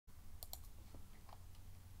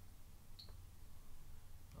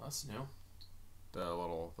That's new.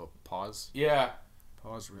 The pause. Yeah.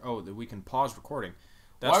 Pause. We can pause recording.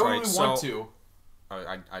 That's Why would we want to?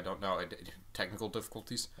 I don't know. Technical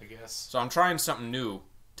difficulties, I guess. So I'm trying something new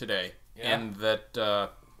today, in that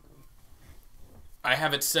I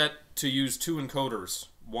have it set to use 2 encoders,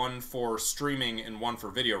 one for streaming and one for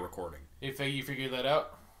video recording. You figured that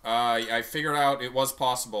out? I figured out it was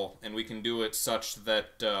possible, and we can do it such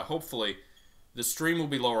that hopefully the stream will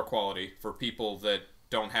be lower quality for people that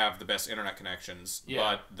don't have the best internet connections,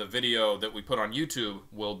 but the video that we put on YouTube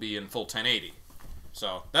will be in full 1080.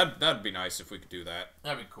 So that'd be nice if we could do that.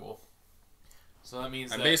 That'd be cool. So that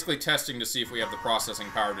means I'm basically testing to see if we have the processing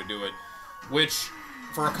power to do it, which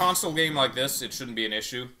for a console game like this, it shouldn't be an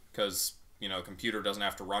issue because a computer doesn't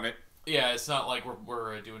have to run it. Yeah, it's not like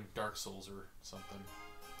we're doing Dark Souls or something.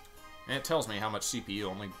 And it tells me how much CPU,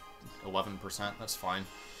 only 11%. That's fine.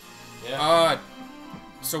 Yeah.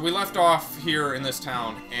 So we left off here in this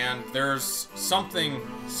town, and there's something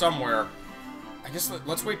somewhere. I guess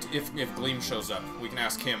let's wait if Gleam shows up. We can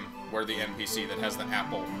ask him where the NPC that has the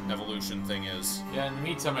apple evolution thing is. Yeah, in the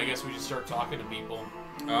meantime, I guess we just start talking to people.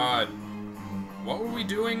 What were we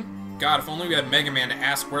doing? God, if only we had Mega Man to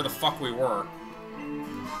ask where the fuck we were.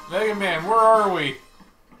 Mega Man, where are we?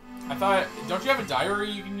 I thought, don't you have a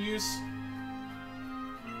diary you can use?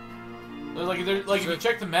 If you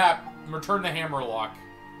check the map, return the hammerlock.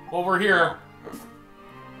 Well, we're here.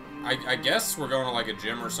 I guess we're going to like a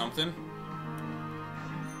gym or something.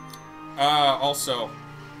 Also,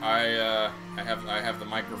 I have the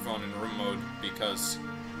microphone in room mode because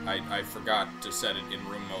I forgot to set it in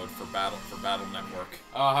room mode for Battle Network.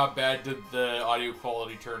 How bad did the audio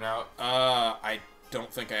quality turn out? I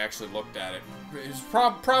don't think I actually looked at it. It's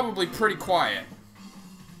probably pretty quiet.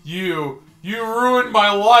 You ruined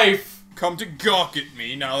my life! Come to gawk at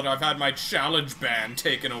me now that I've had my challenge band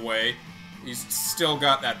taken away. He's still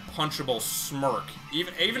got that punchable smirk.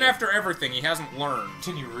 Even after everything, he hasn't learned.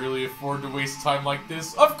 Can you really afford to waste time like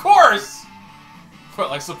this? Of course!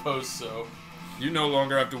 Well, I suppose so. You no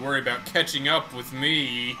longer have to worry about catching up with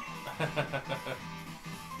me.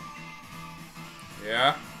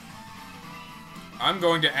 Yeah? I'm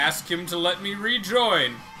going to ask him to let me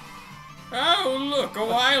rejoin. Oh, look, a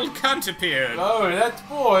wild cunt appeared. Oh, that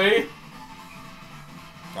boy.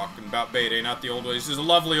 Talking about Bede, not the old lady. She's a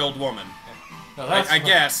lovely old woman. No, I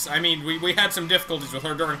guess. I mean, we had some difficulties with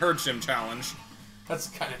her during her gym challenge. That's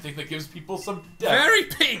the kind of thing that gives people some depth. Very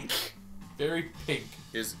pink! Very pink.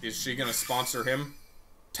 Is she gonna sponsor him?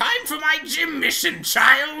 Time for my gym mission,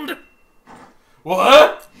 child!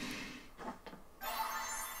 What?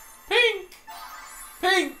 Pink!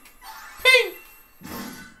 Pink! Pink!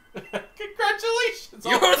 Congratulations!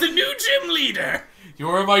 You're the new gym leader!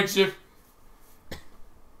 You're my gym...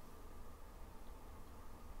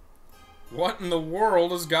 What in the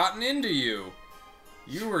world has gotten into you?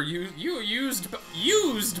 You were used by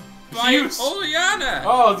Oleana!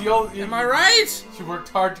 Oh, the old... Am I right? She worked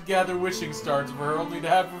hard to gather wishing stars for her, only to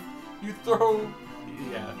have you throw...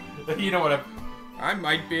 Yeah. You know what I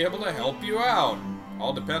might be able to help you out.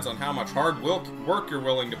 All depends on how much hard work you're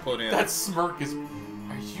willing to put in. That smirk is...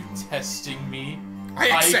 Are you testing me? I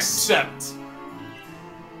accept. I accept.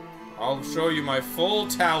 I'll show you my full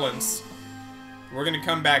talents. We're gonna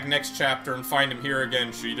come back next chapter and find him here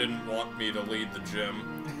again. She didn't want me to lead the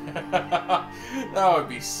gym. That would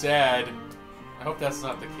be sad. I hope that's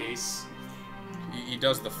not the case. He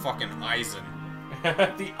does the fucking Eisen.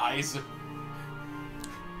 The Eisen.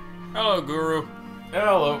 Hello, Guru.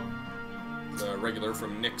 Hello. The regular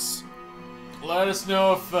from Nyx. Let us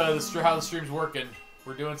know if how the stream's working.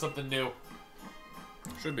 We're doing something new.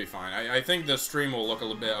 Should be fine. I think the stream will look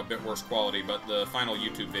a bit worse quality, but the final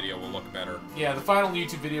YouTube video will look better. Yeah, the final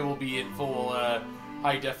YouTube video will be in full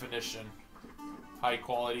high definition, high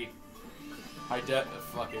quality,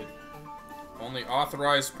 fuck it. Only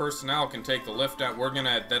authorized personnel can take the lift out.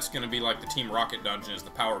 That's gonna be like the Team Rocket dungeon is the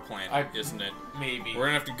power plant, isn't it? Maybe. We're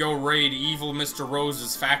gonna have to go raid evil Mr.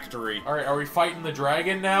 Rose's factory. Alright, are we fighting the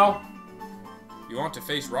dragon now? You want to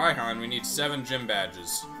face Raihan, we need 7 gym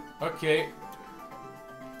badges. Okay.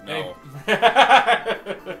 No. Hey.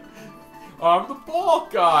 I'm the ball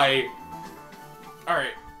guy.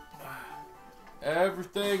 Alright.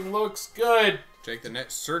 Everything looks good. Take the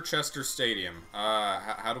next Sir Chester Stadium.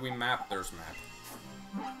 How do we map? There's map.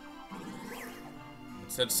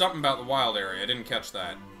 It said something about the wild area. I didn't catch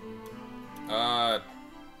that.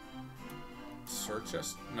 Sir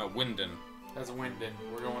Chester? No, Winden. That's Winden.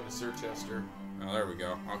 We're going to Sir Chester. Oh, there we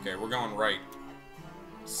go. Okay, we're going right.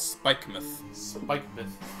 Spikemouth.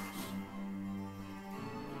 Spikemouth.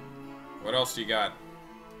 What else do you got?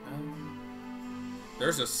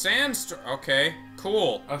 There's a sandstorm. Okay,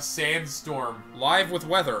 cool. A sandstorm. Live with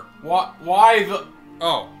weather. Why the...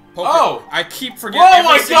 Oh. Oh! I keep forgetting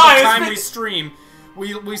every single time been... we stream.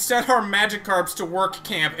 We set our Magikarps to work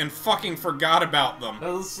camp and fucking forgot about them.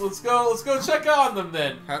 Let's go check on them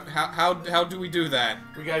then. How do we do that?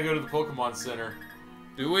 We gotta go to the Pokemon Center.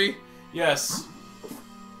 Do we? Yes.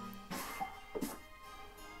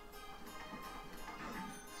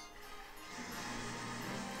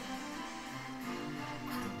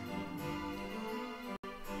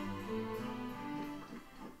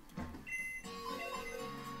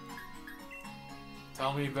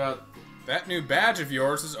 Tell me about... That new badge of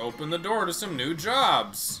yours has opened the door to some new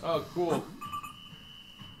jobs. Oh, cool.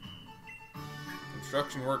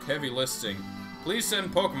 Construction work heavy listing. Please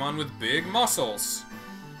send Pokemon with big muscles.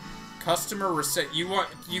 Customer reset. You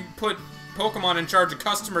put Pokemon in charge of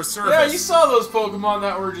customer service. Yeah, you saw those Pokemon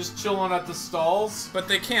that were just chilling at the stalls. But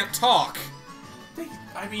they can't talk.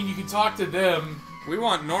 I mean, you can talk to them. We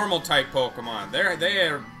want normal type Pokemon. They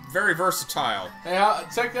are very versatile. Hey,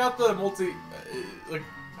 check out the like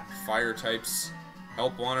fire types.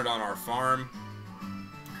 Help wanted on our farm.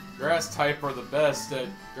 Grass type are the best at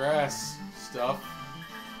grass stuff.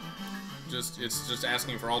 It's just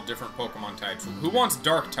asking for all different Pokemon types. Who wants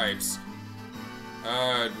dark types?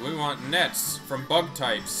 We want nets from bug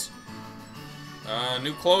types.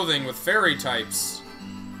 New clothing with fairy types.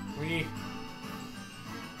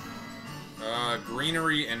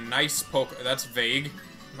 Greenery and nice That's vague.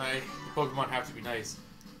 Pokemon have to be nice.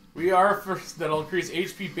 We are first. That'll increase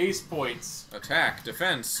HP base points. Attack,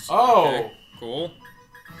 defense. Oh! Okay, cool.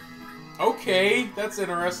 Okay, that's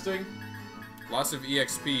interesting. Lots of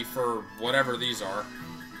EXP for whatever these are.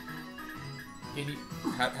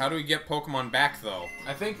 How do we get Pokemon back, though?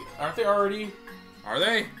 I think... Aren't they already... Are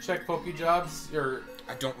they? Check Pokejobs? Or...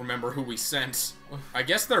 I don't remember who we sent. I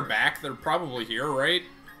guess they're back. They're probably here, right?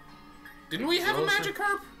 Didn't we have a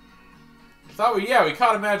Magikarp? I thought we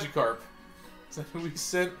caught a Magikarp. Is that who we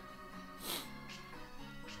sent?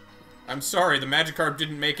 I'm sorry, the Magikarp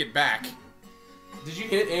didn't make it back. Did you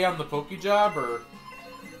hit A on the Pokejob, or...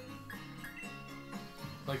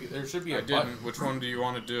 Like, there should be a button. I didn't. Which one do you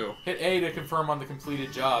want to do? Hit A to confirm on the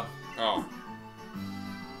completed job. Oh.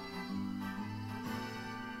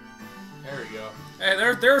 There we go. Hey,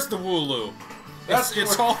 there's the Wooloo.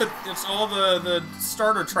 It's all the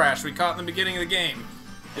starter trash we caught in the beginning of the game.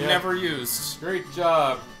 And never used. Great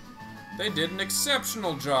job. They did an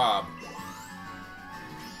exceptional job.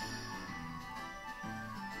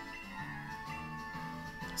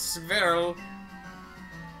 Swirl.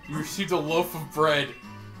 You received a loaf of bread.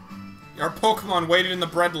 Our Pokemon waited in the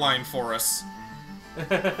bread line for us.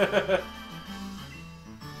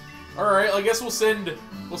 Alright, I guess we'll send...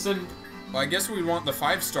 Well, I guess we want the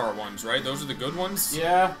 5-star ones, right? Those are the good ones?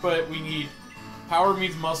 Yeah, but we need... Power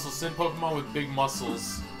means muscle. Send Pokemon with big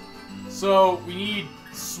muscles. So, we need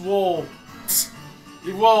Swole.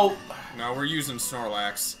 Well... No, we're using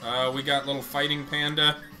Snorlax. We got little fighting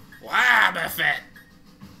panda. Wobbuffet!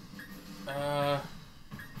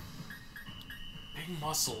 Big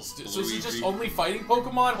muscles. So is he just only fighting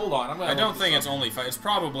Pokemon? Hold on, I don't think it's only fight. It's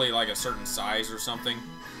probably like a certain size or something.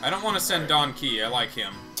 I don't want to send Don Key. I like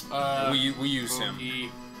him. We use him.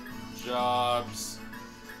 Jobs.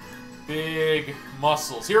 Big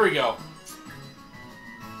muscles. Here we go.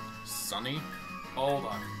 Sunny. Hold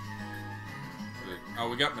on. Oh,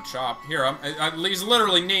 we got Machop. Here, he's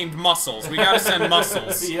literally named Muscles. We gotta send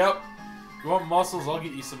Muscles. Yep. You want muscles? I'll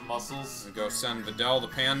get you some muscles. Go send Videl the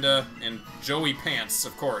Panda and Joey Pants,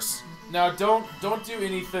 of course. Now, don't do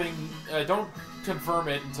anything. Don't confirm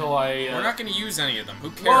it until I. We're not going to use any of them. Who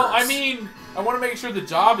cares? Well, I mean, I want to make sure the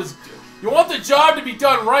job is. You want the job to be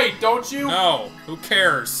done right, don't you? No. Who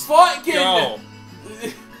cares? Fucking. Go.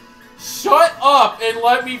 Shut up and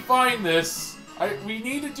let me find this. We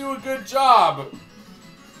need to do a good job.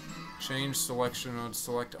 Change selection mode.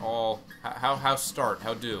 Select all. How start?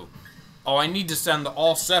 How do? Oh, I need to send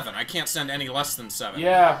all 7. I can't send any less than 7.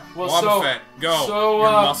 Yeah, well, Wobbuffet, go.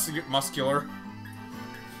 So, you're muscular.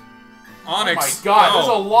 Onyx, oh my god, go. there's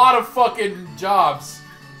a lot of fucking jobs.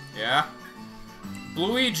 Yeah.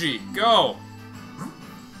 Luigi, go.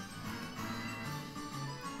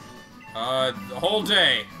 The whole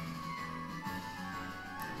day.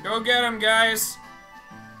 Go get him, guys.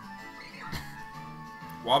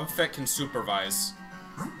 Wobbuffet can supervise.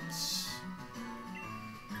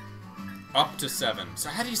 Up to 7. So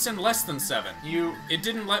how do you send less than 7? It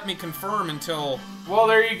didn't let me confirm until... Well,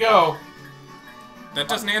 there you go. That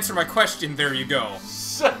doesn't answer my question, there you go.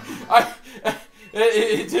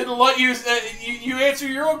 It didn't let you. You answer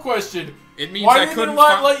your own question. It means Why I didn't couldn't it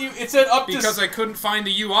let you? It said up to. Because I couldn't find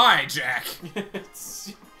the UI, Jack.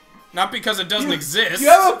 Not because it doesn't exist. You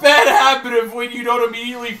have a bad habit of when you don't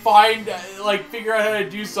immediately find, like, figure out how to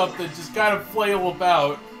do something, just kind of flail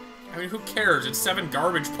about. I mean, who cares? It's 7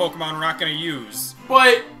 garbage Pokemon we're not gonna use.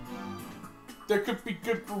 But there could be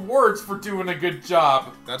good rewards for doing a good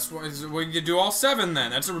job. That's why we could do all 7 then.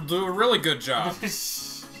 That's do a really good job.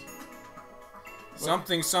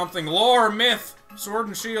 Something, lore, myth, Sword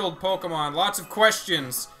and Shield Pokemon, lots of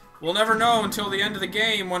questions. We'll never know until the end of the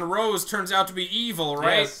game when Rose turns out to be evil,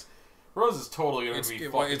 right? Yes. Rose is totally gonna be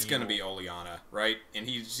fucking it's gonna be evil. Oleana, right? And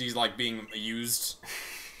she's like being used.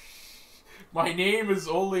 My name is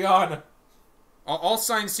Oleana. All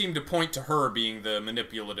signs seem to point to her being the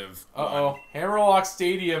manipulative one. Hammerlock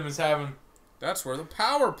Stadium is having... That's where the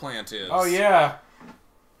power plant is. Oh, yeah.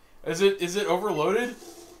 Is it overloaded?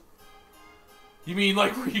 You mean,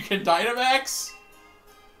 like, where you can Dynamax?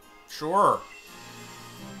 Sure.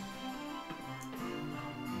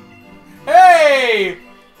 Hey!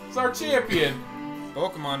 It's our champion.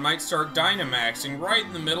 Pokemon might start Dynamaxing right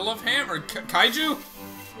in the middle of Kaiju?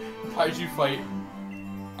 Kaiju fight.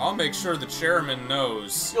 I'll make sure the chairman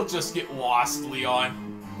knows. You'll just get lost, Leon.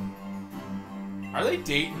 Are they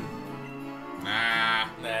dating? Nah.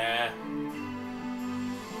 Nah.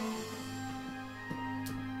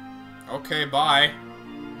 Okay, bye.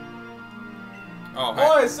 Oh, hey.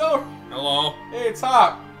 Oh, it's so... Hello. Hey, it's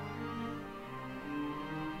Hop.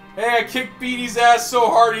 Hey, I kicked Beatty's ass so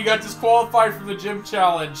hard he got disqualified from the gym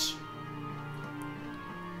challenge.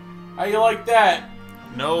 How you like that?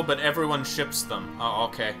 No, but everyone ships them. Oh,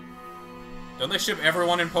 okay. Don't they ship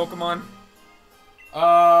everyone in Pokemon?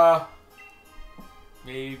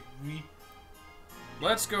 Maybe.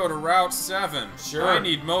 Let's go to Route 7. Sure. I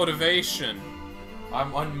need motivation.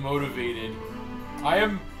 I'm unmotivated. I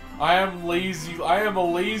am lazy. I am a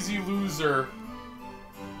lazy loser.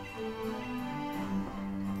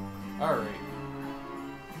 Alright.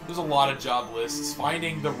 There's a lot of job lists.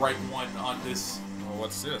 Finding the right one on this. Oh,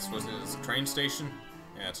 what's this? Was it a train station?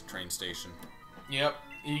 Yeah, it's a train station. Yep.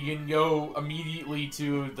 You can go immediately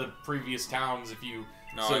to the previous towns if you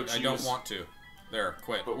No, so I choose. don't want to. There,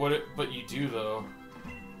 quit. But you do though.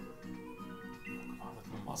 Oh,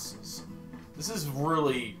 the muscles. This is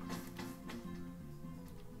really...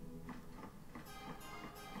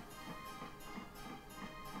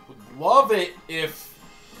 Would love it if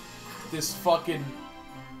this fucking...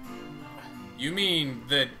 You mean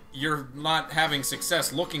that you're not having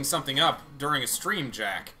success looking something up during a stream,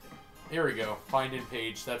 Jack? Here we go. Find in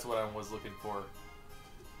page. That's what I was looking for.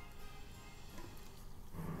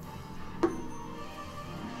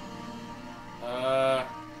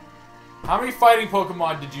 How many fighting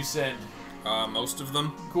Pokemon did you send? Most of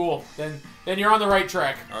them. Cool. Then you're on the right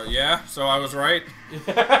track. Yeah, so I was right.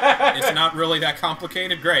 It's not really that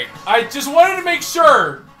complicated. Great. I just wanted to make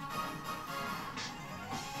sure.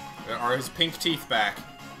 Are his pink teeth back?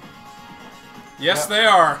 Yes, Yep. they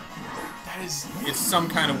are. That is... It's some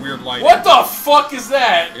kind of weird light. What the fuck is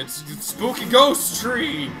that? It's Spooky Ghost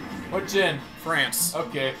Tree. What gen? France.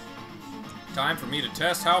 Okay. Time for me to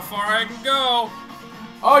test how far I can go.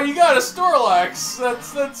 Oh, you got a Snorlax.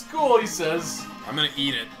 That's cool, he says. I'm gonna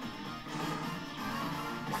eat it.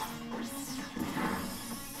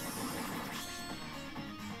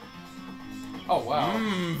 Oh, wow.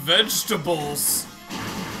 Mmm, vegetables.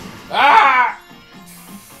 Ah!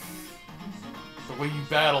 The way you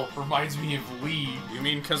battle reminds me of Lee. You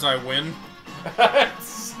mean 'cause I win?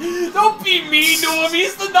 Don't be mean to him.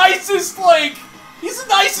 He's the nicest, like... He's the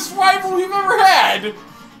nicest rival we've ever had.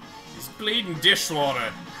 He's bleeding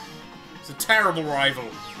dishwater. He's a terrible rival.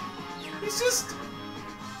 He's just...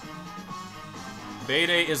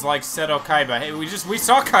 Beta is like Seto Kaiba. Hey, we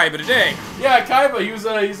saw Kaiba today. Yeah, Kaiba, he's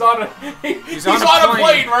on a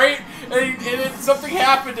plane, right? And then something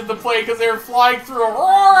happened in the plane because they were flying through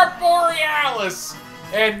Aurora Borealis.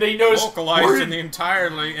 And they noticed... Localized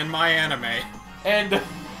in my anime. And...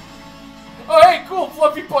 Oh, hey, cool,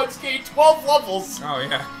 Fluffy Punch gained 12 levels. Oh,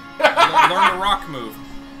 yeah. Learn the rock move.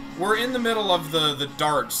 We're in the middle of the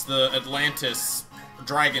darts, the Atlantis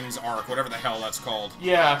Dragon's Arc, whatever the hell that's called.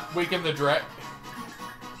 Yeah, Waken the Dragon.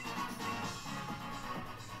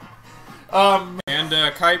 And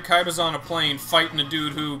Kaiba's on a plane fighting a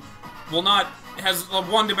dude who has a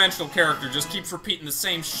one-dimensional character, just keeps repeating the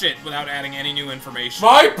same shit without adding any new information.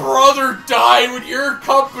 My brother died when your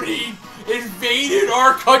company invaded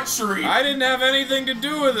our country. I didn't have anything to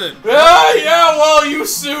do with it. Yeah, well, you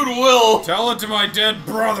soon will. Tell it to my dead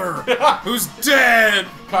brother, who's dead.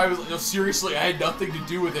 Kai was like, no, seriously, I had nothing to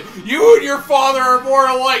do with it. You and your father are more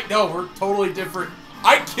alike. No, we're totally different.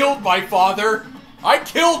 I killed my father. I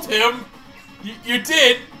killed him. You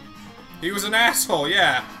did. He was an asshole,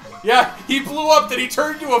 yeah. Yeah, he blew up, then he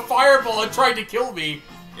turned into a fireball and tried to kill me.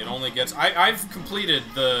 It only gets... I've completed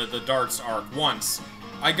the darts arc once.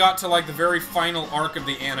 I got to, like, the very final arc of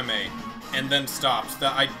the anime, and then stopped.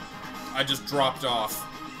 I just dropped off.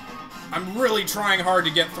 I'm really trying hard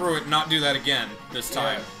to get through it and not do that again this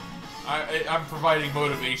time. Yeah. I'm providing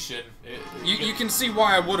motivation. You can see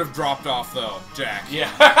why I would have dropped off, though, Jack.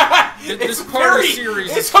 Yeah. This part of the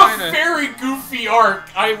series is kind of... It's a very goofy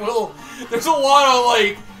arc. There's a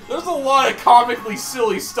lot of comically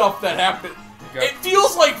silly stuff that happened. It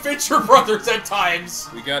feels like Venture Brothers at times.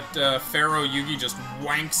 We got Pharaoh Yugi just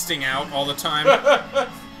wanksting out all the time.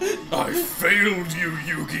 I failed you,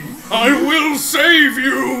 Yugi. I will save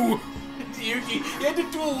you! Yugi, he had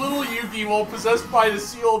to do a little Yugi while possessed by the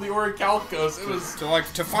seal of the Orichalcos. It was...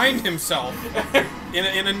 To find himself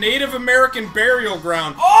in a Native American burial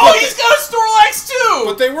ground. Oh, he's got a Snorlax too!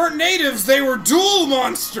 But they weren't natives, they were dual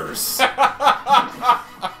monsters!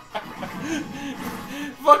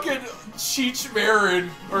 Fucking Cheech Marin,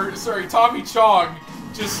 or sorry, Tommy Chong,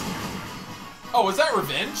 just... Oh, was that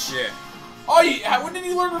Revenge? Yeah. Oh, when did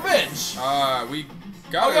he learn Revenge? We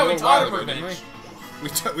got it a little while ago, didn't we?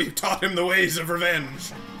 We taught him the ways of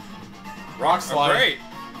revenge. Rock slide. Oh, great.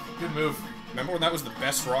 Good move. Remember when that was the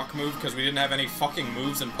best rock move because we didn't have any fucking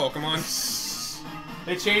moves in Pokemon?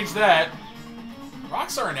 They changed that.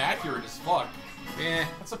 Rocks are inaccurate as fuck. Yeah.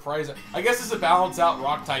 That's surprising. I guess it's to balance out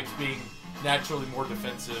rock types being naturally more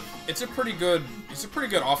defensive. It's a pretty good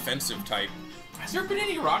offensive type. Has there been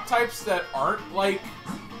any rock types that aren't like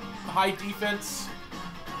high defense?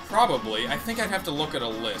 Probably. I think I'd have to look at a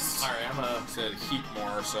list. Alright, I'm gonna... It said heat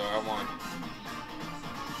more, so I'm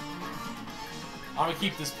gonna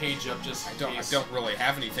keep this page up just in case. I don't really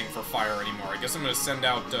have anything for fire anymore. I guess I'm gonna send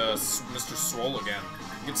out Mr. Swole again.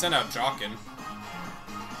 You can send out Jockin.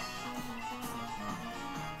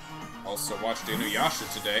 Also watched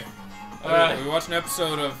Inuyasha today. We watched an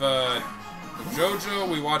episode of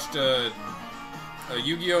JoJo, we watched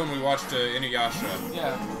Yu-Gi-Oh! And we watched Inuyasha.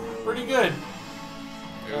 Yeah, pretty good.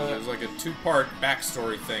 It was like a two-part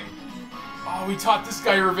backstory thing. Oh, we taught this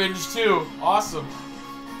guy revenge too. Awesome.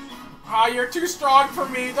 Ah, you're too strong for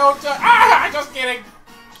me. Don't. Just kidding.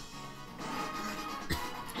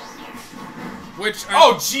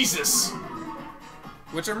 Oh, Jesus.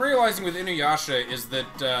 Which I'm realizing with Inuyasha is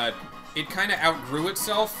that it kind of outgrew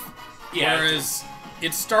itself. Yeah. Whereas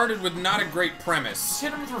it started with not a great premise. Just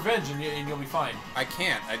hit him with revenge and you'll be fine. I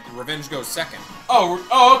can't. Revenge goes second.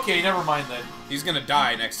 Oh, okay. Never mind then. He's gonna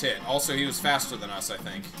die next hit. Also, he was faster than us, I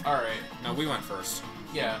think. Alright. No, we went first.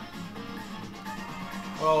 Yeah.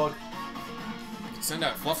 Well... I could send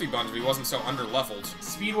out Fluffy Buns if he wasn't so under-leveled.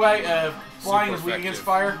 Speedway, flying is weak against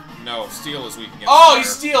fire? No, Steel is weak against fire. Oh, he's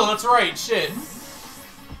Steel! That's right, shit.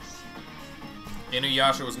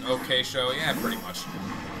 Inuyasha was an okay show. Yeah, pretty much.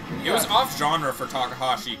 It was off-genre for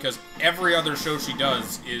Takahashi, because every other show she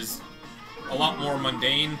does is a lot more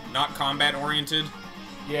mundane, not combat-oriented.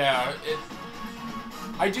 Yeah,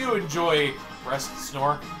 I do enjoy Rest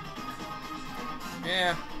Snore.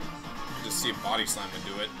 Yeah. You can just see a Body Slam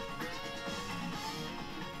to do it.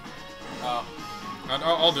 Oh.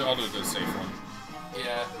 I'll do the safe one.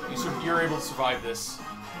 Yeah, you're able to survive this.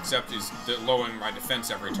 Except he's lowering my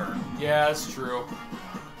defense every turn. Yeah, that's true.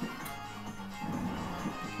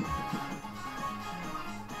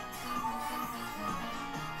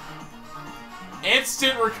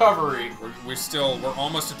 Instant recovery. We're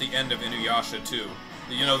almost at the end of Inuyasha 2.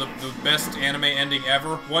 You know, the best anime ending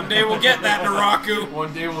ever. One day we'll get that, Naraku.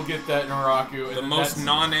 One day we'll get that, Naraku. The most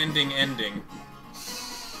non-ending ending.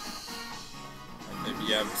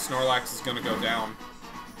 Yeah, Snorlax is gonna go down.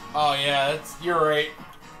 Oh yeah, you're right.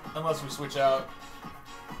 Unless we switch out.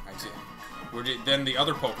 Then the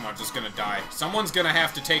other Pokemon's just gonna die. Someone's gonna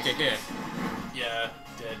have to take a hit. Yeah,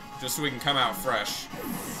 dead. Just so we can come out fresh.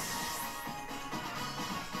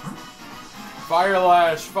 Fire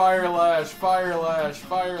Lash, Fire Lash, Fire Lash,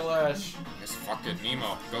 Fire Lash. Yes, fuck it,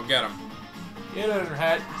 Nemo. Go get him. Get in her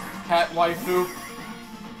hat waifu.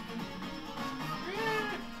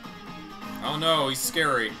 Oh no, he's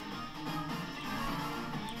scary.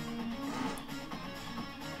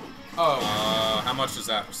 Oh. How much does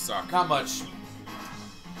that suck? Not much.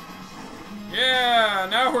 Yeah,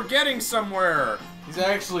 now we're getting somewhere. He's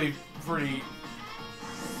actually pretty...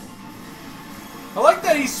 I like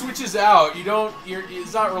that he switches out.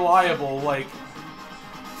 It's not reliable, like...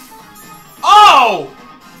 Oh!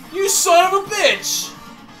 You son of a bitch!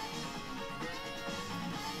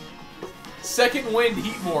 Second wind,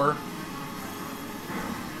 heat more.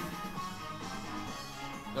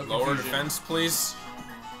 No Lower defense, please.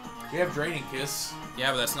 We have Draining Kiss.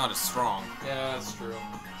 Yeah, but that's not as strong. Yeah, that's true.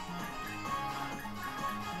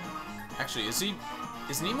 Actually, is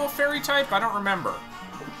Nemo fairy type? I don't remember.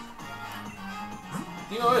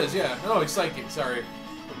 Nemo is, yeah. No, he's psychic, sorry.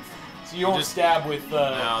 So you won't stab with,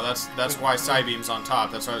 No, that's why Psybeam's on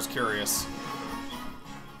top. That's why I was curious.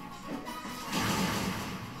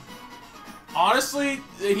 Honestly,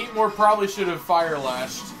 the Heatmore probably should have Fire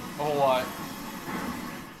Lashed a whole lot.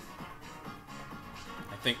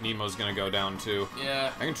 I think Nemo's gonna go down too.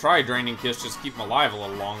 Yeah. I can try Draining Kiss, just keep him alive a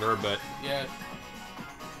little longer, but yeah,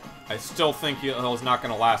 I still think he's not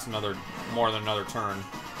gonna last more than another turn.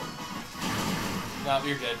 No,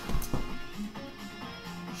 you're dead.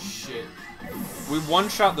 Shit. We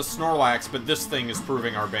one-shot the Snorlax, but this thing is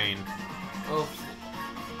proving our bane. Oh.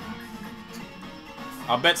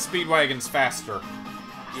 I'll bet Speedwagon's faster.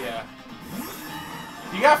 Yeah.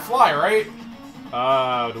 You got Fly, right?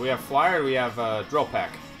 Do we have Fly or do we have Drill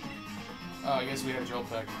Peck? Oh, I guess we have Drill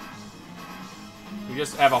Peck. We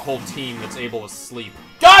just have a whole team that's able to sleep.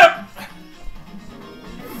 Got him!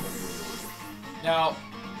 Now...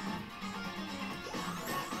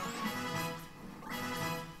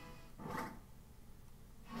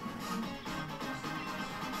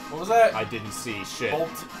 What was that? I didn't see shit.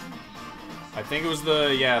 Bolt. I think it was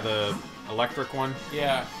the electric one.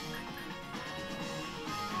 Yeah.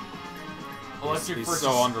 Electric He's versus... so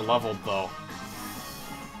underleveled, though.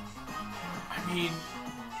 I mean...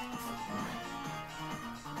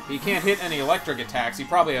 He can't hit any electric attacks. He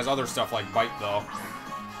probably has other stuff like Bite, though.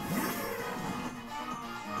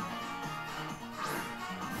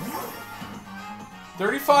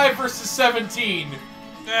 $35 versus 17.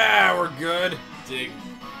 Ah, we're good. Dig.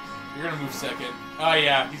 You're gonna move second. Oh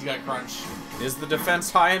yeah, he's got Crunch. Is the defense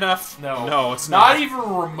high enough? No. No, it's not. Not even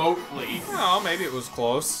remotely. Oh, maybe it was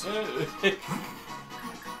close.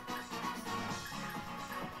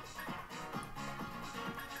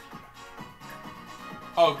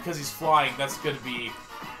 Oh, because he's flying, that's gonna be...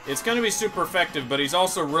 It's gonna be super effective, but he's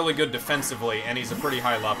also really good defensively, and he's a pretty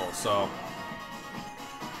high level, so...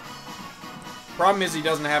 Problem is he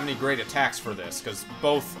doesn't have any great attacks for this, because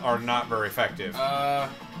both are not very effective.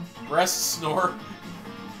 Rest, Snore.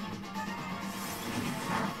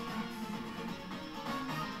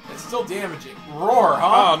 It's still damaging. Roar,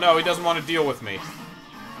 huh? Oh, no, he doesn't want to deal with me.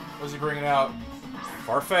 What's he bringing out?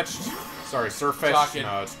 Farfetch'd? Sorry, Surfetch'd? Shocking.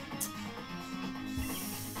 No, it's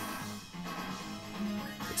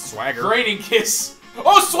Swagger. Draining Kiss.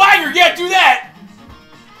 Oh, Swagger! Yeah, do that!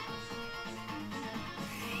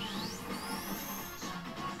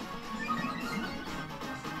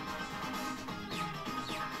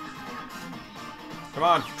 Come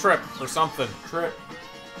on, trip or something. Trip.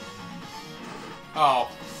 Oh,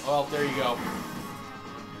 well, there you go.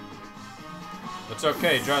 It's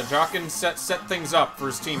okay. Jockin set things up for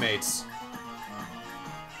his teammates.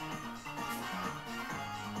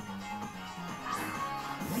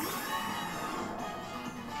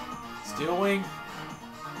 Steel Wing?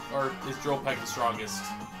 Or is Drill Peck the strongest?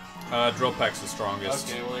 Drill Peck's the strongest.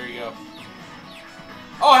 Okay, well, there you go.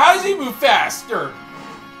 Oh, how does he move faster?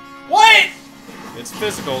 What? It's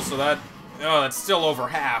physical, so that's still over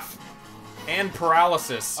half. And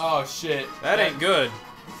paralysis. Oh, shit. That ain't good.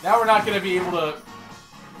 Now we're not going to be able to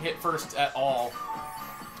hit first at all.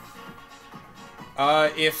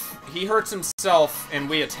 If he hurts himself and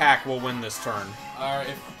we attack, we'll win this turn.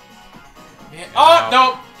 Alright, oh,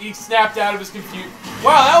 no! He snapped out of his confusion.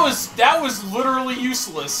 Wow, that was literally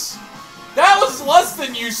useless. That was less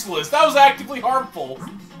than useless. That was actively harmful.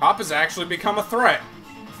 Hop has actually become a threat.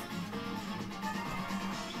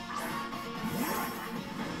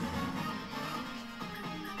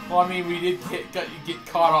 Well, I mean, we did get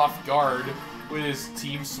caught off guard with his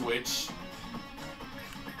team switch.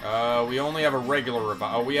 We only have a regular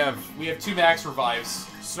revive. Oh, we have 2 max revives.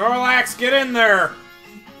 Snorlax, get in there!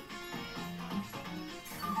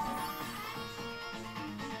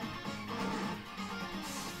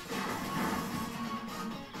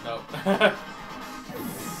 Nope.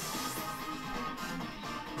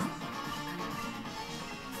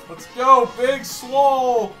 Let's go, Big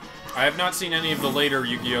Swole! I have not seen any of the later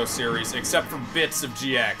Yu-Gi-Oh! Series, except for bits of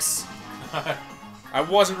GX. I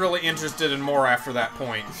wasn't really interested in more after that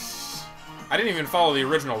point. I didn't even follow the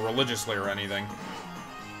original religiously or anything.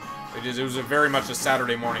 It was very much a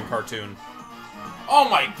Saturday morning cartoon. Oh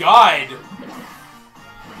my god!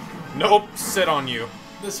 Nope, sit on you.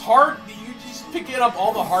 This hard... You just picking up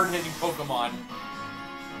all the hard-hitting Pokemon.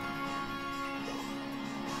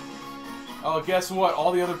 Oh, guess what?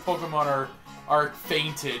 All the other Pokemon are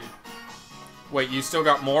fainted. Wait, you still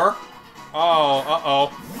got more? Oh,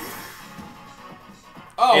 uh-oh.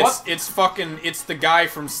 Oh, it's the guy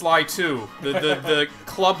from Sly 2. The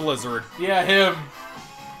club lizard. Yeah, him.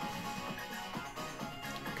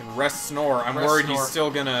 Can rest snore. I'm worried he's still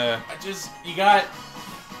gonna...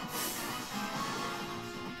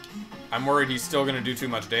 I'm worried he's still gonna do too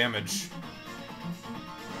much damage.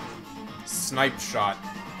 Snipe shot.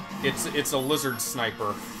 It's a lizard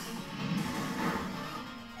sniper.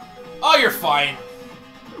 Oh, you're fine.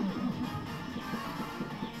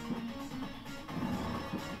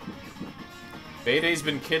 Beyday's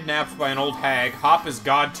been kidnapped by an old hag, Hop is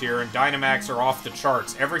god tier, and Dynamax are off the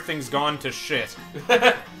charts. Everything's gone to shit.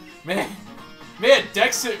 Man,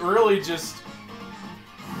 Dexit really just...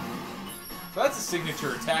 That's a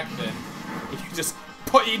signature attack, then. He just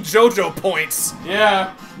eat JoJo points.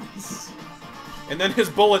 Yeah. And then his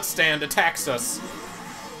bullet stand attacks us.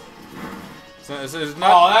 So, it's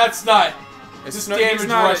not, oh, that's not... This damage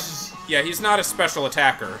rushes... Yeah, he's not a special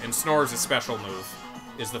attacker, and Snore's a special move,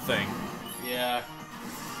 is the thing. Yeah.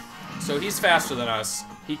 So he's faster than us.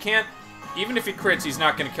 He can't... Even if he crits, he's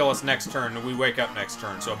not going to kill us next turn, and we wake up next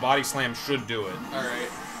turn. So a Body Slam should do it. Alright.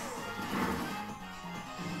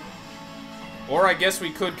 Or I guess we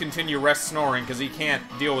could continue Rest Snoring, because he can't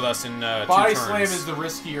deal with us in 2 turns. Body Slam is the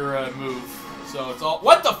riskier move. So it's all...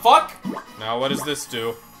 What the fuck?! Now what does this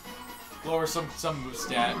do? Lower some move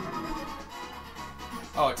stat.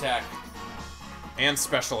 Oh, attack. And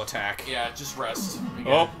special attack. Yeah, just rest. Again.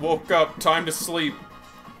 Oh, woke up. Time to sleep.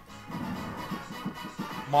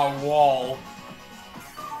 My wall.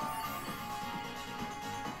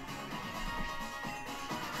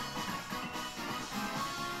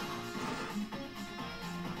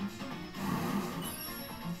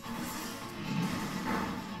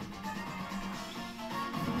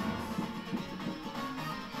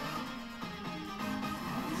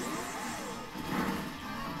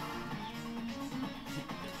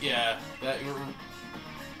 Yeah, that...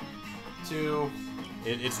 2...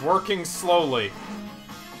 It's working slowly.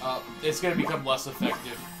 It's gonna become less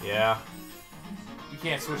effective. Yeah. You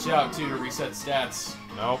can't switch out, too, to reset stats.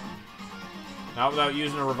 Nope. Not without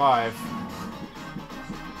using a revive.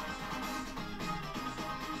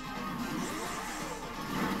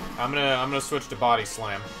 I'm gonna switch to Body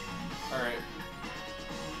Slam. Alright.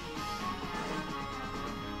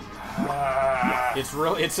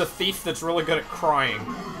 It's a thief that's really good at crying.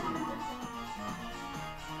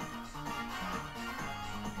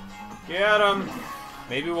 Get him!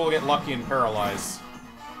 Maybe we'll get lucky and paralyze.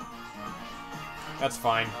 That's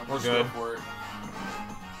fine. We're good. Go for it.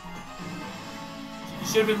 You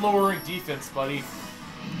should have been lowering defense, buddy.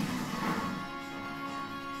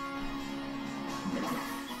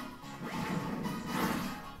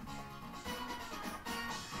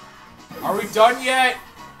 Are we done yet?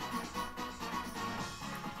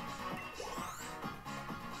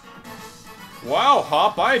 Wow,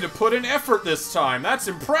 Hop, I had to put in effort this time. That's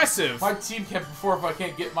impressive. My team can't perform if I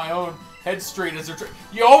can't get my own head straight as they're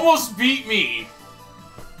You almost beat me!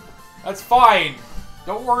 That's fine.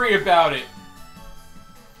 Don't worry about it.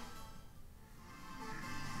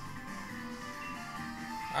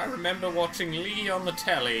 I remember watching Lee on the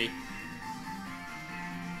telly.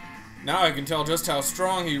 Now I can tell just how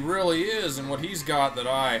strong he really is and what he's got that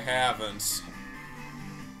I haven't.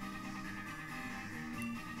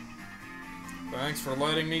 Thanks for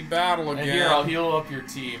letting me battle again. And here, I'll heal up your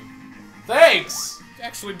team. Thanks!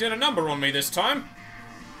 Actually did a number on me this time.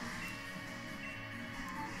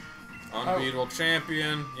 Unbeatable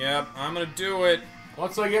champion. Yep, I'm gonna do it.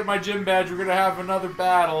 Once I get my gym badge, we're gonna have another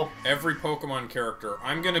battle. Every Pokemon character.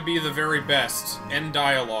 I'm gonna be the very best. End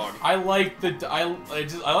dialogue. I like the I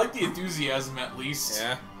like the enthusiasm at least.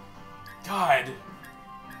 Yeah. God.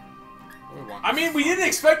 I mean, we didn't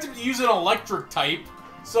expect him to use an electric type,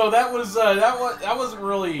 so that wasn't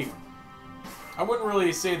really. I wouldn't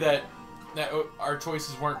really say that our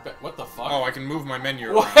choices weren't. What the fuck? Oh, I can move my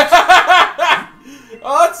menu around.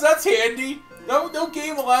 Oh, that's handy. No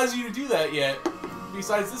game allows you to do that yet.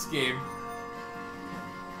 Besides this game.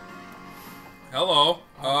 Hello.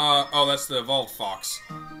 Oh, that's the Evolved Fox.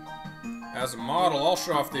 As a model, I'll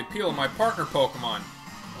show off the appeal of my partner Pokemon.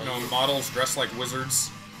 You know, models dressed like wizards.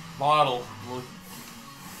 Model.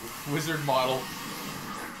 Wizard model.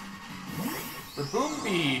 The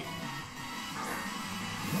Boombi.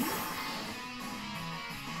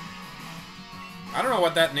 I don't know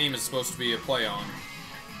what that name is supposed to be a play on.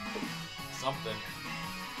 Something.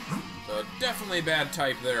 So definitely a bad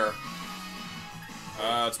type there.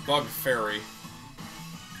 It's Bug Fairy.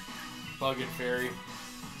 Bug and Fairy.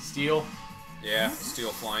 Steel? Yeah, Steel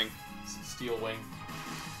Flying. Steel Wing.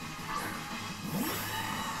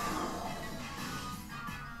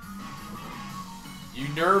 You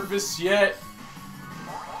nervous yet?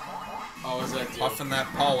 Oh, what's that do? Puffing that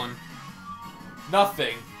pollen.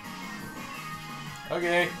 Nothing.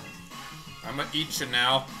 Okay. I'm gonna eat you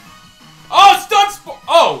now. Oh, Stun Spore!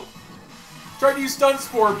 Oh! Tried to use Stun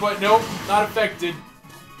Spore, but nope, not affected.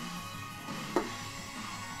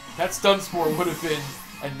 That Stun Spore would have been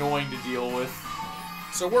annoying to deal with.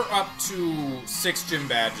 So we're up to 6 gym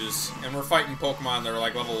badges, and we're fighting Pokemon that are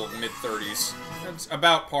like level mid-30s. It's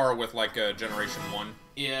about par with like Generation 1.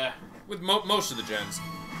 Yeah. With most of the gens.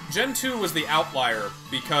 Gen 2 was the outlier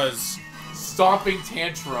because Stomping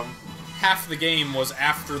Tantrum. half the game was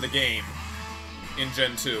after the game in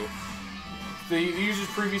Gen 2. The user's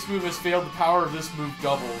previous move has failed. The power of this move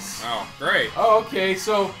doubles. Oh, great. Oh, okay.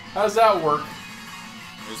 So, how does that work?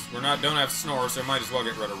 Don't have Snore, so might as well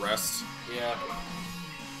get rid of Rest. Yeah.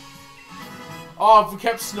 Oh, if we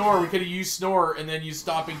kept Snore, we could have used Snore and then used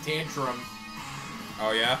Stomping Tantrum.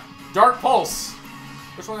 Oh, yeah? Dark Pulse.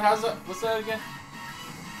 Which one has that? What's that again?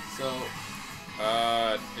 So...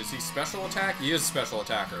 is he special attack? He is special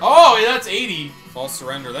attacker. Oh, yeah, that's 80. False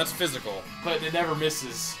Surrender, that's physical. But it never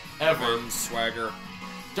misses. Ever. And Swagger.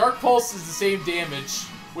 Dark Pulse is the same damage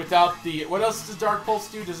without the... What else does Dark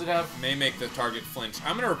Pulse do? Does it have... May make the target flinch.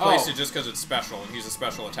 I'm gonna replace it just because it's special, and he's a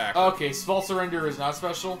special attacker. Okay, False Surrender is not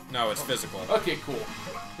special? No, it's physical. Okay, cool.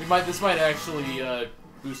 This might actually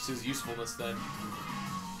boost his usefulness then.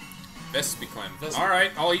 Vespiquen.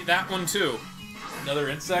 Alright, I'll eat that one too. Another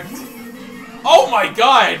insect? Oh my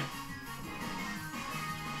god!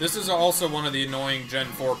 This is also one of the annoying Gen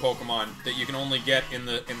 4 Pokemon that you can only get in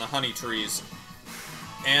the honey trees.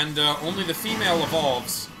 And only the female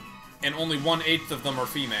evolves, and only 1/8 of them are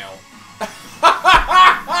female.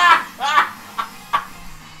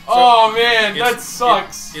 Oh man, that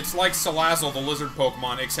sucks. It's like Salazzle, the lizard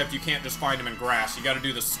Pokemon, except you can't just find him in grass. You gotta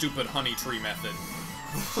do the stupid honey tree method.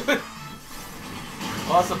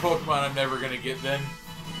 Lots of Pokemon I'm never gonna get then.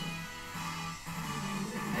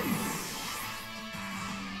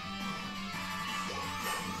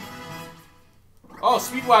 Oh,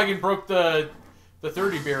 Speedwagon broke the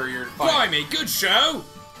 30 barrier. Blimey, good show!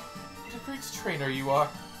 What a great trainer you are.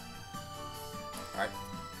 Alright.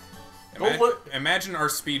 Imagine our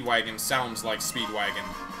Speedwagon sounds like Speedwagon.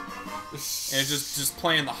 And it's just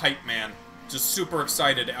playing the hype man. Just super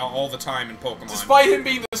excited all the time in Pokemon. Despite him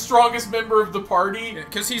being the strongest member of the party.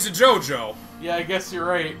 Because he's a JoJo. Yeah, I guess you're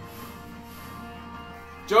right.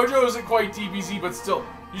 JoJo isn't quite DBZ, but still.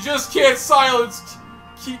 You just can't silence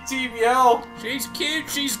TBL. She's cute,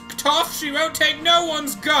 she's tough, she won't take no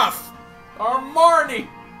one's guff. Or Marnie.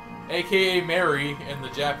 AKA Mary in the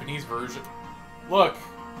Japanese version. Look,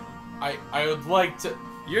 I would like to...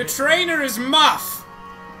 Your trainer is Muff.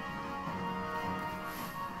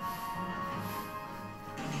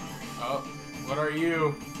 Oh, what are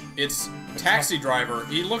you? It's Taxi Driver.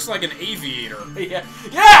 He looks like an aviator.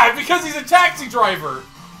 Yeah, because he's a taxi driver.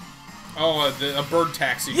 Oh, a bird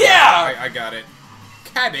taxi. Yeah! I got it.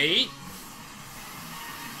 Cabby.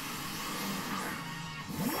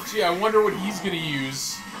 Gee, I wonder what he's gonna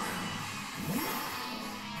use.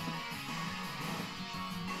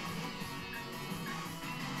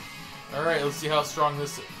 Alright, let's see how strong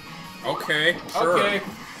this is. Okay, sure. Okay.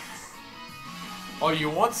 Oh, you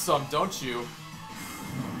want some, don't you?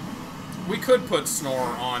 We could put Snore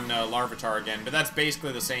on Larvitar again, but that's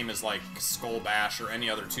basically the same as, like, Skull Bash or any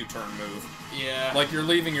other two-turn move. Yeah. Like, you're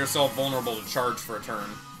leaving yourself vulnerable to charge for a turn.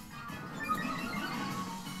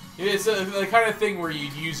 It's the kind of thing where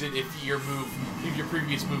you'd use it if your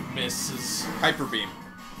previous move misses. Hyper Beam.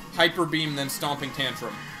 Hyper Beam, then Stomping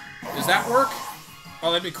Tantrum. Does that work?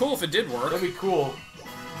 Oh, that'd be cool if it did work. That'd be cool.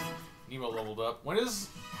 Nemo leveled up. When is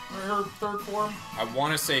her third form? I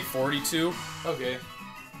want to say 42. Okay.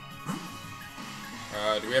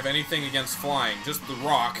 Do we have anything against flying? Just the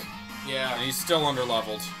rock. Yeah. And he's still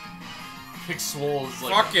underleveled. Big Swole is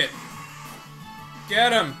like... Fuck it!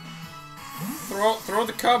 Get him! Throw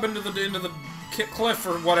the cub into the cliff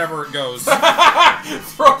or whatever it goes.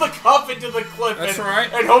 Throw the cub into the cliff. That's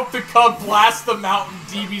right. And hope the cub blasts the mountain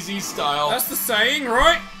DBZ style. That's the saying,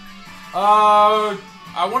 right? I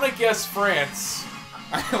want to guess France.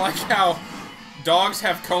 I like how dogs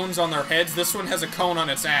have cones on their heads. This one has a cone on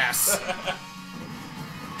its ass.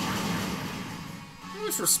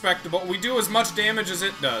 It's respectable. We do as much damage as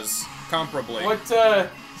it does, comparably. What,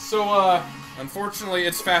 Unfortunately,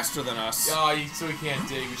 it's faster than us. Oh, so we can't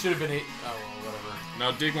dig. We should have been hit. Oh, well, whatever.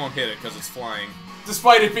 No, dig won't hit it because it's flying.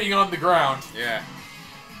 Despite it being on the ground. Yeah.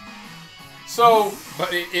 So...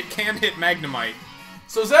 But it can hit Magnemite.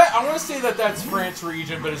 So is that... I want to say that that's France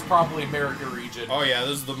region, but it's probably America region. Oh yeah,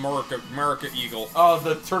 this is the America Eagle. Oh,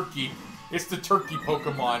 the turkey. It's the turkey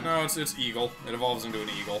Pokemon. No, it's Eagle. It evolves into an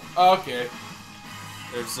Eagle. Okay.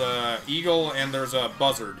 There's a Eagle and there's a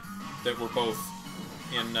Buzzard that were both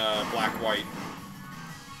in Black-White.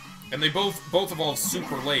 And they both evolved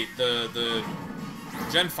super late. The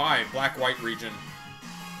Gen 5 Black-White region,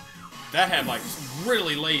 that had like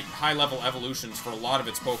really late high-level evolutions for a lot of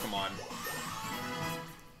its Pokemon.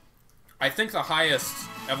 I think the highest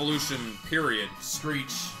evolution period,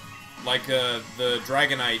 Screech, like the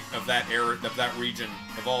Dragonite of that region,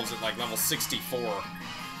 evolves at like level 64.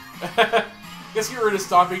 Guess get rid of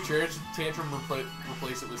Stomping Tantrum,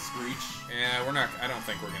 replace it with Screech. Yeah, we're not. I don't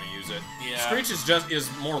think we're gonna use it. Yeah. Screech is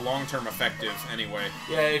more long-term effective anyway.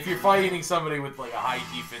 Yeah, if you're fighting somebody with like a high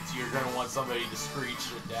defense, you're gonna want somebody to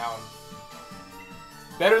Screech it down.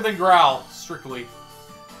 Better than Growl, strictly.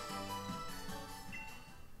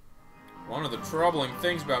 One of the troubling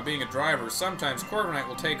things about being a driver is sometimes Corviknight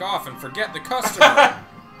will take off and forget the customer.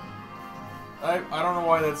 I don't know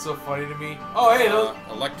why that's so funny to me. Oh, hey, those...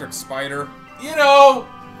 Electric Spider. You know,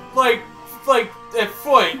 like a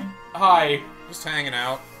foot high. Just hanging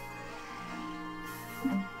out.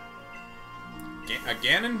 A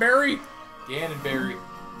Ganonberry? Ganonberry.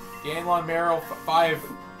 Ganlon Marrow 5.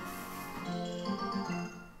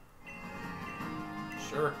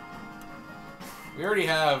 Sure. We already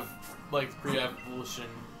have like pre-evolution.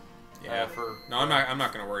 Yeah. No, I'm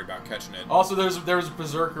not gonna worry about catching it. Also, there was a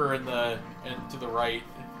Berserker to the right.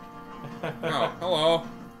 Oh, hello.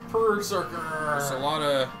 Berserker. There's a lot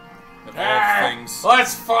of evolved things.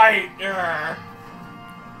 Let's fight.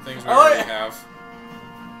 Things we already have.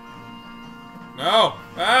 No.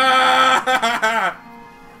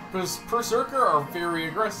 Because Berserker are very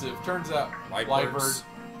aggressive. Turns out, Lightbird.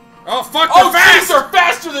 Oh fuck! They're fast! These are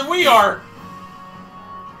faster than we are.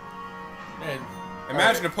 Man.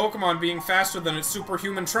 Imagine a Pokemon being faster than its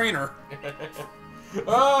superhuman trainer.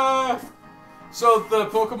 So the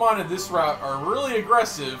Pokemon in this route are really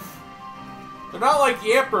aggressive. They're not like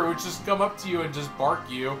Yamper, which just come up to you and just bark at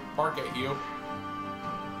you.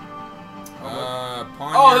 Ponyard.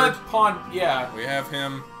 Oh, that's yeah. We have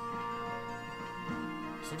him.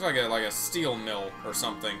 This looks like a steel mill or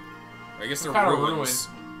something. I guess they're ruins.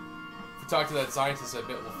 If we talk to that scientist, I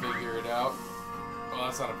bet we'll figure it out. Oh,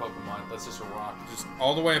 that's not a Pokemon. That's just a rock. Just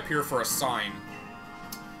all the way up here for a sign.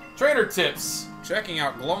 Trainer tips. Checking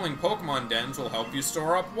out glowing Pokemon dens will help you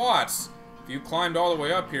store up watts. If you climbed all the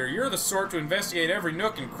way up here, you're the sort to investigate every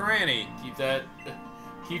nook and cranny.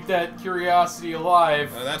 Keep that curiosity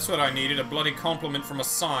alive. That's what I needed, a bloody compliment from a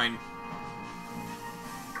sign.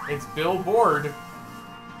 It's Bill Board.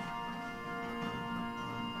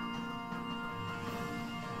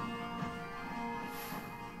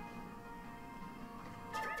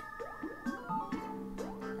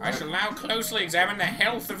 I shall now closely examine the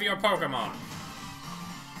health of your Pokemon.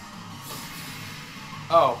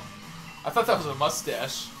 Oh. I thought that was a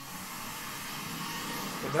mustache.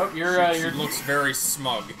 But nope, She looks very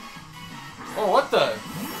smug. Oh, what the?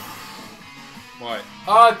 What?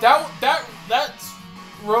 That's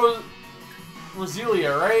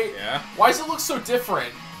Roselia, right? Yeah. Why does it look so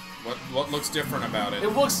different? What looks different about it? It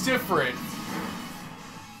looks different.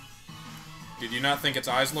 Did you not think its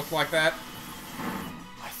eyes looked like that?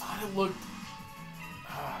 It looked...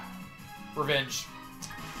 Revenge.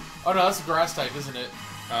 Oh no, that's a grass type, isn't it?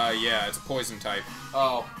 Yeah, it's a poison type.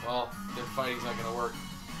 Oh, well, then fighting's not gonna work.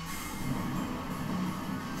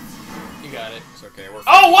 You got it. It's okay, we're...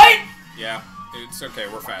 Oh, what?! Yeah, it's okay,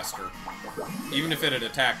 we're faster. Even if it had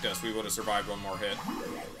attacked us, we would have survived one more hit.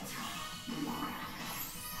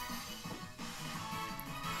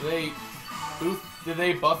 Did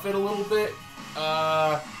they buff it a little bit?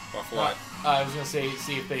 Buff what? I was gonna say,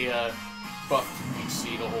 see if they buffed Weak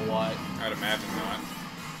Seed a whole lot. I'd imagine not.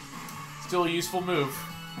 Still a useful move.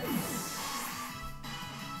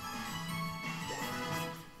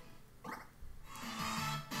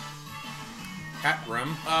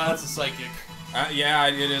 Hatrim. That's a Psychic. Yeah,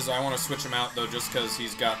 it is. I want to switch him out, though, just because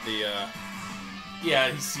he's got the, Yeah,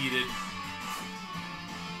 he's seeded.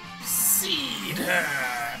 Seed!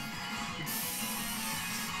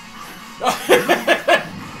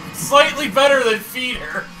 Slightly better than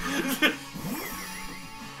Feeder.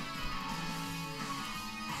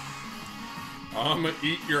 I'm gonna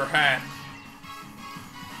eat your hat.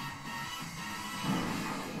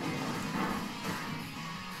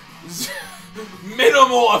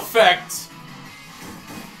 Minimal effect.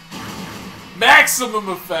 Maximum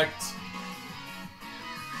effect!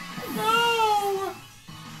 No!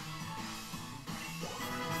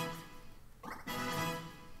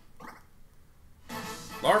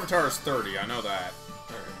 Larvitar is 30, I know that.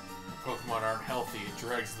 Pokemon aren't healthy, it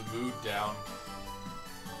drags the mood down.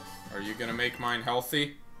 Are you gonna make mine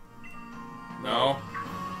healthy? No?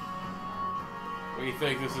 What do you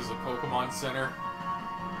think, this is a Pokemon Center?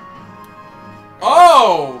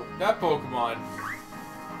 Oh! That Pokemon.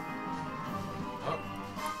 Oh.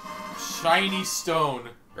 Shiny stone.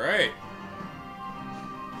 Great.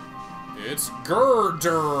 It's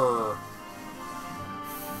Girder.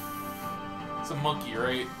 It's a monkey,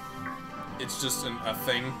 right? It's just a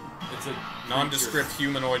thing. It's a nondescript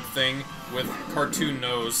humanoid thing with cartoon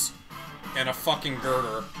nose and a fucking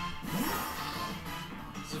girder.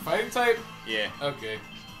 Is it fighting type? Yeah. Okay.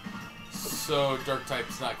 So dark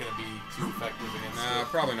type's not gonna be too effective against it.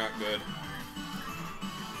 Probably not good.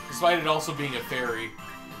 Despite it also being a fairy.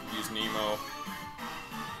 Use Nemo.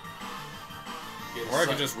 Or I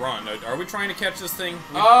could just run. Are we trying to catch this thing?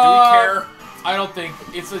 Do we care? I don't think.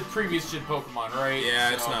 It's a previous gen Pokemon, right? Yeah,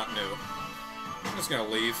 so it's not new. I'm just gonna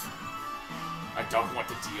leave. I don't want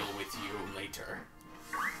to deal with you later.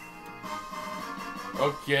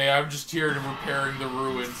 Okay, I'm just here to repairing the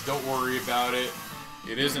ruins. Don't worry about it.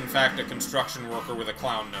 It is, in fact, a construction worker with a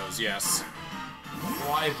clown nose, yes.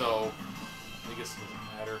 Why, though? I guess it doesn't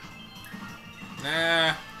matter.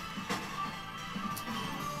 Nah.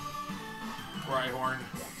 Rhyhorn.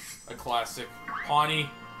 A classic. Pawnee.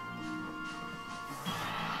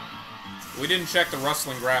 We didn't check the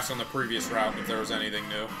rustling grass on the previous route if there was anything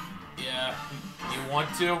new. Yeah. You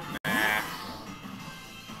want to? Nah.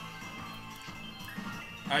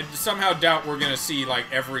 I somehow doubt we're gonna see, like,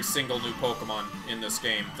 every single new Pokemon in this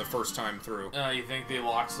game the first time through. You think they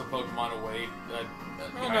lock some Pokemon away?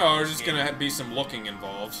 No, there's just gonna be some looking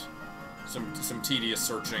involved. Some tedious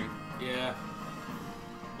searching. Yeah.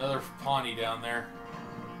 Another Pawnee down there.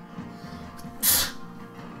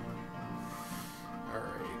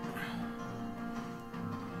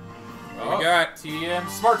 What we got? TM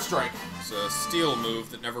Smart Strike. It's a steel move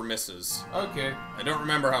that never misses. Okay. I don't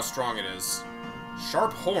remember how strong it is.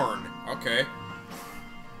 Sharp Horn. Okay.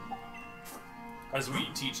 As we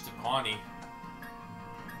teach to Pawnee.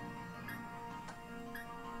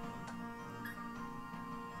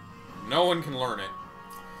 No one can learn it.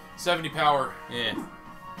 70 power. Yeah.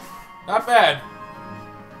 Not bad.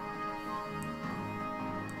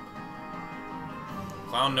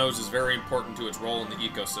 Clown Nose is very important to its role in the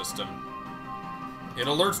ecosystem. It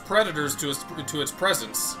alerts predators to its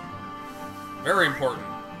presence. Very important.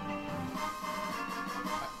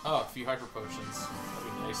 Oh, a few Hyper Potions.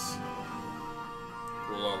 That'd be nice.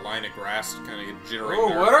 Cool line of grass to kind of get jittery.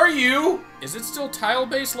 Oh, what are you? Is it still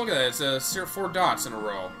tile-based? Look at that. It's 4 dots in a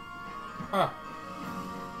row. Huh.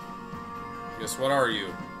 Guess what are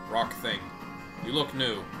you? Rock thing. You look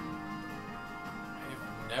new.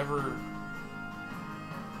 I've never...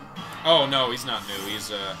 Oh, no, he's not new. He's,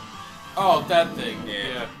 Oh, that thing.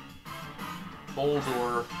 Yeah.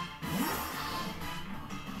 Boldor.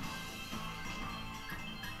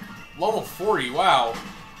 Level 40, wow.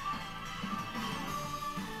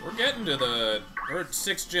 We're getting to the... We're at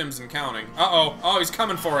 6 gyms and counting. Uh-oh. Oh, he's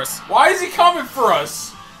coming for us. Why is he coming for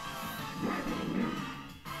us?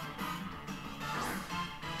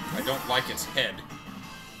 I don't like its head.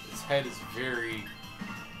 Its head is very...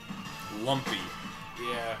 lumpy.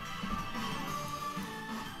 Yeah.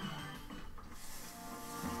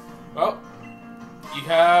 Oh. You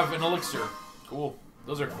have an elixir. Cool.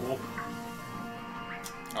 Those are cool.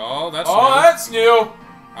 Oh, that's Oh, new. that's new!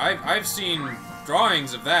 I've seen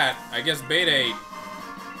drawings of that. I guess Bede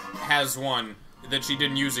has one that she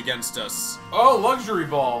didn't use against us. Oh, luxury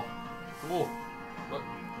ball. Cool. What?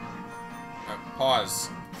 Pause.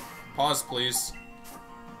 Pause, please.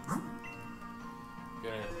 We're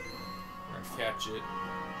gonna catch it.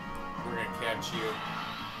 We're gonna catch you.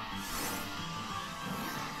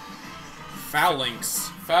 Phalanx.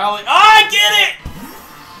 Phalanx. Oh, I get it!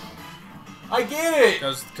 I get it!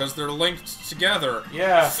 Because they're linked together.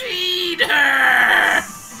 Yeah. Feed her!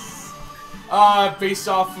 Based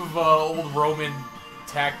off of old Roman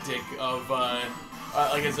tactic of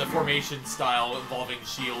like as a formation style involving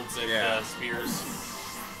shields and spears.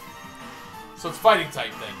 So it's fighting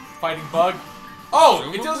type then. Fighting bug.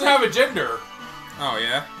 Oh, it doesn't have a gender. Oh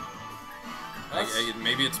yeah.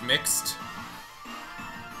 Maybe it's mixed.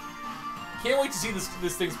 Can't wait to see this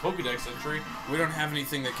thing's Pokedex entry. We don't have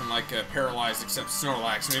anything that can like paralyze except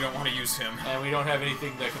Snorlax, and we don't want to use him. And we don't have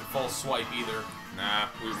anything that can false swipe either. Nah,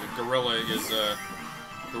 Gorilla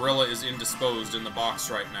is indisposed in the box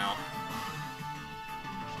right now.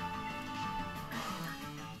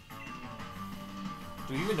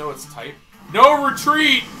 Do you even know its type? No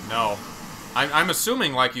retreat! No. I'm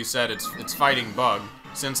assuming, like you said, it's fighting bug,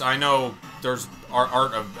 since I know there's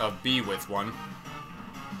art of bee with one.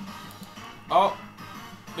 Oh.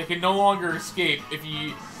 They can no longer escape if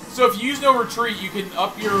you... So if you use no retreat, you can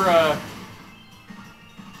up your,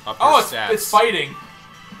 stats. It's fighting.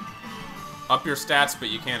 Up your stats, but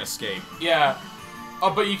you can't escape. Yeah.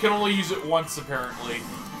 Oh, but you can only use it once, apparently.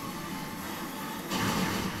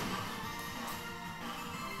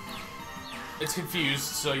 It's confused,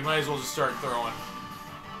 so you might as well just start throwing.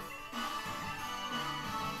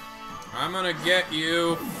 I'm gonna get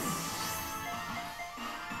you.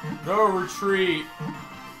 No retreat.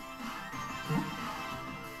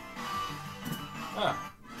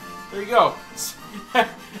 Ah, there you go. I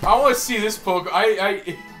want to see this poke. I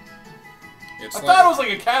thought it was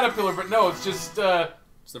like a caterpillar, but no, it's just.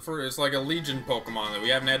 It's like a Legion Pokemon that we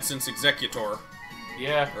haven't had since Executor.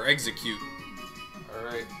 Yeah. Or Execute. All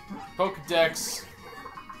right. Pokedex.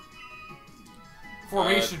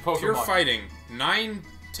 Formation Pokemon. Pure fighting. 9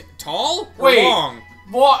 tall or Wait. long?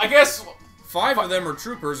 Well, I guess. 5 of them are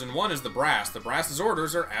troopers and 1 is the brass. The brass's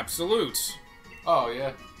orders are absolute. Oh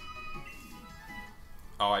yeah.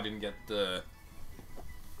 Oh, I didn't get the.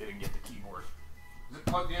 They didn't get the keyboard. Is it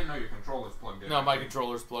plugged in? No, your controller's plugged in. No, my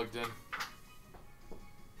controller's plugged in.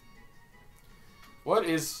 What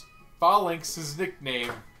is Phalanx's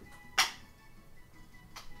nickname?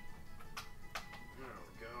 There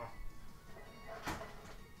we go.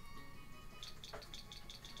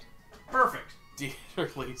 Perfect.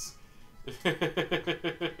 Dieterles.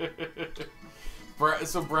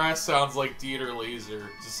 So brass sounds like Dieter Laser.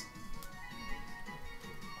 Just.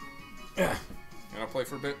 You wanna play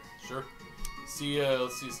for a bit? Sure. See,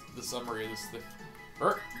 let's see the summary of this thing.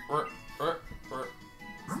 Oh,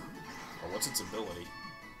 what's its ability?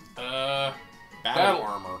 Battle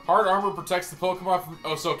armor. Hard armor protects the Pokemon from.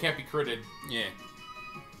 Oh, so it can't be critted. Yeah.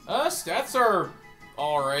 Stats are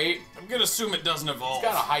alright. I'm gonna assume it doesn't evolve.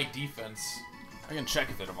 It's got a high defense. I can check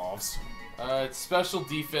if it evolves. Its special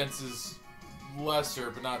defense is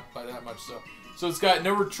lesser, but not by that much so. So it's got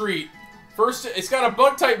no retreat. First, it's got a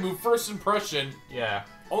bug type move, First Impression. Yeah.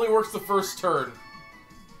 Only works the first turn.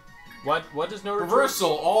 What does no retreat? Reversal.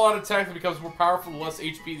 All out attack that becomes more powerful the less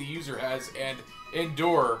HP the user has, and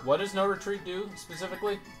Endure. What does no retreat do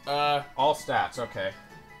specifically? All stats. Okay.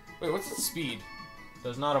 Wait, what's its speed?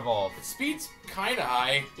 Does not evolve. Its speed's kind of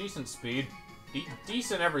high. Decent speed.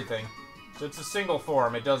 Decent everything. So it's a single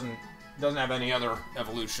form. It doesn't have any other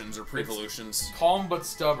evolutions or pre-evolutions. It's calm but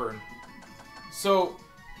stubborn. So,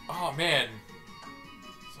 oh man.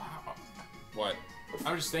 What?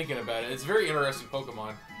 I'm just thinking about it. It's a very interesting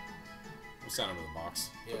Pokemon. We'll send him to the box.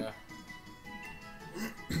 Yeah.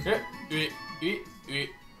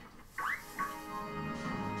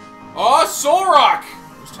 Oh, Solrock!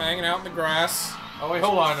 Just hanging out in the grass. Oh, wait,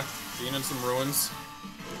 hold on. Being in some ruins.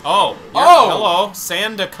 Oh! Oh! Hello!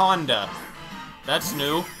 Sandaconda. That's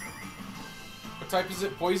new. What type is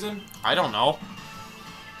it? Poison? I don't know.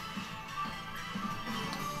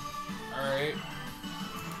 Alright.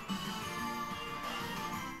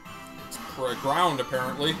 It's ground,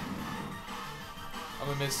 apparently. I'm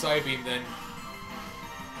gonna miss Psybeam then.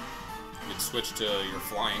 You could switch to your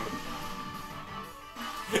flying.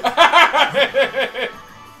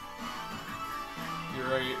 You're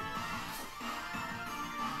right.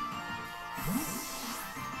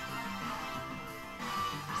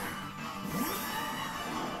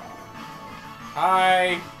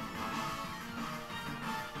 Hi.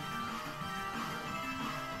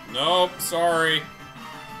 Nope, sorry.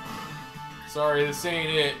 Sorry, this ain't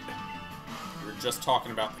it. We were just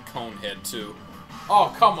talking about the cone head, too.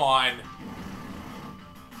 Oh, come on.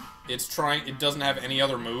 It's trying. It doesn't have any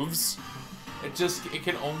other moves. It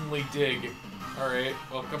can only dig. Alright,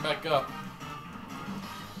 well, come back up.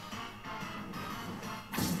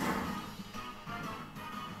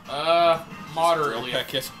 Moderately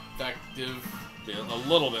effective. Be a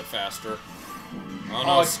little bit faster. Oh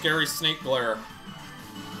no, Oh, scary snake glare.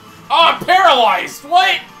 Oh, I'm paralyzed!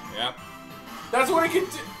 What? Yep. That's what it can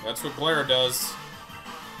do. That's what glare does.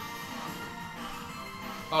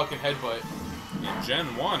 Oh, it can headbutt. In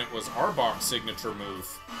Gen 1, it was Arbok's signature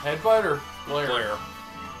move. Headbutt or glare? Glare.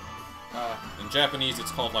 In Japanese,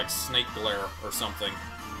 it's called, like, snake glare or something.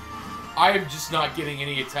 I am just not getting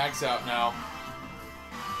any attacks out now.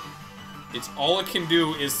 It's all it can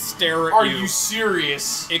do is stare at Are you. you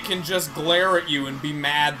serious? It can just glare at you and be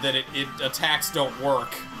mad that it attacks don't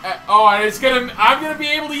work. Oh, and it's gonna. I'm gonna be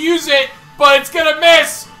able to use it, but it's gonna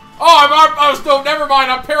miss. Oh, no, never mind.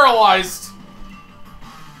 I'm paralyzed.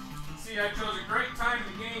 See, I chose a great time in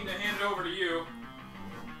the game to hand it over to you.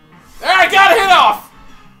 There, I got a hit off.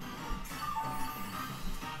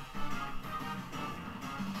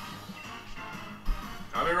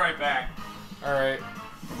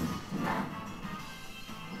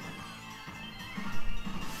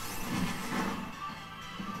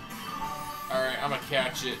 Alright, I'm gonna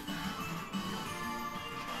catch it.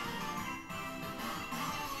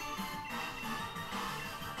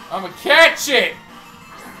 I'm gonna catch it!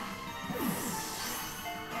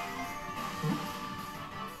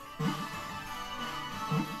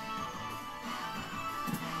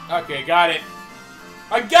 Okay, got it.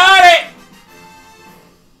 I got it!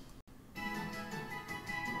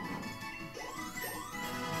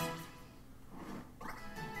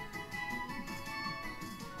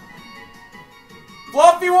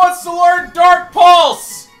 Fluffy wants to learn Dark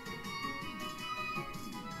Pulse!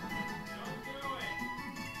 Don't do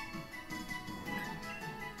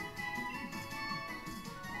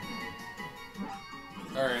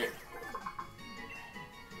it. Alright.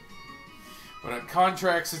 When it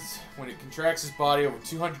contracts its body, over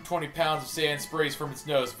 220 pounds of sand sprays from its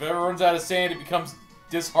nose. If it ever runs out of sand, it becomes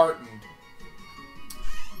disheartened.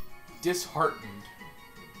 Disheartened.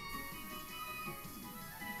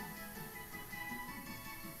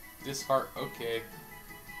 Okay.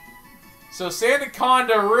 So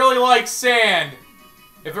Sandaconda really likes sand.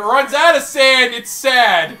 If it runs out of sand, it's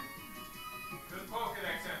sad. Good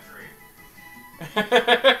Pokédex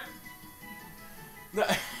entry.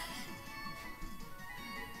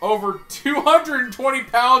 Over 220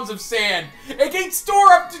 pounds of sand. It can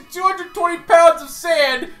store up to 220 pounds of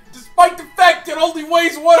sand, despite the fact it only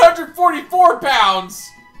weighs 144 pounds.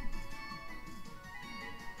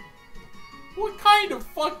 What kind of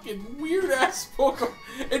fucking weird-ass Pokemon?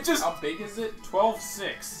 It just... How big is it?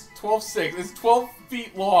 12.6. 12.6. It's 12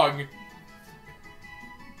 feet long.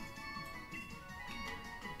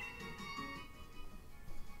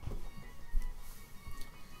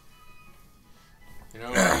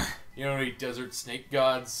 You know any desert snake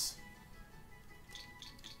gods?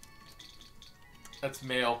 That's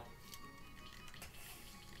male.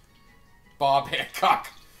 Bob Hancock.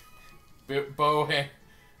 Bo Hancock.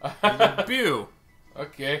 Bew.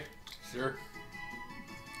 Okay, sure.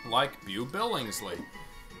 Like Bew Billingsley.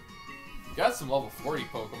 Got some level 40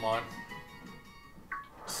 Pokemon.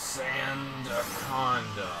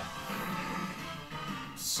 Sandaconda.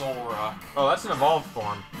 Solrock. Oh, that's an evolved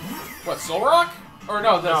form. What, Solrock? Or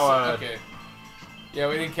no, that's... No, okay. Yeah,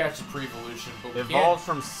 we didn't catch the pre-evolution, but we Evolved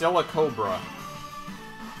from Silicobra.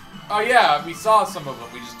 Oh yeah, we saw some of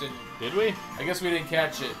them, we just didn't... Did we? I guess we didn't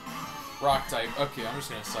catch it. Rock type. Okay, I'm just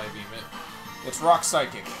gonna Psybeam it. It's Rock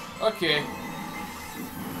Psychic. Okay.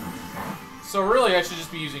 So really, I should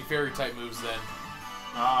just be using Fairy type moves then.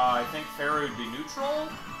 I think Fairy would be neutral.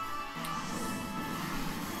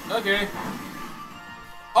 Okay.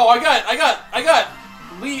 Oh, I got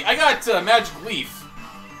Magic Leaf.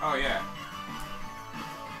 Oh, yeah.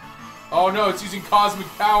 Oh no, it's using Cosmic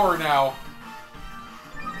Power now.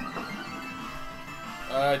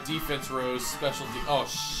 Defense rose, oh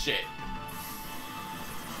shit.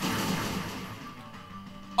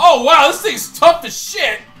 Oh wow, this thing's tough as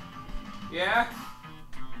shit! Yeah?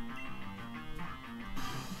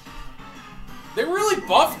 They really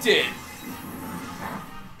buffed it!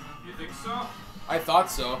 You think so? I thought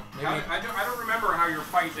so. Maybe. I don't remember how your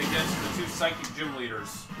fight against the two psychic gym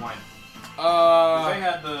leaders went. They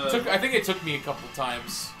had the... I think it took me a couple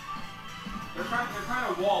times. They're kind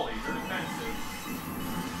of wally. They're defensive.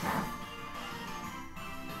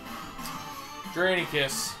 Drainy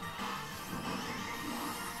Kiss.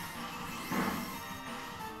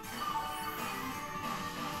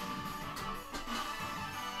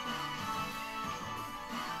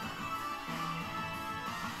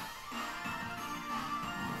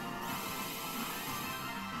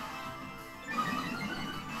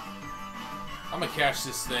 I'm gonna catch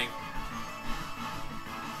this thing.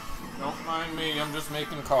 Don't mind me, I'm just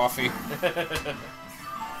making coffee.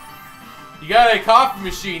 You got a coffee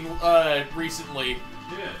machine recently.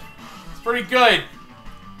 Yeah. It's pretty good.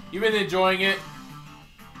 You've been enjoying it.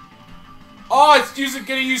 Oh, it's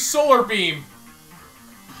gonna use Solar Beam.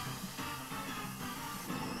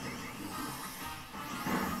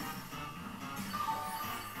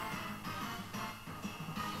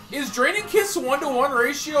 Is Draining Kiss 1-to-1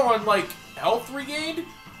 ratio on like health regained?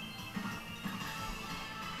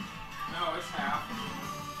 No, it's half.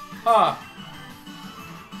 Huh.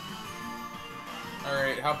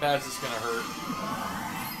 Alright, how bad is this gonna hurt?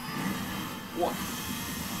 What?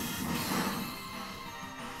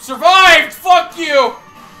 Survived! Fuck you!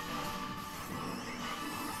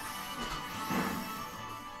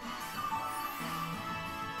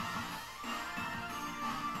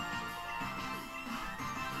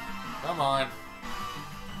 Come on.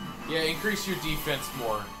 Yeah, increase your defense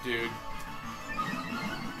more, dude.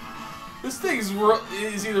 This thing is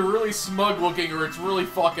either really smug looking or it's really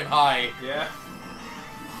fucking high. Yeah.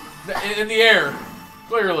 In the air.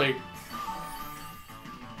 Clearly.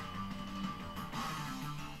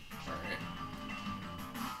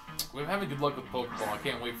 We're having good luck with Pokeball. I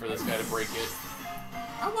can't wait for this guy to break it.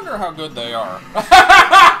 I wonder how good they are.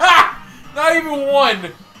 Not even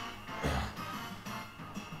one!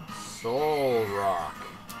 Soul Rock.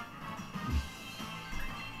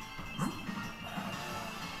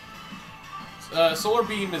 Solar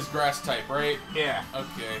Beam is grass type, right? Yeah.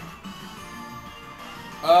 Okay.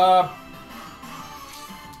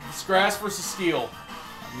 It's grass versus steel.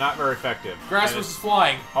 Not very effective. Grass versus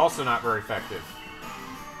flying. Also not very effective.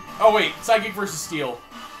 Oh wait, psychic versus steel.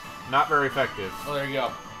 Not very effective. Oh, there you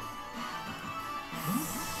go.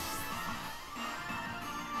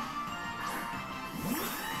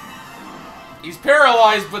 He's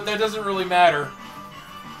paralyzed, but that doesn't really matter.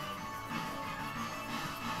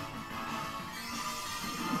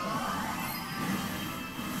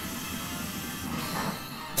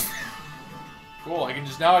 Cool, I can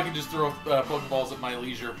just throw Pokeballs at my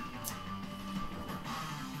leisure.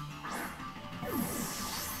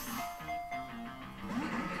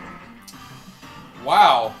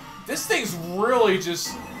 Wow, this thing's really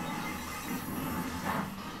just...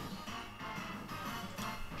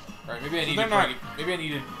 Alright, maybe I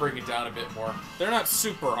need to bring it down a bit more. They're not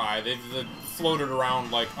super high. They've floated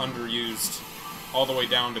around like underused, all the way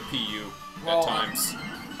down to PU at times.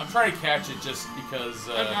 I'm trying to catch it just because.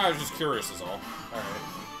 I was just curious, is all. All right.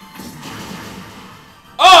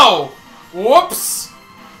 Oh! Whoops!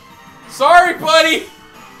 Sorry, buddy.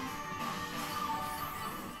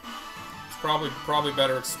 It's probably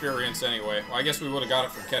better experience anyway. Well, I guess we would have got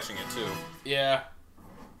it from catching it too. Yeah.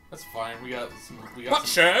 That's fine. We got What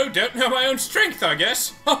show? Don't know my own strength, I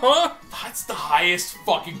guess. That's the highest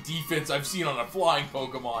fucking defense I've seen on a flying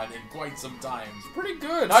Pokemon in quite some time. It's pretty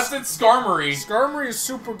good. Not since Skarmory. Skarmory is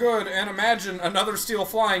super good, and imagine another steel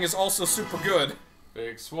flying is also super good.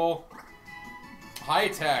 Big Swole. High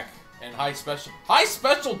attack and high special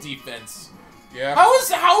defense. Yeah.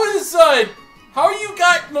 How you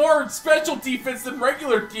got more special defense than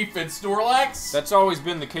regular defense, Snorlax? That's always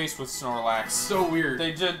been the case with Snorlax. So weird.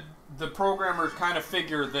 The programmers kind of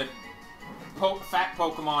figured that fat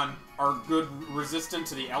Pokemon are good resistant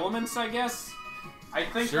to the elements, I guess. I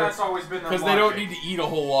think that's always been their logic. Because they don't need to eat a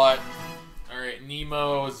whole lot. Alright,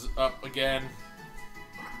 Nemo's up again.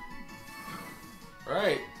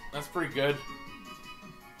 Alright, that's pretty good.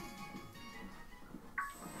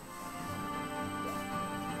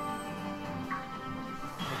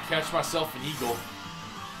 Catch myself an eagle.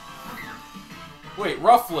 Wait,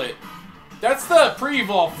 Rufflet. That's the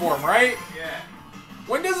pre-evolve form, right? Yeah.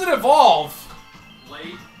 When does it evolve?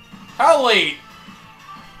 Late. How late?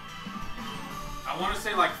 I want to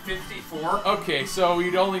say like 54. Okay, so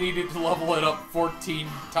you'd only needed to level it up 14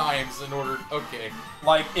 times in order... Okay.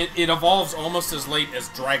 Like, it evolves almost as late as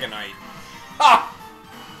Dragonite. Ha!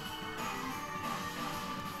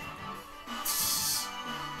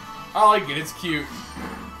 I like it, it's cute.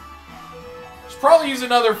 Should probably use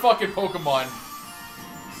another fucking Pokemon.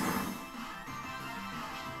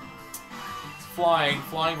 It's flying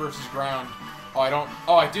versus ground. Oh, I don't...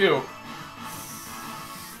 Oh, I do.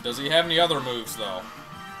 Does he have any other moves, though?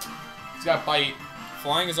 He's got Bite.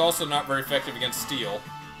 Flying is also not very effective against Steel.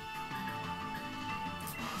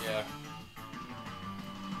 Yeah.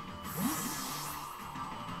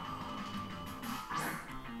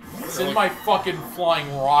 Send my fucking flying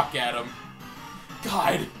rock at him.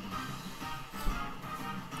 God.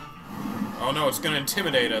 Oh no, it's gonna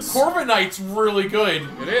intimidate us. Corviknight's really good.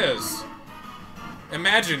 It is.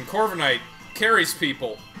 Imagine, Corviknight carries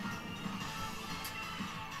people.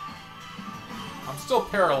 I'm still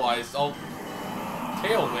paralyzed. I'll...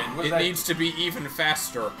 Tailwind. It needs to be even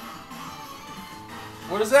faster.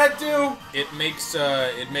 What does that do? It makes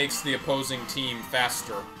the opposing team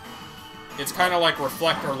faster. It's kind of like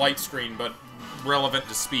Reflect or Light Screen, but relevant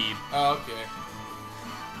to speed. Oh, okay.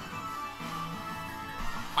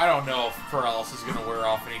 I don't know if paralysis is gonna wear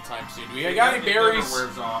off anytime soon. Do we got any berries? It never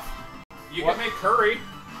wears off. You can make curry.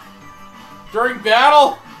 During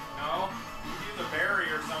battle? No. You use a berry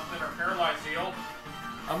or something, or paralyze heal.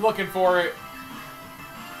 I'm looking for it.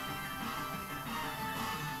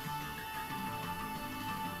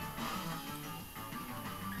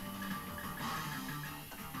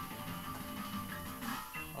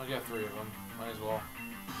 I got 3 of them. Might as well.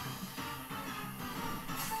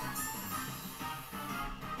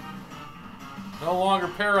 No longer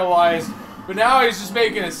paralyzed, but now he's just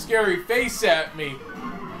making a scary face at me.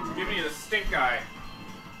 He's giving you the stink eye.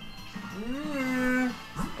 Oh,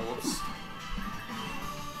 whoops.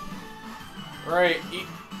 Right.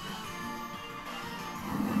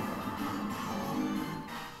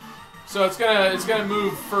 So it's gonna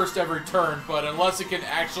move first every turn, but unless it can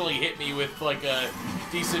actually hit me with like a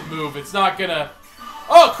decent move, it's not gonna.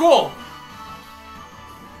 Oh, cool!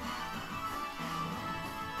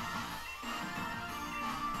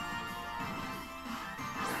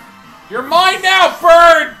 You're mine now,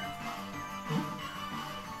 bird!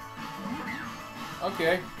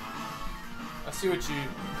 Okay. I see what you...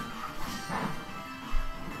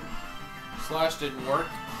 Slash didn't work.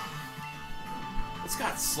 It's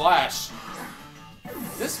got slash.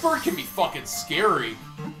 This bird can be fucking scary.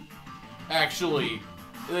 Actually.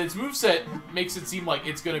 Its moveset makes it seem like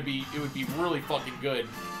it's gonna be... It would be really fucking good.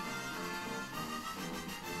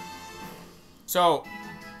 So...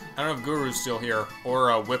 I don't know if Guru's still here,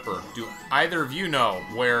 or Whipper. Do either of you know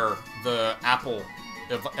where the apple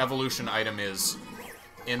evolution item is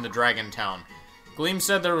in the Dragon Town? Gleam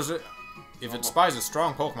said there was a... If it spies a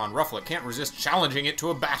strong Pokemon, Rufflet can't resist challenging it to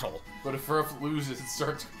a battle. But if Rufflet loses, it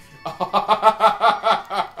starts...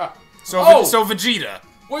 So Vegeta.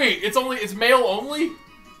 Wait, it's male only?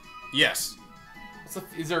 Yes.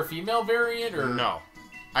 Is there a female variant, or...? No.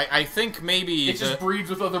 I think maybe... It just breeds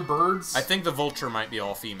with other birds? I think the vulture might be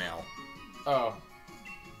all female. Oh.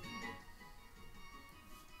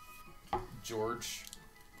 George.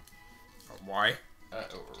 Why?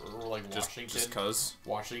 Or like Washington. Just cause?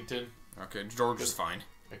 Washington. Okay, George is fine.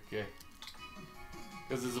 Okay.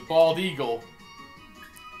 Because it's a bald eagle.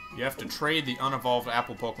 You have to trade the unevolved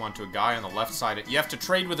apple Pokemon to a guy on the left side. You have to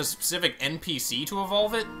trade with a specific NPC to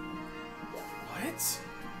evolve it? What?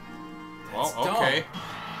 Well, okay. Dumb.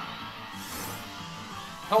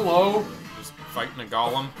 Hello. Just fighting a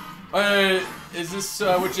golem. Is this,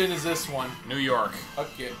 which inn is this one? New York.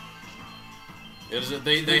 Okay.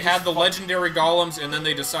 They had the legendary golems, and then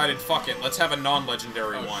they decided, fuck it, let's have a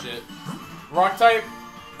non-legendary one. Shit. Rock type?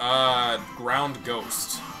 Ground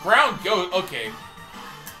Ghost. Ground Ghost, okay.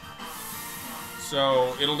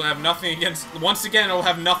 So, it'll have nothing against... Once again, it'll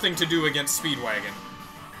have nothing to do against Speedwagon.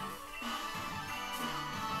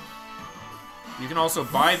 You can also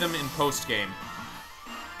buy them in post-game.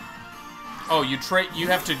 Oh, you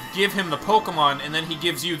have to give him the Pokemon, and then he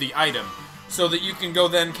gives you the item. So that you can go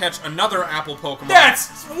then catch another apple Pokemon.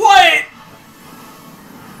 That's... what?!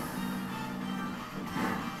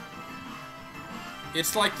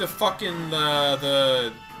 It's like the fucking,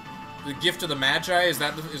 the Gift of the Magi? Is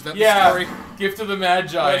that the story? Yeah, Gift of the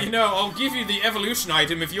Magi. Well, you know, I'll give you the evolution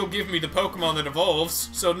item if you'll give me the Pokemon that evolves,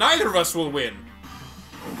 so neither of us will win.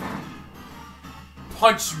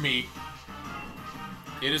 Punch me.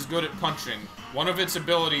 It is good at punching. One of its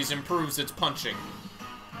abilities improves its punching.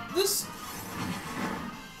 This...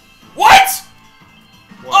 What?!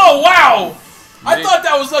 Oh, wow! I thought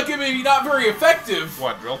that was, like, maybe not very effective.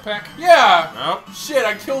 What, Drill Peck? Yeah! Nope. Shit,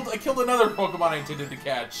 I killed another Pokemon I intended to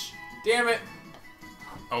catch. Damn it.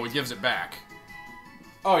 Oh, he gives it back.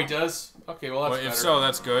 Oh, he does? Okay, well, that's better. If so,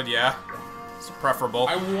 that's good, yeah. It's preferable.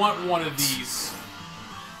 I want one of these.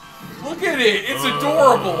 Look at it! It's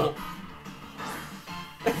adorable!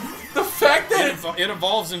 The fact that it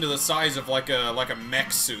evolves into the size of like a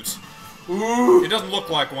mech suit. Ooh! It doesn't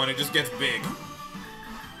look like one, it just gets big.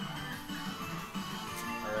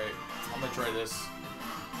 Alright, I'm gonna try this.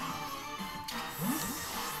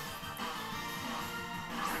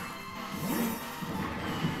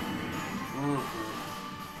 Ooh.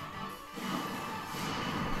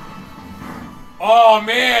 Oh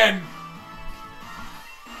man!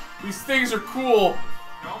 These things are cool.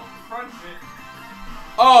 Don't crunch it.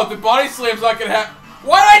 Oh, the body slam's not gonna happen.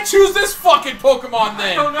 Why did I choose this fucking Pokemon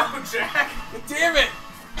then? I don't know, Jack. Damn it!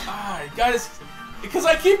 Ah, guys, because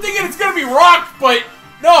I keep thinking it's gonna be Rock, but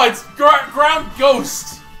no, it's Ground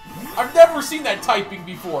Ghost. I've never seen that typing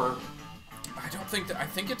before. I don't think that. I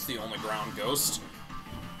think it's the only Ground Ghost.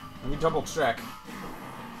 Let me double check.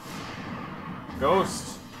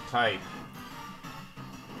 Ghost type.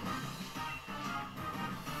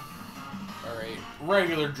 Alright,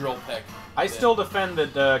 regular Drill Peck. I still defend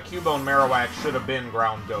that Cubone Marowak should have been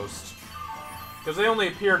Ground Ghost. Because they only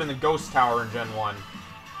appeared in the Ghost Tower in Gen 1.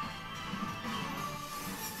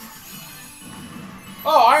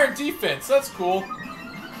 Oh, Iron Defense, that's cool.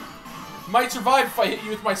 Might survive if I hit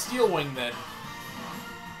you with my Steel Wing then.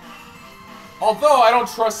 Although, I don't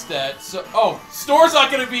trust that, so... Oh, Store's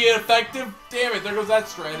not gonna be effective? Damn it, there goes that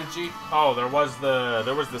strategy. Oh, there was the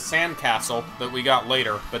Sandcastle that we got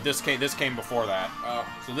later, but this came before that. Oh.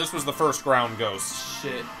 So this was the first Ground Ghost.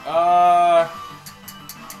 Shit.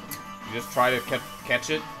 You just try to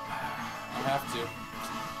catch it? I have to.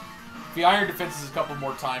 If the Iron Defense is a couple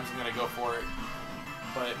more times, I'm gonna go for it.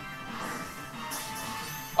 But...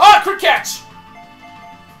 Ah! Quick catch!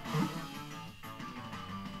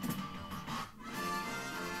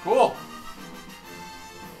 Cool.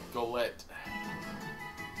 Golette.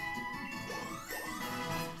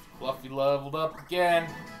 Fluffy leveled up again.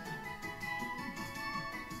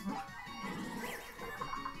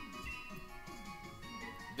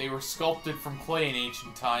 They were sculpted from clay in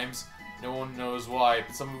ancient times. No one knows why,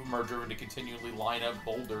 but some of them are driven to continually line up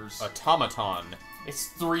boulders. Automaton. It's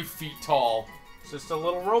 3 feet tall. It's just a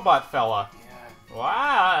little robot fella. Yeah.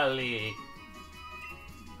 Wally.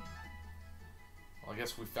 Well, I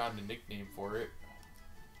guess we found a nickname for it.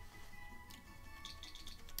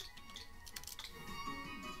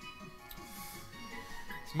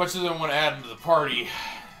 As much as I want to add him to the party,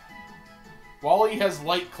 Wally has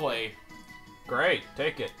light clay. Great,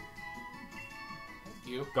 take it. Thank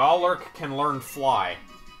you. Golurk can learn fly.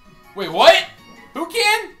 Wait, what? Who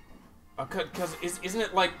can? Because isn't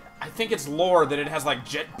it like, I think it's lore that it has like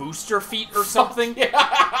jet booster feet or something? Yeah.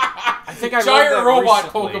 I think I Giant read that robot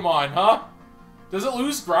recently. Pokemon, huh? Does it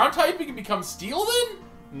lose ground typing and become steel then?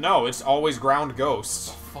 No, it's always ground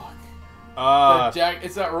ghost. Oh, fuck. Jack,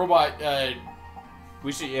 it's that robot,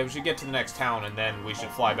 we should get to the next town and then we should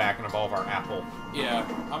fly back and evolve our apple. yeah.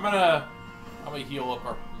 I'm gonna heal up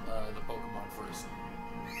our, the Pokemon first.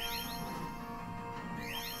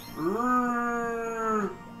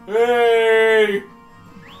 Hey!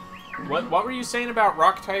 What were you saying about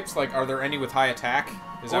rock types? Like, are there any with high attack?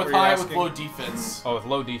 Is that what With you're high, asking? with low defense. Oh, with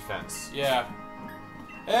low defense. Yeah.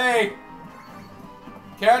 Hey!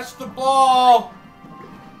 Catch the ball!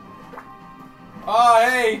 Oh,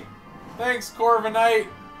 hey! Thanks, Corviknight.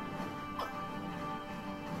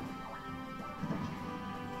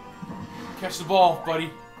 Catch the ball,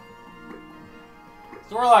 buddy.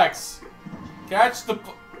 Snorlax! Catch the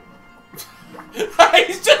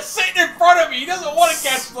He's just sitting in front of me! He doesn't want to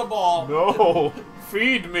catch the ball! No!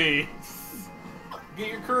 Feed me! Get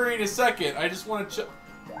your curry in a second. I just want to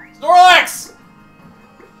Snorlax!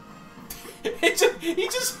 He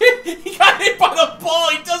got hit by the ball!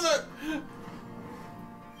 He doesn't...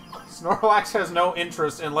 Snorlax has no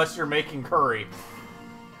interest unless you're making curry.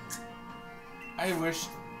 I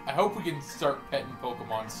hope we can start petting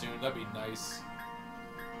Pokemon soon. That'd be nice.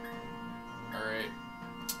 Alright.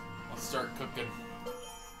 Let's start cooking.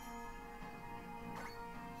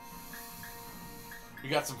 We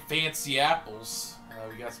got some fancy apples.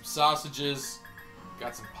 We got some sausages.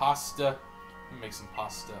 Got some pasta. Let me make some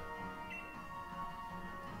pasta.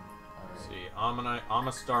 Let's see,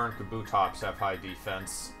 Amistar and Kabutops have high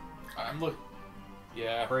defense.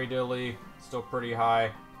 Yeah. Praydilly, still pretty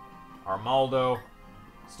high. Armaldo,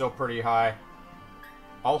 still pretty high.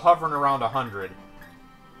 All hovering around 100.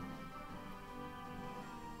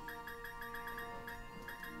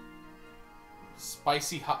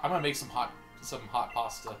 Spicy hot. I'm gonna make some hot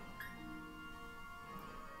pasta.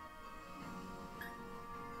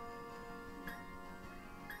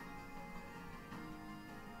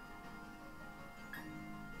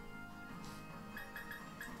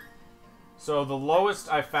 So the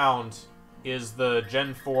lowest I found is the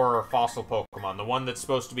Gen 4 fossil Pokemon, the one that's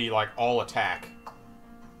supposed to be like all attack.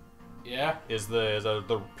 Yeah. Is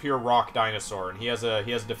the pure rock dinosaur, and he has a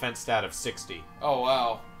defense stat of 60. Oh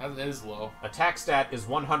wow, that is low. Attack stat is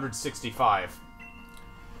 165.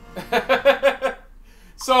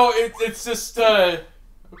 So it's just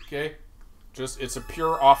okay. It's a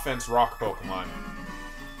pure offense rock Pokemon.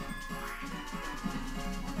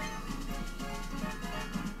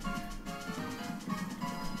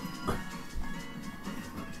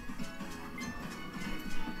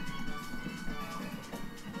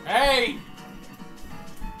 Hey!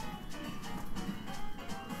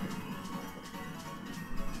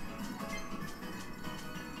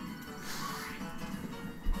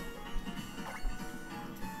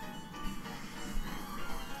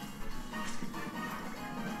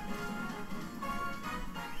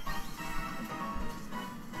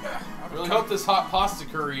 I really hope this hot pasta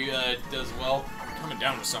curry does well. I'm coming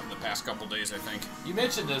down to something the past couple days, I think. You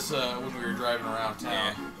mentioned this when we were driving around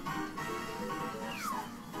town. Yeah.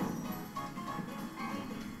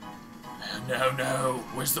 No,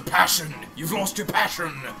 where's the passion? You've lost your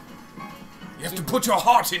passion. You have to put your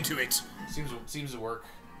heart into it. Seems to work.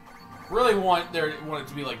 Really want it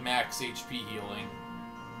to be like max HP healing.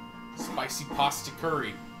 Spicy pasta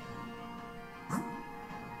curry.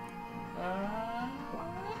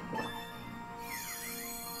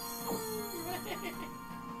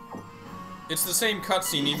 It's the same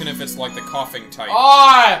cutscene, even if it's like the coughing type.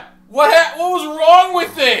 Ah! What was wrong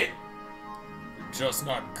with it? Just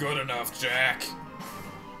not good enough, Jack.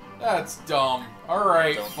 That's dumb.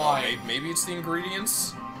 Alright, Don't fine. know. Maybe it's the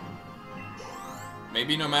ingredients?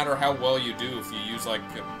 Maybe no matter how well you do, if you use like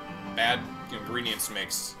a bad ingredients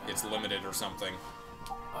mix, it's limited or something.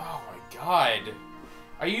 Oh my god.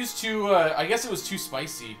 I used I guess it was too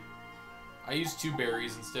spicy. I used 2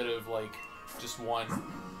 berries instead of, like, just 1.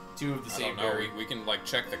 2 of the same berry. We can, like,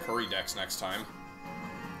 check the curry decks next time.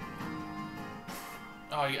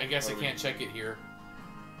 Oh, I guess I can't check it here.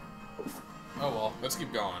 Oh, well. Let's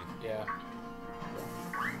keep going. Yeah.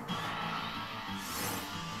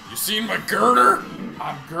 You seen my girder?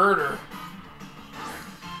 I'm Girder.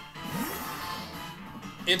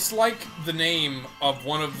 It's like the name of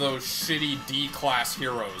one of those shitty D-class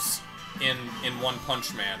heroes in One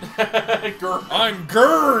Punch Man. I'm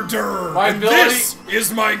Girder! My and ability... this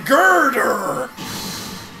is my girder!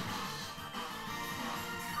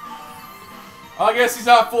 I guess he's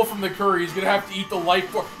not full from the curry. He's gonna have to eat the life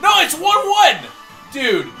force. No, it's 1-1!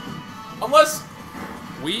 Dude. Unless...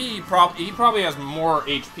 He probably has more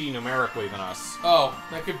HP numerically than us. Oh,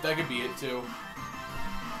 that could be it, too.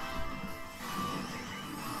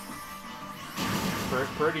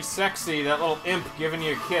 Pretty sexy, that little imp giving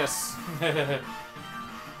you a kiss.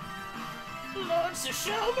 Lots of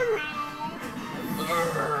Shelmaroo.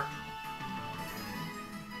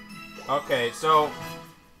 Okay, so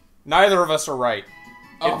neither of us are right.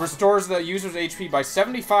 Oh. It restores the user's HP by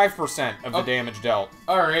 75% of the damage dealt.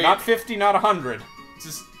 Alright. Not 50, not 100.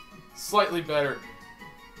 Just slightly better.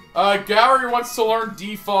 Gowry wants to learn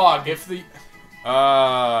Defog. If the...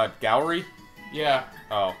 Gowry? Yeah.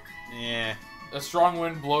 Oh. Yeah. A strong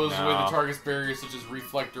wind blows away the No. target's barriers, such as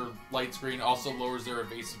reflect or light screen, also lowers their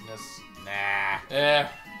evasiveness. Nah.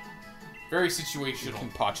 Very situational.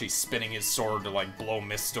 Kenpachi spinning his sword to, like, blow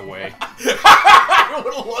mist away. I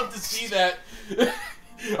would have loved to see that.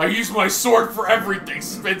 I use my sword for everything,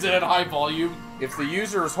 spins it at high volume. If the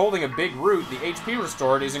user is holding a big root, the HP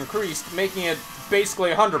restored is increased, making it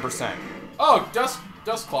basically 100%. Oh,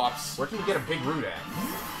 Dustclops. Where can you get a big root at?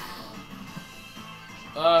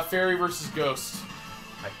 Fairy versus Ghost.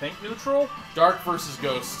 I think neutral? Dark versus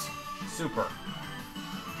Ghost. Super.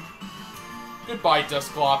 Goodbye,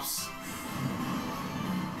 Dustclops.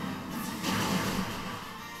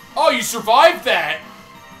 Oh, you survived that!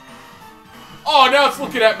 Oh, now it's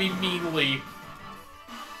looking at me meanly.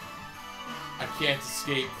 I can't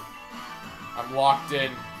escape. I'm locked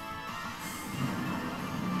in.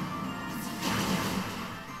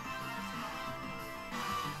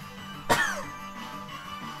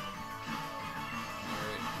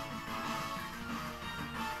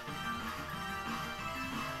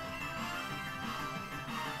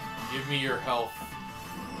 Give me your health.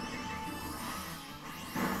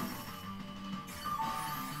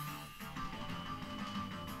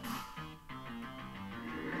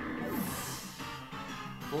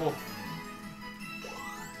 Cool.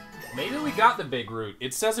 Maybe we got the big root.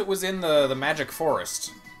 It says it was in the magic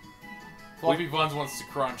forest. Fluffy Buns wants to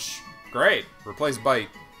crunch. Great. Replace bite.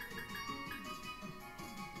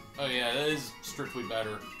 Oh yeah, that is strictly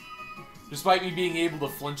better. Despite me being able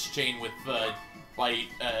to flinch chain with bite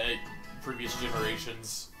previous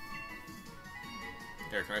generations.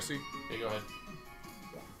 Here, can I see? Okay, go ahead.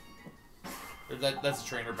 That's a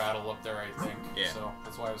trainer battle up there, I think. Yeah. So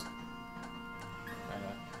that's why I was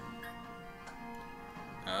kinda...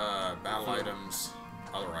 Battle items.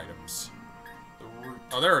 Other items. The root.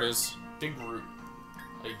 Oh, there it is. Big root.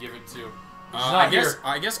 I give it to.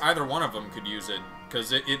 I guess either one of them could use it,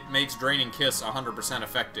 because it makes Draining Kiss 100%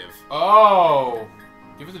 effective. Oh!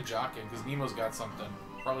 Give it to Jockin, because Nemo's got something.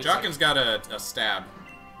 Probably Jockin's got a stab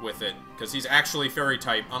with it, because he's actually fairy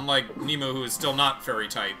type, unlike Nemo, who is still not fairy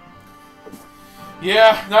type.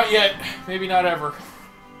 Yeah, not yet. Maybe not ever.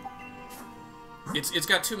 It's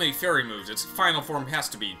got too many fairy moves. Its final form has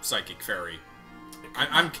to be Psychic Fairy.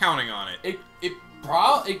 I'm counting on it.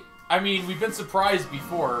 I mean, we've been surprised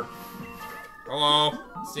before. Hello.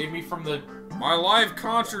 Save me from the My live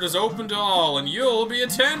concert is open to all, and you'll be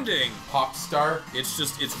attending. pop star.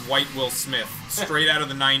 It's White Will Smith, straight out of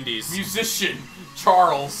the 90s. Musician,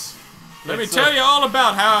 Charles. Let me tell you all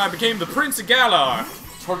about how I became the Prince of Galar.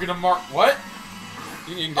 Talking to Mark. What?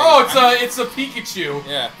 You can Oh, it's a Pikachu.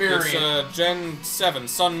 Yeah, variant. it's Gen 7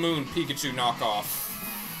 Sun Moon Pikachu knockoff.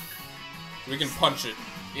 We can punch it.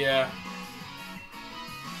 Yeah.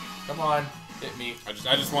 Come on, hit me. I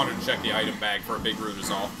just wanted to check the item bag for a big root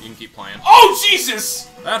is all. You can keep playing. Oh, Jesus!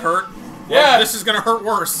 That hurt. Yeah. Well, this is gonna hurt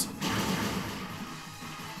worse.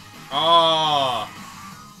 Oh.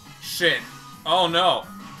 Shit. Oh no.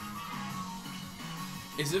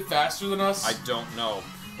 Is it faster than us? I don't know.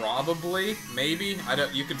 Probably. Maybe.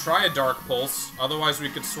 You could try a Dark Pulse. Otherwise, we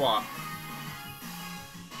could swap.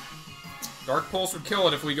 Dark Pulse would kill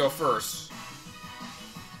it if we go first.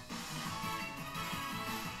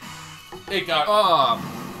 It got... Oh.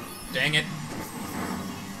 Dang it.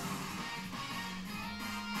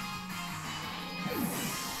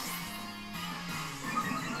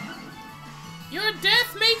 Your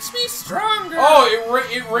death makes me stronger! Oh,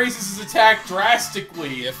 it raises his attack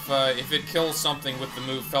drastically. If it kills something with the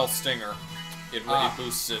move Fell Stinger, it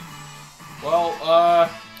boosts it. Well,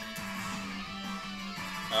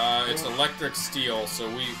 it's Electric Steel, so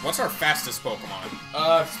what's our fastest Pokemon?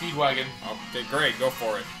 Speedwagon. Okay, great, go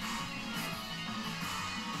for it.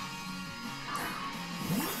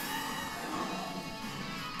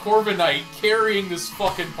 Corviknight carrying this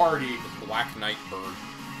fucking party. Black Knight Bird.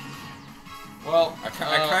 Well, I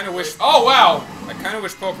kind of wish. Oh wow! I kind of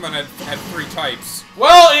wish Pokemon had 3 types.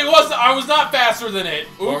 Well, it was. I was not faster than it.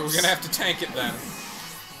 Oops. Well, we're gonna have to tank it then.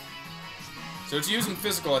 So it's using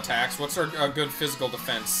physical attacks. What's our good physical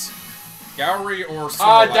defense? Gowry or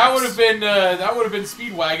Snorlax? That would have been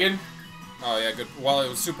Speedwagon. Oh yeah, good. Well, it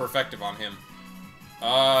was super effective on him.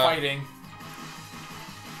 Fighting.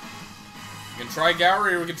 We can try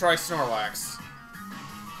Gowry or we can try Snorlax.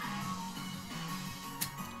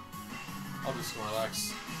 I'll do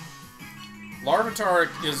Snorlax. Larvitar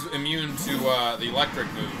is immune to the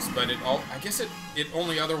electric moves, but I guess it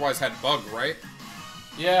only otherwise had Bug, right?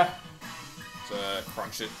 Yeah.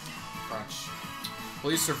 Crunch it. Crunch.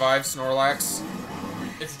 Please survive, Snorlax.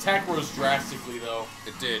 Its attack rose drastically, though.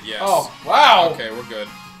 It did, yes. Oh, wow! Okay, we're good.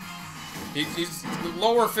 He's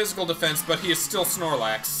lower physical defense, but he is still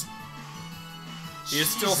Snorlax. He is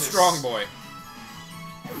still Strong Boy.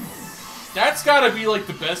 That's gotta be, like,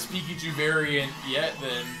 the best Pikachu variant yet,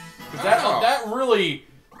 then. Because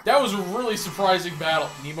that was a really surprising battle.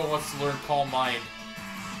 Nemo wants to learn Calm Mind.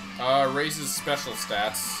 Raises special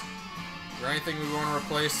stats. Is there anything we want to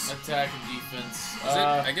replace? Attack and defense.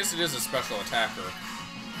 I guess it is a special attacker.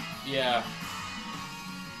 Yeah.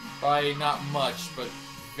 By not much, but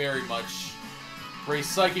very much. Raise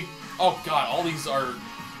Psychic. Oh god, all these are...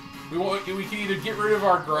 We can either get rid of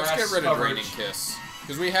our grass Let's get rid coverage. of Draining Kiss.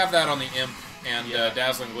 Because we have that on the Imp, and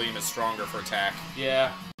Dazzling Gleam is stronger for attack.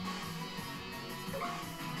 Yeah.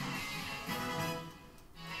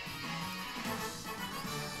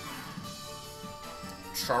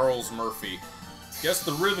 Charles Murphy. Guess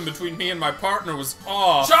the rhythm between me and my partner was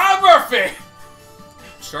off. Charlie Murphy!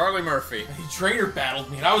 Charlie Murphy. He trainer battled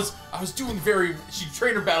me, and I was doing very... She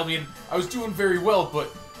trainer battled me, and I was doing very well, but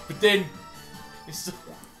then...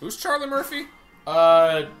 Who's Charlie Murphy?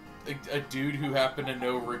 A dude who happened to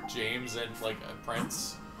know Rick James and, like, a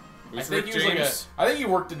Prince. Who's Rick James? I think he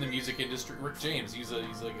worked in the music industry. Rick James. He's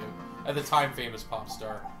like a, at the time, famous pop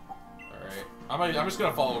star. Alright. I'm just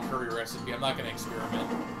gonna follow a curry recipe. I'm not gonna experiment.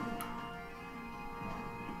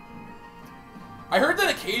 I heard that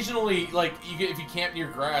occasionally, like, if you camp near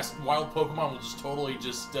grass, wild Pokemon will just totally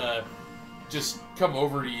just come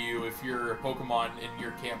over to you if your Pokemon in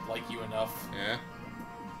your camp like you enough. Yeah.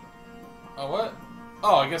 Oh, what?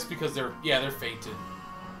 Oh, I guess because they're fainted.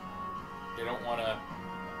 They don't want to...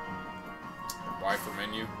 Y for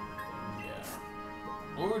menu. Yeah.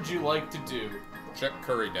 What would you like to do? Check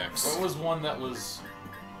Curry Dex. What was one that was...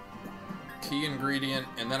 Key ingredient,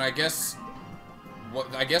 and then I guess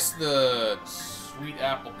the... Sweet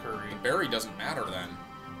apple curry. The berry doesn't matter then,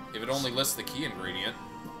 if it only lists the key ingredient.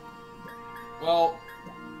 Well...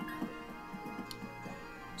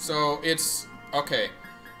 So, it's... Okay.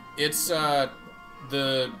 It's,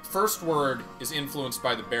 the first word is influenced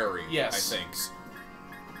by the berry, yes. I think.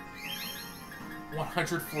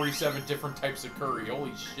 147 different types of curry.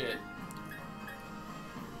 Holy shit.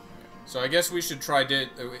 So I guess we should try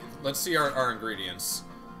let's see our ingredients.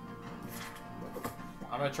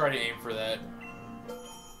 I'm gonna try to aim for that.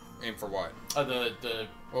 Aim for what?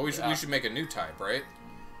 Well, we should make a new type, right?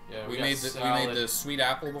 Yeah, we made the sweet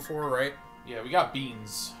apple before, right? Yeah, we got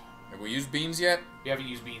beans. Have we used beans yet? We haven't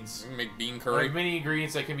used beans. We can make bean curry. We have many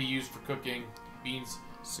ingredients that can be used for cooking. Beans.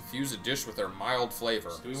 Suffuse a dish with their mild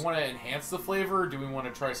flavor. So do we want to enhance the flavor, or do we want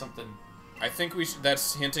to try something? I think we should.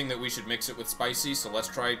 That's hinting that we should mix it with spicy. So let's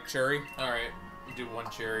try cherry. All right, we do one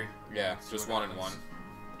cherry. Yeah, just one and one.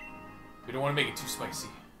 We don't want to make it too spicy.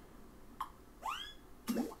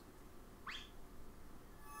 Here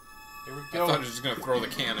we go. I thought I was just gonna throw the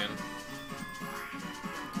can in.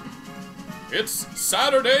 It's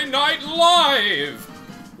Saturday Night Live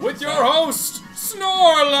with your host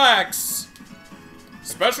Snorlax.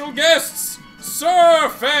 Special guests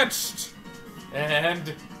Sirfetch'd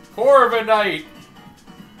and Corviknight.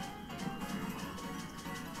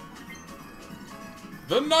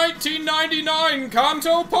 The 1999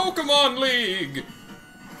 Kanto Pokemon League.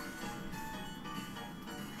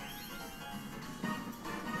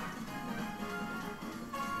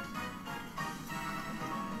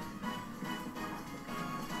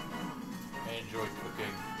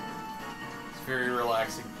 Very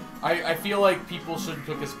relaxing. I feel like people shouldn't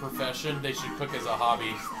cook as a profession, they should cook as a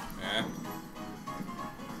hobby. Yeah.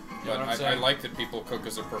 But I like that people cook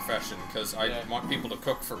as a profession, because I want people to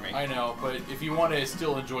cook for me. I know, but if you want to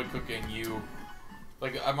still enjoy cooking,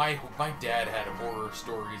 like, my dad had horror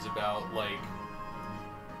stories about, like...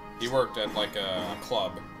 He worked at, like, a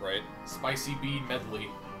club, right? Spicy bean medley.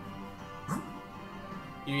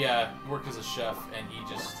 He worked as a chef, and he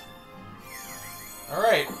just...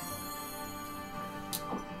 Alright.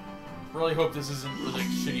 Really hope this isn't, like,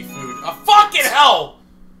 shitty food. Fucking hell!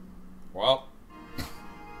 Well...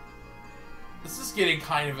 This is getting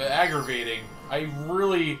kind of aggravating. I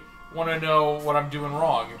really want to know what I'm doing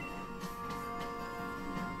wrong.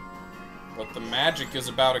 But the magic is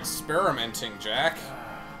about experimenting, Jack.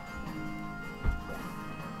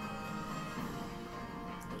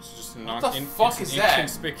 It's just what the fuck is that?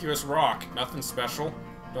 Inconspicuous rock. Nothing special.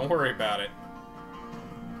 Don't worry about it.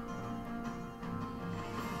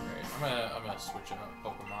 Alright, I'm gonna switch out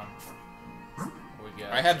Pokemon.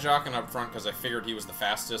 I had Jockin up front because I figured he was the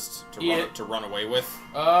fastest to run away with.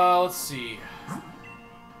 Let's see.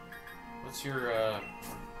 What's your,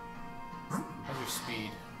 how's your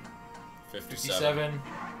speed? 57.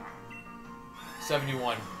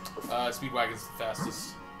 71. Speedwagon's the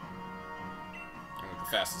fastest. I mean, the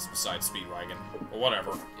fastest besides Speedwagon. But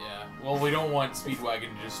whatever. Yeah. Well, we don't want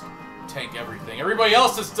Speedwagon to just tank everything. Everybody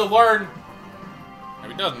else has to learn! I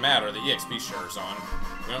mean, it doesn't matter. The EXP share's on.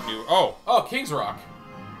 We don't do... Oh! Oh, King's Rock.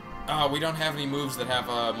 We don't have any moves that have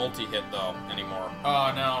a multi-hit, though, anymore.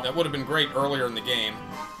 Oh, no. That would have been great earlier in the game.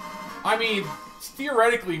 I mean,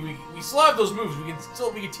 theoretically, we still have those moves. We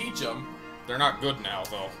can teach them. They're not good now,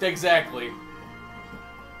 though. Exactly.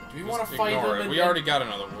 Do we want to fight them? We already got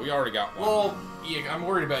another one. We already got one. Well, I'm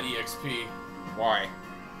worried about EXP. Why?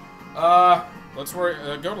 Let's worry.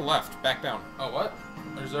 Go to left. Back down. Oh, what?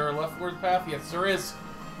 Is there a leftward path? Yes, there is.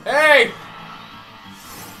 Hey!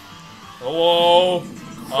 Hello.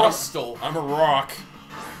 Crustal. I'm a rock.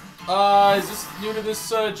 Is this new to this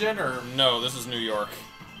gen, or? No, this is New York.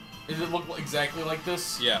 Does it look exactly like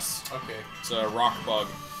this? Yes. Okay. It's a rock bug.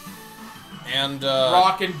 And,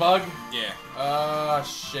 rock and bug? Yeah.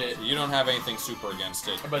 Shit. So you don't have anything super against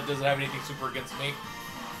it. But does it have anything super against me?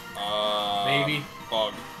 Maybe.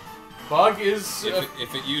 Bug. Bug is...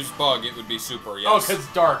 If it used bug, it would be super, yes. Oh, because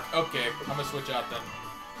dark. Okay. I'm gonna switch out then.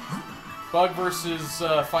 Bug versus,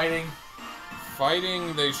 fighting.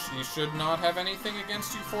 Fighting, you should not have anything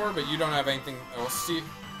against you for, but you don't have anything... Well, see,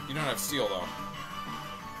 you don't have steel, though.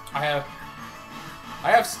 I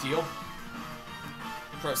have steel.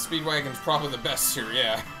 Speedwagon's probably the best here,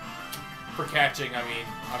 yeah. For catching, I mean.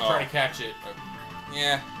 I'm trying to catch it.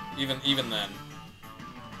 Yeah, even then.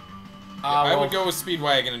 I would go with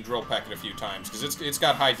Speedwagon and Drill Peck it a few times, because it's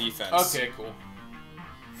got high defense. Okay, cool.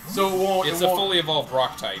 So it won't... It's a fully evolved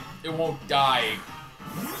rock type. It won't die.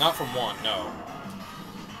 Not from one, no.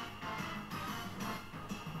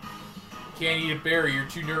 Can't eat a berry, you're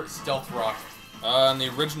too nervous. Stealth Rock. And the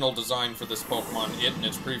original design for this Pokemon, it and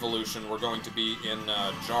its pre-evolution, were going to be in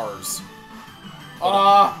jars.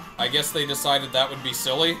 But, I guess they decided that would be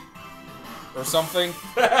silly. Or something.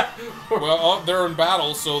 Well, they're in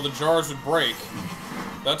battle, so the jars would break.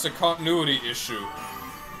 That's a continuity issue.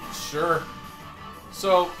 Sure.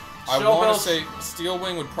 So, I want to say Steel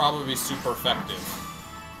Wing would probably be super effective.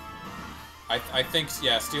 I think,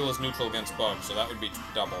 yeah, Steel is neutral against Bug, so that would be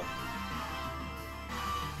double.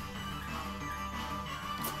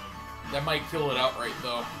 That might kill it outright,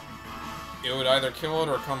 though. It would either kill it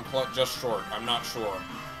or come just short. I'm not sure.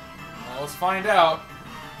 Well, let's find out.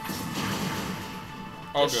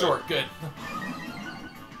 Oh, just short, good.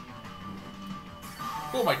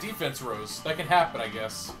 Cool, my defense rose. That can happen, I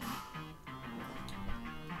guess.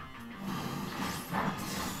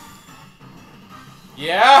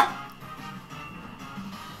 Yeah?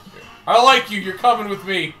 I like you, you're coming with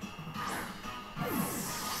me.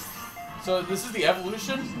 So, this is the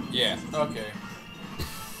evolution? Yeah. Okay.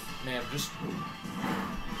 Man, just...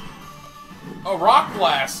 Oh, Rock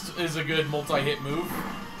Blast is a good multi-hit move.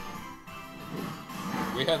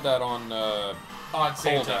 We had that on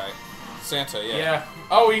Santa. Santa, yeah. Yeah.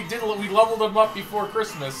 Oh, we leveled him up before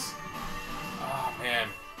Christmas. Oh, man.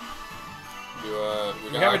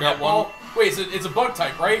 We have a net ball? Wait, it's a bug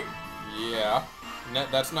type, right? Yeah.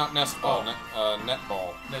 That's not Nest Ball. Oh. Net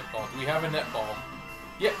Ball. Net Ball. Do we have a Net Ball?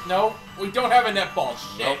 Yeah, no, we don't have a Net Ball.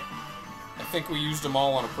 Shit. Nope. I think we used them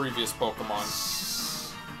all on a previous Pokemon.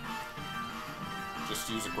 Just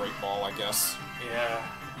use a Great Ball, I guess. Yeah.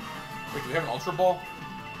 Wait, do we have an Ultra Ball?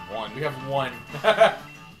 One. We have one.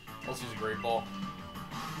 Let's use a Great Ball.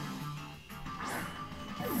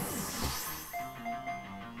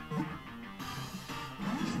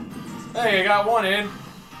 Hey, I got one in.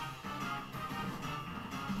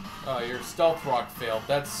 Oh, your stealth rock failed.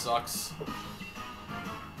 That sucks.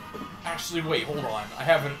 Actually, wait, hold on. I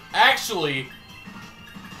haven't... Actually...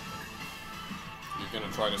 You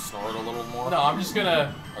gonna try to snort a little more? No, I'm just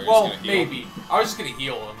gonna... Well, just gonna maybe. I was just gonna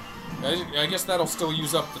heal him. I guess that'll still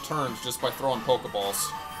use up the turns just by throwing Pokeballs.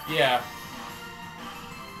 Yeah.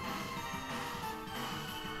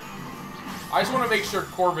 I just want to make sure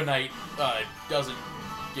Corviknight doesn't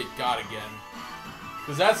get got again.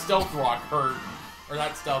 Because that Stealth Rock hurt. Or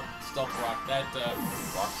that Stealth Rock. That,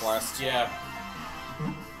 Rock Blast? Yeah.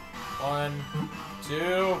 1,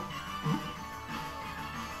 2...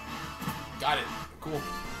 Got it. Cool.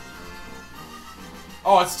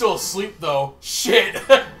 Oh, it's still asleep, though. Shit!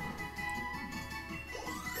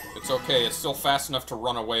 It's okay. It's still fast enough to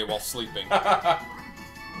run away while sleeping.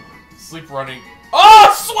 Sleep running.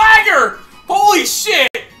 Oh, Swagger! Holy shit!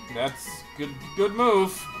 That's good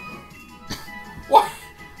move. What?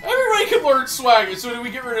 Everybody can learn Swagger. So do we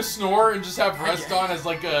get rid of Snore and just have Rest on as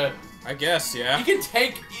like a... I guess, yeah. He can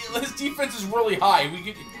tank... His defense is really high. We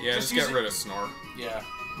could just get rid of Snore. Yeah.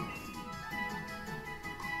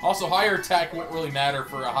 Also, higher attack won't really matter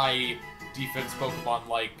for a high defense Pokemon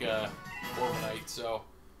like Corviknight, so...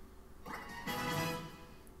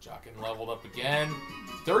 Jockin leveled up again.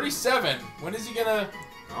 37! When is he gonna...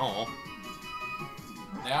 Oh.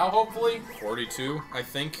 Now, hopefully? 42, I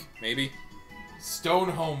think, maybe. Stone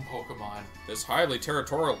Home Pokemon. This highly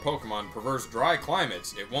territorial Pokemon prefers dry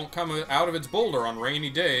climates. It won't come out of its boulder on rainy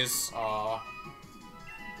days. Aw.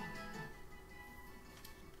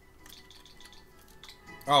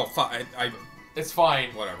 Oh, fuck. It's fine.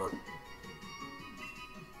 Whatever.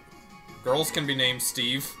 Girls can be named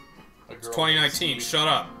Steve. It's 2019. Shut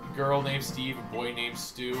up. A girl named Steve. A boy named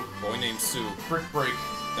Stu. Boy named Sue. Brick Break.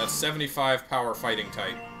 That's 75 power fighting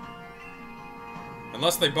type.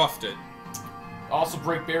 Unless they buffed it. Also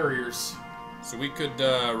break barriers. So we could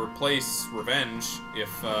replace Revenge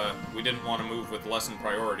if we didn't want to move with lessened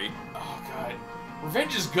priority. Oh god.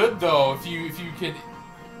 Revenge is good though if you can...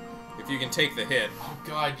 If you can take the hit. Oh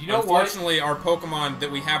god, you know Unfortunately, our Pokemon that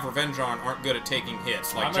we have Revenge on aren't good at taking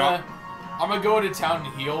hits. Like I'm gonna go into town to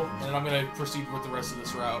heal, and then I'm gonna proceed with the rest of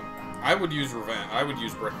this route. I would use Revenge. I would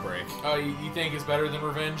use Brick Break. Oh, you think it's better than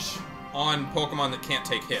Revenge? On Pokemon that can't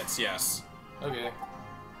take hits, yes. Okay.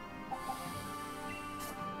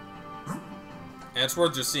 And it's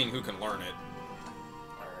worth just seeing who can learn it.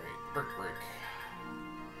 Alright, Brick Break.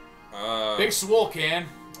 Big Swole can,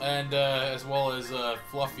 and as well as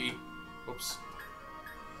Fluffy. Whoops.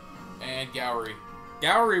 And Gowry.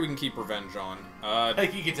 Gowry we can keep Revenge on. I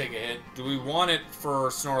think he can take a hit. Do we want it for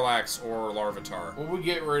Snorlax or Larvitar? What would we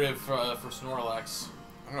get rid of for Snorlax?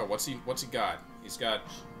 I don't know. What's he got? He's got...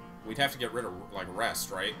 We'd have to get rid of, like,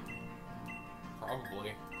 Rest, right?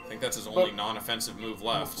 Probably. I think that's his only non-offensive move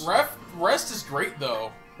left. Rest is great,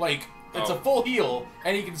 though. Like, it's a full heal,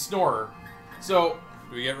 and he can snore. So...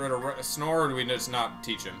 Do we get rid of Snore, or do we just not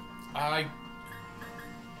teach him? I...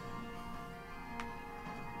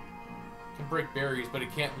 can break barriers, but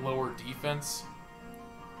it can't lower defense.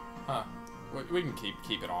 Huh. We can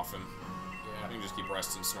keep it off him. Yeah. We can just keep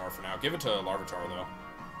Rest and Snore for now. Give it to Larvitar, though.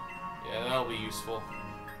 Yeah, that'll be useful.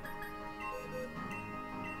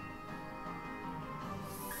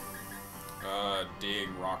 Dig,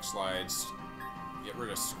 Rock Slides. Get rid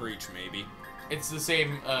of Screech, maybe. It's the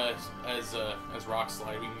same as Rock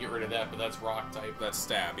Slide. We can get rid of that, but that's Rock type. That's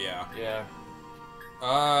Stab, yeah. Yeah.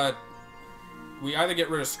 We either get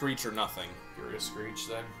rid of Screech or nothing. Get rid of Screech,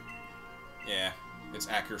 then. Yeah. It's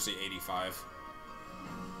accuracy 85.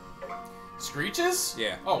 Screeches?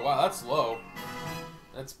 Yeah. Oh, wow, that's low.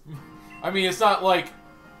 That's... I mean, it's not, like,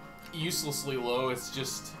 uselessly low, it's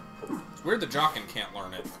just... It's weird that Jockin can't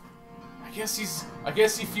learn it. I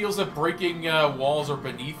guess he feels that breaking walls are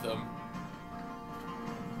beneath him.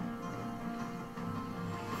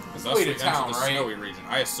 It's the way to town, right? Snowy region,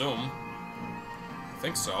 I assume. I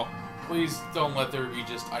think so. Please don't let there be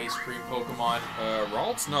just ice cream Pokemon.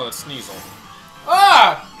 Ralts? No, that's Sneasel.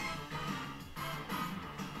 Ah!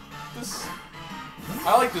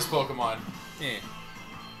 I like this Pokemon. Eh.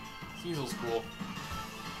 Sneasel's cool.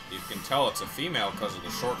 You can tell it's a female because of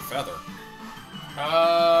the short feather.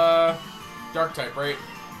 Dark type, right?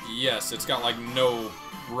 Yes, it's got like no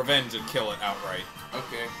Revenge and kill it outright.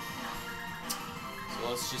 Okay. So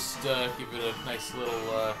let's just give it a nice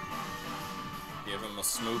little Give him a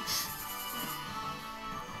smooch.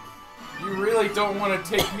 You really don't want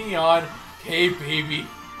to take me on. Hey, baby.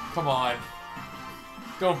 Come on.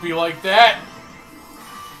 Don't be like that.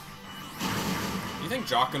 You think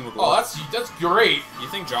Jockin would work? Oh, that's great. You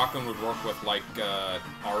think Jockin would work with, like,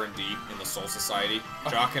 R&D in the Soul Society?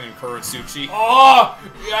 Jockin and Kuratsuchi? Oh!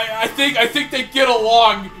 I think they get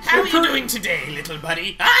along. How are you doing today, little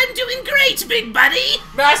buddy? I'm doing great, big buddy!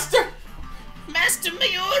 Master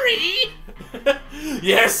Mayuri!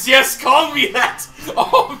 Yes, call me that!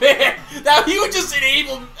 Oh, man! Now he would just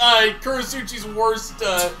enable Kuratsuchi's worst,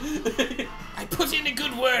 I put in a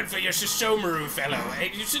good word for your Shishomaru fellow.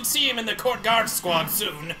 You should see him in the court guard squad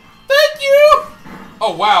soon. Thank you!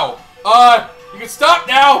 Oh, wow. You can stop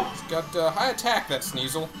now! He's got high attack, that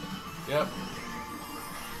Sneasel. Yep.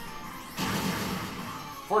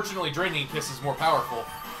 Fortunately, Draining Kiss is more powerful.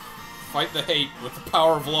 Fight the hate with the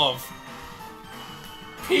power of love.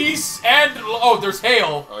 Peace and... Oh, there's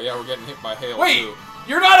Hail. Oh yeah, we're getting hit by Hail, Wait, too.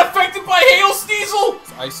 you're not affected by Hail, Sneasel?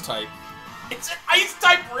 It's Ice type. It's an Ice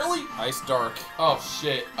type, really? Ice Dark. Oh,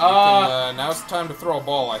 shit. Now it's time to throw a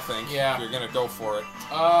ball, I think. Yeah. If you're gonna go for it.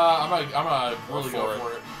 I'm gonna really go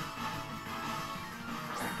for it.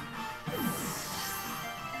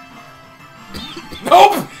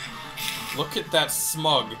 Nope! Look at that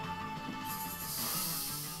smug.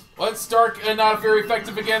 What's Dark and not very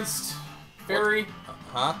effective against? Fairy?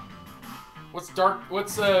 Huh? What's Dark?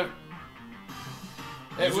 What's, Use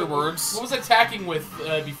your words. What was attacking with,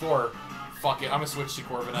 before? Fuck it, I'm gonna switch to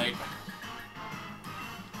Corviknight.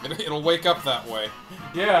 It'll wake up that way.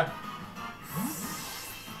 Yeah.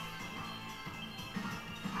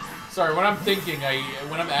 Sorry, when I'm thinking,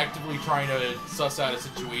 when I'm actively trying to suss out a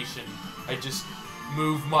situation, I just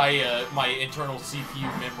move my my internal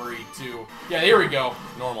CPU memory to... Yeah, there we go.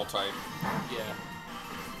 Normal type. Yeah.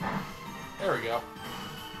 There we go.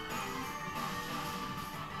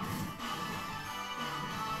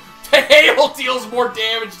 Hail deals more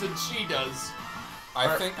damage than she does.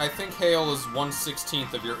 I think Hail is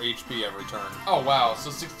 1/16 of your HP every turn. Oh wow, so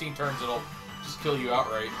 16 turns it'll just kill you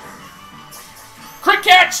outright. Crit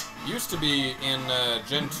catch! Used to be in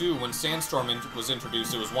Gen 2 when Sandstorm was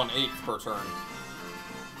introduced, it was 1/8 per turn.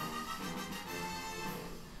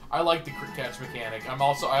 I like the crit catch mechanic. I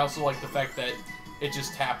also like the fact that it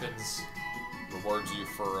just happens. Rewards you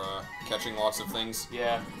for catching lots of things.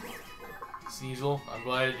 Yeah. Sneasel, I'm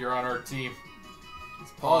glad you're on our team.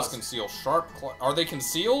 Paws conceal sharp. Are they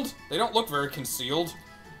concealed? They don't look very concealed.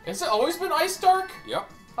 Has it always been Ice Dark? Yep.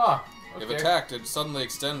 Huh. Okay. If attacked, it suddenly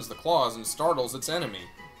extends the claws and startles its enemy.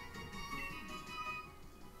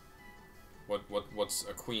 What's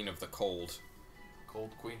a queen of the cold?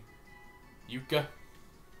 Cold Queen. Yuka.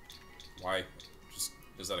 Why?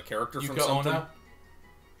 Is that a character Yuka from something? Onna?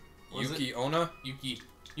 Yuki Onna? Yuki.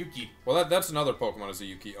 Well, that's another Pokemon is a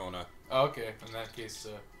Yuki Onna. Oh, okay. In that case,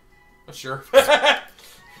 sure.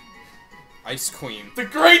 Ice Queen. The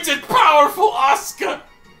great and powerful Asuka!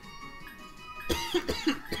 Let's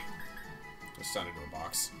send it to a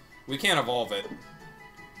box. We can't evolve it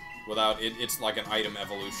without it. It's like an item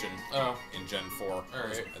evolution in Gen 4.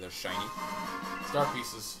 Alright. They're shiny. Star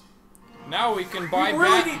pieces. Now we can buy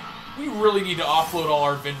We really need to offload all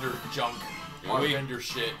our vendor junk. Vendor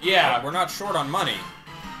shit. Yeah. We're not short on money.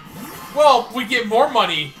 Well, we get more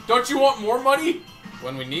money. Don't you want more money?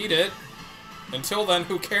 When we need it. Until then,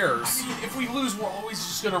 who cares? I mean, if we lose, we're always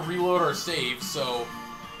just gonna reload our saves, so...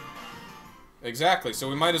 Exactly, so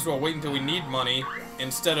we might as well wait until we need money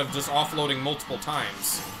instead of just offloading multiple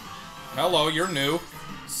times. Hello, you're new.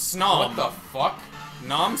 Snom. What the fuck?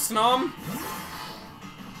 Nom Snom?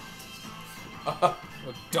 A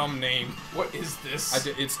dumb name. What is this?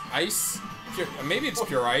 It's ice. Maybe it's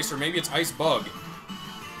pure ice, or maybe it's ice bug.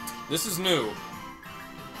 This is new.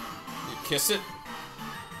 You kiss it.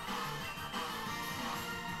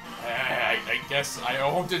 I guess I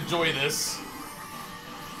won't enjoy this.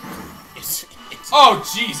 It's Oh,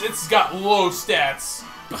 jeez, it's got low stats.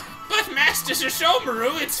 But Master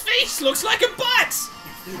Shishomaru, its face looks like a butt!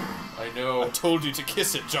 I know. I told you to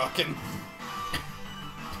kiss it, Jockin.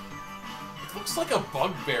 It looks like a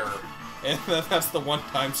bugbear. And that's the one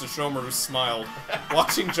time Shishomaru smiled,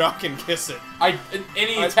 watching Jockin kiss it.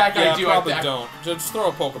 Any attack I do, probably I don't. Just throw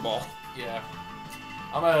a Pokeball. Yeah.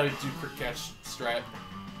 I'm gonna do crit catch strat.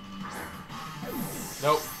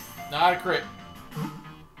 Nope. Not a crit.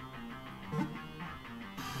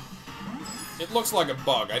 It looks like a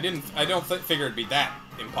bug. I don't figure it'd be that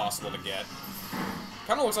impossible to get.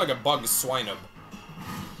 Kind of looks like a bug Swinub.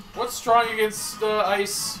 What's strong against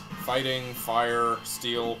ice? Fighting, fire,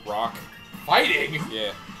 steel, rock. Fighting?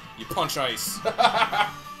 Yeah. You punch ice.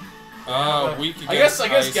 Weak against I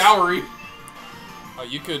guess ice. Gowry.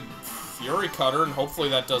 You could Fury Cutter, and hopefully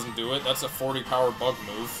that doesn't do it. That's a 40 power bug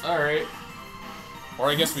move. Alright. Or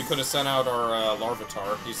I guess we could have sent out our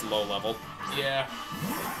Larvitar. He's low level. Yeah.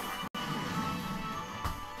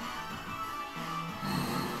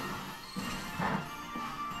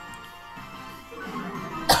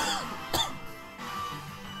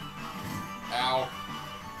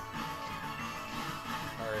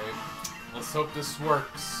 Let's hope this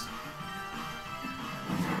works.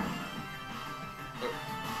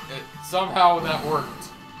 Somehow that worked.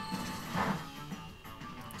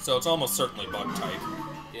 So it's almost certainly bug type.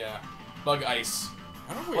 Yeah. Bug ice.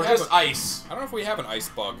 I don't know if Or we have just a, ice. I don't know if we have an ice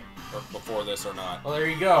bug before this or not. Well, there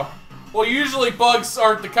you go. Well, usually bugs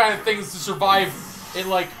aren't the kind of things to survive in,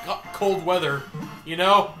 like, cold weather. You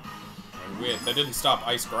know? They didn't stop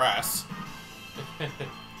ice grass.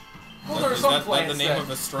 Well, there are some Is that plants the name of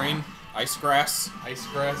the strain? Ice grass? Ice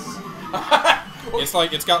grass.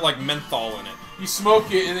 It's got like menthol in it. You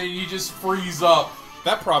smoke it and then you just freeze up.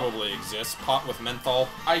 That probably exists. Pot with menthol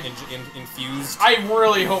infused. I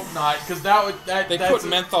really hope not, because They put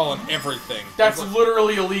menthol in everything. That's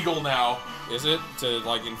literally illegal now. Is it to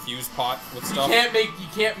like infuse pot with stuff? You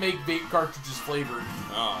can't make vape cartridges flavored.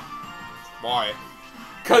 Oh, why?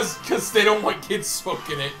 Cause they don't want kids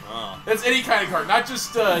smoking it. Oh. That's any kind of cart, not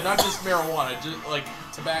just marijuana, just like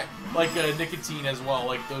tobacco, like nicotine as well,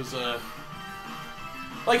 like those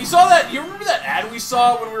like you saw that. You remember that ad we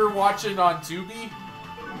saw when we were watching on Tubi?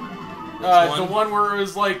 The one where it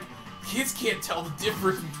was like, kids can't tell the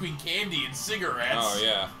difference between candy and cigarettes. Oh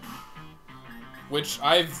yeah. Which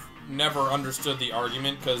I've never understood the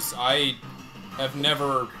argument, because I have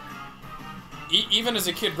never. Even as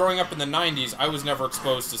a kid growing up in the 90s, I was never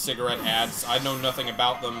exposed to cigarette ads. I know nothing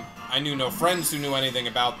about them. I knew no friends who knew anything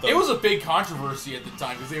about them. It was a big controversy at the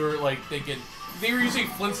time, because they were like thinking they were using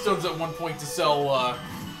Flintstones at one point to sell.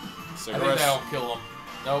 Cigarettes. I think that'll kill them.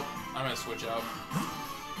 Nope, I'm gonna switch out.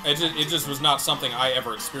 It just was not something I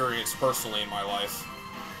ever experienced personally in my life.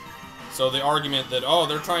 So the argument that, oh,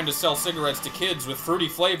 they're trying to sell cigarettes to kids with fruity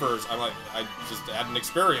flavors, I'm like, I just hadn't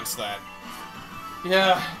experienced that.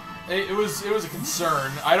 Yeah. It was a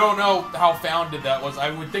concern. I don't know how founded that was.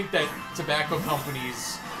 I would think that tobacco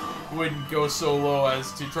companies wouldn't go so low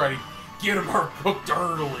as to try to get them hooked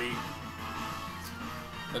early.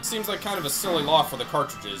 That seems like kind of a silly law for the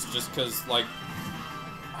cartridges, just because, like...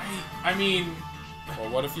 I mean... Well,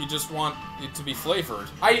 what if you just want it to be flavored?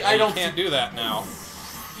 I don't... You can't do that now.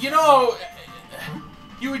 You know...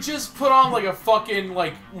 You would just put on, like, a fucking,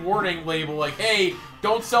 like, warning label, like, hey,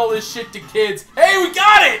 don't sell this shit to kids. Hey, we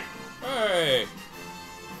got it! Hey!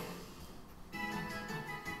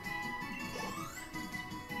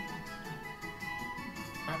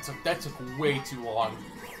 That took way too long.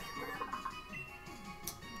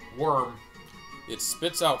 Worm. It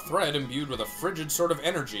spits out thread imbued with a frigid sort of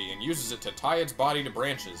energy and uses it to tie its body to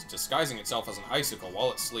branches, disguising itself as an icicle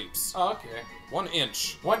while it sleeps. Oh, okay. 1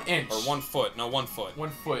 inch. 1 inch. Or 1 foot. No, 1 foot. 1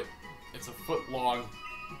 foot. It's a foot long.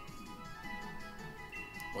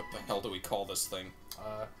 What the hell do we call this thing?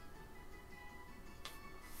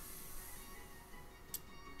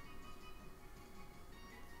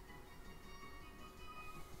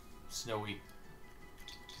 Snowy.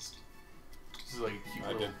 This is like a cute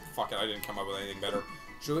little... Fuck it, I didn't come up with anything better.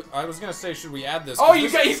 I was gonna say, should we add this? Oh,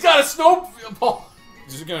 he's got a snowball!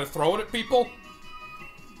 Is he gonna throw it at people?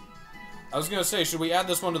 I was gonna say, should we add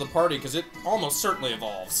this one to the party? Because it almost certainly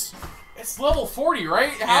evolves. It's level 40,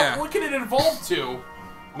 right? Yeah. What can it evolve to?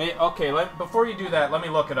 Okay, before you do that, let me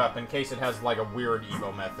look it up in case it has like a weird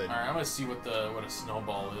evo method. Alright, I'm gonna see what a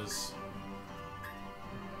snowball is.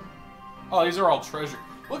 Oh, these are all treasure.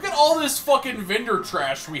 Look at all this fucking vendor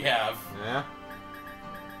trash we have. Yeah.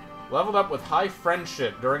 Leveled up with high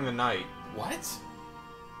friendship during the night. What?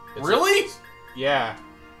 Really? Yeah.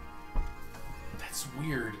 That's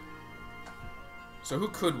weird. So who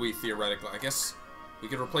could we theoretically? I guess we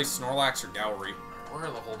could replace Snorlax or Gowry. Where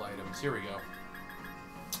are the hold items? Here we go.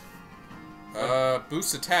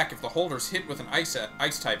 Boost attack if the holder's hit with an ice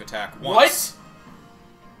type attack What? once.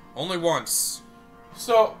 Only once.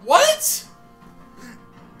 So, what?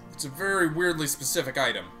 It's a very weirdly specific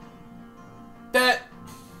item. I'm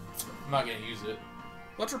not gonna use it.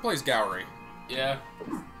 Let's replace Gowry. Yeah.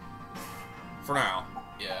 For now.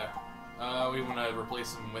 Yeah. We want to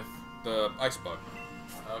replace him with... the Ice Bug.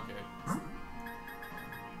 Okay.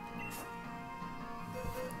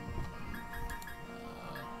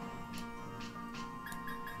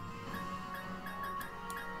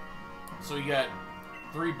 So we got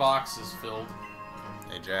 3 boxes filled.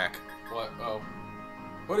 Hey, Jack. What? Oh.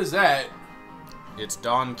 What is that? It's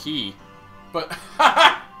Don Key. But...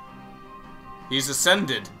 He's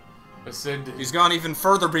ascended. Ascended. He's gone even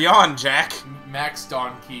further beyond, Jack. Max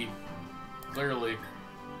Donkey. Clearly.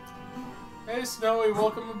 Hey, Snowy,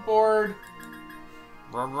 welcome aboard.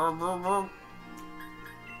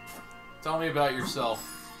 Tell me about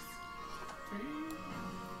yourself.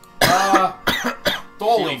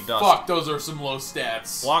 Holy fuck, those are some low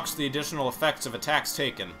stats. Blocks the additional effects of attacks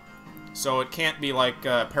taken. So it can't be like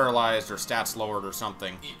paralyzed or stats lowered or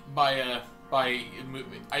something. By by...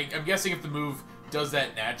 I'm guessing if the move does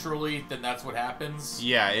that naturally, then that's what happens.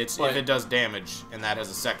 Yeah, if it does damage, and that has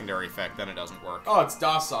a secondary effect, then it doesn't work. Oh, it's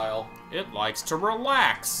docile. It likes to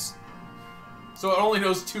relax. So it only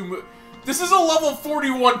knows 2 moves. This is a level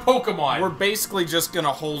 41 Pokemon! We're basically just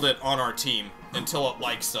gonna hold it on our team until it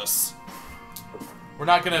likes us. We're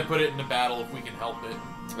not gonna put it into battle if we can help it.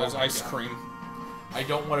 There's ice cream. I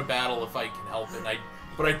don't want to battle if I can help it.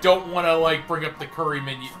 But I don't want to, like, bring up the curry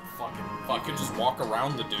menu. You could just walk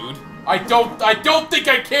around the dude. I don't think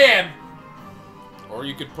I can! Or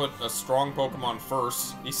you could put a strong Pokemon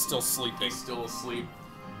first. He's still sleeping. He's still asleep.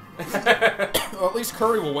 Well, at least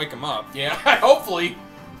Curry will wake him up. Yeah, hopefully.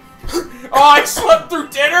 Oh, I slept through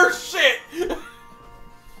dinner? Shit!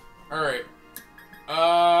 Alright.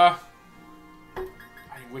 I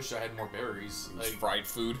wish I had more berries. Like, fried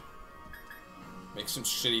food. Make some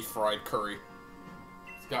shitty fried curry.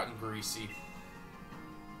 It's gotten greasy.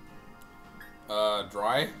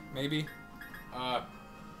 Dry, maybe?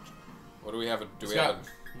 What do we have? Do we have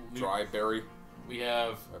a dry berry? We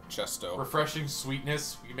have a Chesto. Refreshing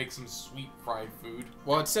sweetness. We can make some sweet fried food.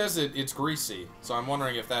 Well, it says it's greasy, so I'm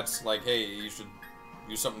wondering if that's like, hey, you should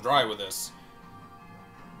use something dry with this.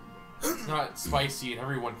 It's not spicy and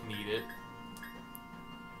everyone can eat it.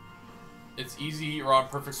 It's easy, raw, and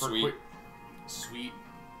perfect for quick. Sweet.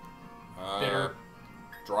 Bitter.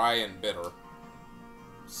 Dry and bitter.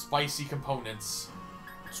 Spicy components.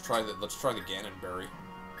 Let's try the Ganon berry.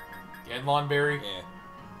 Ganlon berry? Yeah.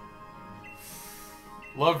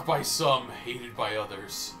 Loved by some, hated by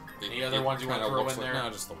others. Any other ones you want to throw in there? No,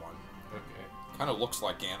 just the one. Okay. Kind of looks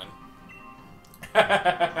like Ganon.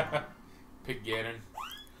 Pick Ganon.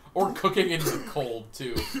 Or cooking in the cold,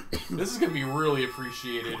 too. This is going to be really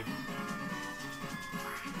appreciated.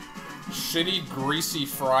 Shitty, greasy,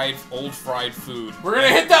 old fried food. We're going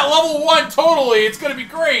to hit that level 1 totally! It's going to be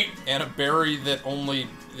great! And a berry that only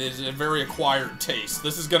is a very acquired taste.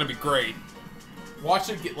 This is going to be great. Watch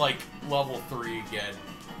it get, like, level 3 again.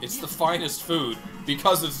 It's the finest food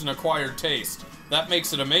because it's an acquired taste. That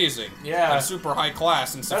makes it amazing. Yeah. And super high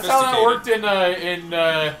class and That's sophisticated. how that worked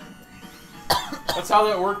that's how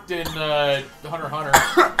that worked in Hunter x Hunter.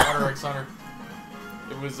 Hunter x Hunter.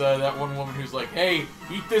 It was that one woman who's like, hey,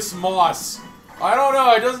 eat this moss. I don't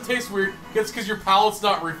know, it doesn't taste weird. It's because your palate's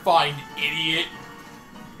not refined, idiot.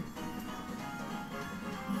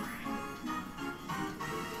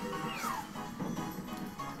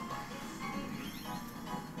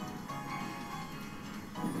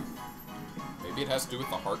 Maybe it has to do with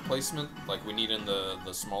the heart placement, like we need in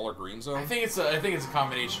the smaller green zone. I think it's a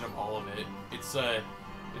combination of all of it. It's the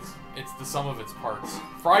sum of its parts.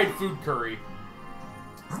 Fried food curry.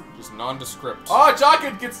 Just nondescript. Oh,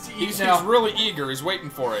 Jocken gets to eat now. He's really eager. He's waiting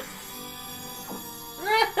for it.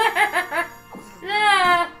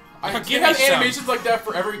 Yeah. I Give can me have some. animations like that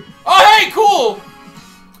for every. Oh, hey, cool.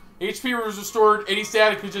 HP was restored. Any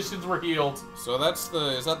static conditions were healed. So that's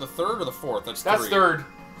is that the third or the fourth? That's 3. That's third.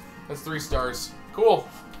 That's 3 stars. Cool.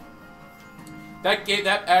 That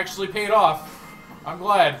actually paid off. I'm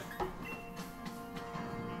glad.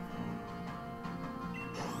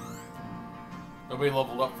 Nobody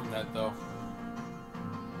leveled up from that, though.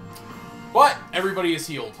 But everybody is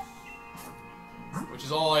healed. Which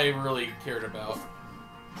is all I really cared about.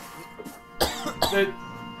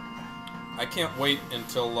 I can't wait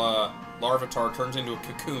until Larvitar turns into a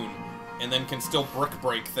cocoon and then can still brick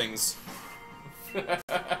break things. Should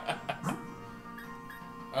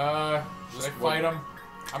I fight him?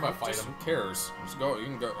 I'm gonna fight him. Who cares? Just go. You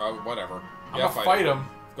can go. Whatever. I'm gonna fight him.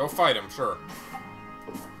 Go fight him. Sure.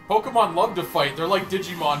 Pokemon love to fight. They're like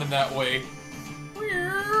Digimon in that way.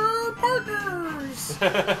 We're partners.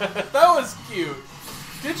 That was cute.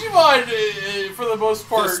 Digimon, for the most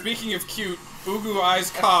part. So speaking of cute, Ugu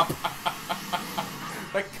Eyes Cop.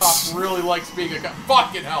 That cop really likes being a cop.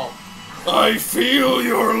 Fucking hell. I feel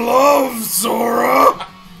your love, Sora.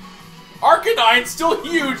 Arcanine's still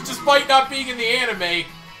huge despite not being in the anime.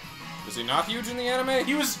 Is he not huge in the anime?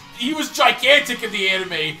 He was gigantic in the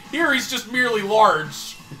anime. Here he's just merely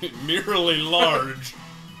large. Merely large.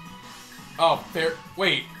 Oh, fair.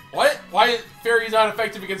 Wait, what? Why fairy's not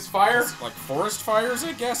effective against fire? It's like forest fires,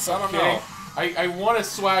 I guess. I don't know. I want a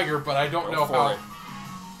swagger, but I don't know how. It.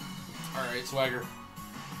 All right, swagger.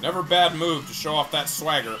 Never bad move to show off that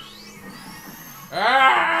swagger.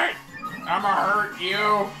 Alright! I'ma hurt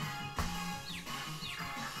you!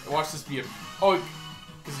 Watch this be a... Oh,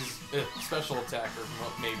 because he's a special attacker,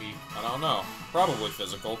 maybe. I don't know. Probably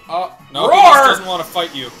physical. No, he just doesn't want to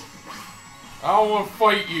fight you. I don't want to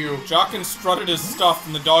fight you. Jockin strutted his stuff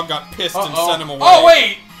and the dog got pissed and sent him away. Oh,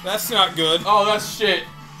 wait! That's not good. Oh, that's shit.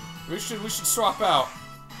 We should swap out.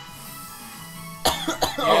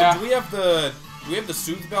 Yeah. Oh, do we have the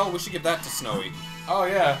Soothe Bell? We should give that to Snowy. Oh,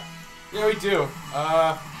 yeah. Yeah, we do.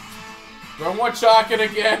 Do I want Chalkin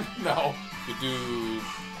again? No. You do...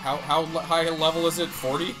 How high level is it?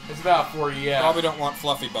 40? It's about 40, yeah. Probably don't want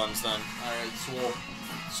Fluffy Buns, then. Alright, Swole.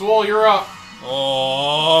 Swole, you're up.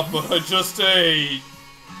 Oh, but I just ate.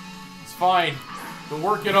 It's fine. We'll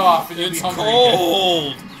work it off and you'll be It's hungry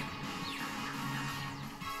cold. again.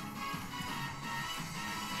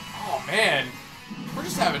 Oh, man. We're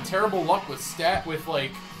just having terrible luck with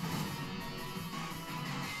like...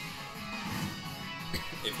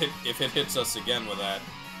 If it hits us again with that,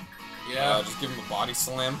 Yeah. just give him a body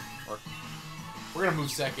slam. Or We're gonna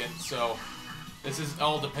move second, so this is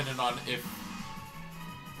all dependent on if...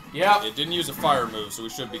 Yeah, it didn't use a fire move, so we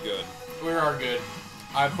should be good. we are good.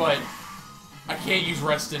 But I can't use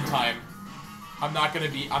rest in time. I'm not gonna...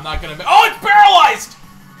 Oh, it's paralyzed!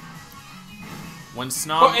 When Oh,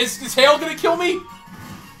 Snom... is Hail gonna kill me?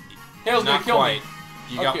 Hail's Not gonna kill quite. me.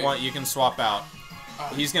 You Okay. got one. You can swap out.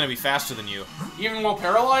 He's gonna be faster than you. Even while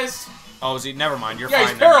paralyzed? Oh, is he? Never mind. You're Yeah, fine.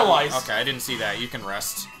 he's then. paralyzed. Okay, I didn't see that. You can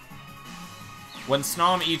rest. When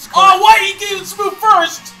Snom eats... Oh, why he didn't move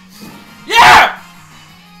first? Yeah!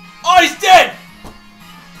 Oh, he's dead!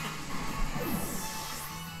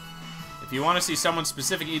 If you want to see someone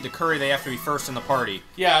specific eat the curry, they have to be first in the party.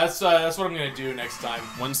 Yeah, that's what I'm gonna do next time.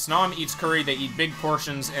 When Snom eats curry, they eat big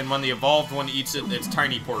portions, and when the evolved one eats it, it's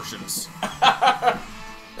tiny portions.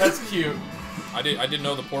 That's cute. I didn't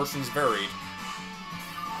know the portions varied.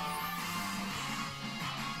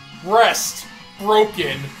 Rest.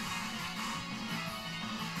 Broken.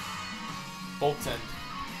 Bolt end.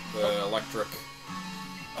 The electric.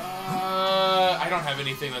 I don't have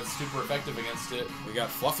anything that's super effective against it. We got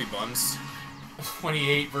Fluffy Buns.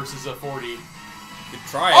 28 versus a 40. You could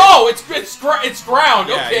try it. Oh, it's ground.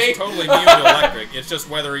 Yeah, Okay. it's totally immune to electric. It's just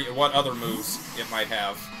what other moves it might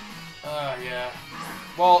have. Yeah.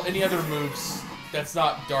 Well, any other moves that's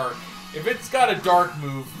not dark. If it's got a dark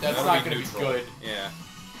move, that's That'll not going to be neutral. good. Yeah.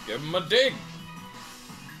 Give him a dig.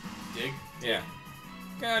 Dig? Yeah.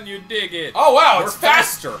 Can you dig it? Oh, wow, We're it's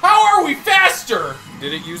faster. faster. How are we faster?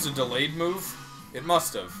 Did it use a delayed move? It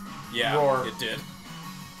must have. Yeah, Roar. it did.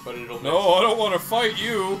 But it'll miss. No, I don't want to fight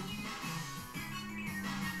you.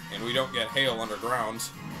 And we don't get hail underground.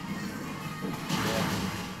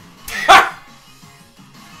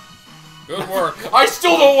 Good work. I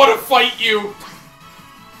still don't want to fight you.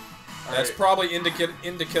 That's Alright. probably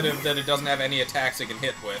indicative that it doesn't have any attacks it can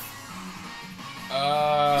hit with.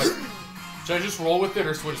 Should I just roll with it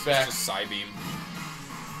or switch back? Just a Psybeam.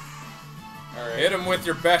 Alright. Hit him with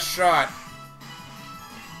your best shot.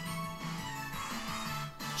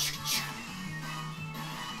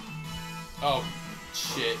 Oh,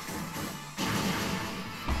 shit.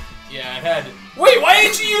 Yeah, it had... Wait, why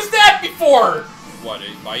didn't you use that before? What,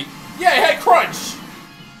 a bite? Yeah, it had crunch.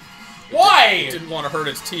 Why? It didn't want to hurt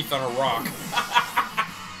its teeth on a rock.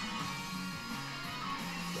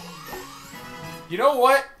 You know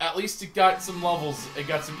what? At least it got some levels. It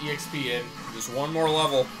got some EXP in. Just one more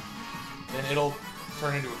level. Then it'll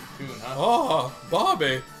turn into a cocoon, huh? Oh,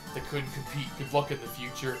 Bobby. That couldn't compete. Good luck in the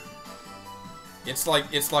future. It's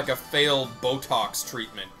like a failed Botox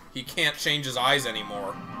treatment. He can't change his eyes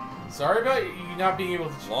anymore. Sorry about you not being able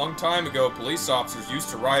to... Long time ago, police officers used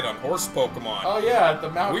to ride on horse Pokemon. Oh yeah, the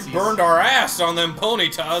Mounties. We burned our ass on them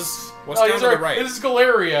Ponytas. What's Oh, down these to are- the right? This is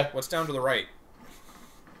Galeria. What's down to the right?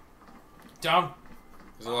 Down.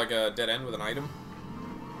 Is it like a dead end with an item?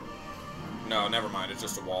 No, never mind. It's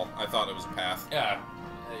just a wall. I thought it was a path. Yeah.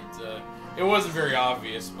 It wasn't very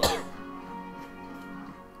obvious, but...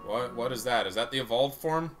 What is that? Is that the evolved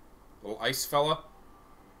form? Little ice fella?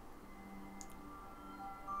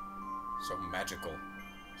 So magical.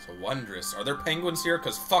 So wondrous. Are there penguins here?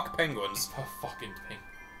 Because fuck penguins. Oh, fucking pink.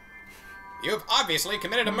 You've obviously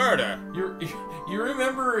committed a murder. You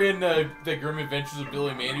remember in the Grim Adventures of Billy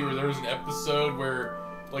and Mandy where there was an episode where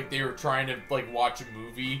like they were trying to like watch a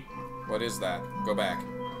movie? What is that? Go back.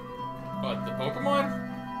 What, the Pokemon?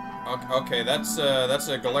 Okay, that's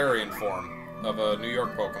a Galarian form of a New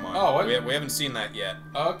York Pokemon. Oh, what? We haven't seen that yet.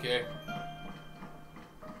 Okay.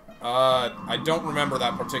 I don't remember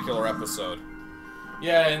that particular episode.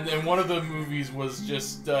 Yeah, and one of the movies was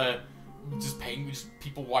just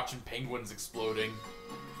people watching penguins exploding.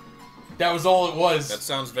 That was all it was. That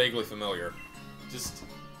sounds vaguely familiar. Just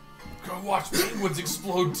go watch penguins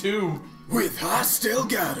explode too. With hostile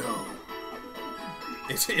Gato.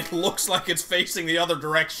 It looks like it's facing the other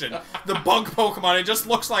direction. The bug Pokemon, it just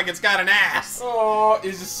looks like it's got an ass. Oh,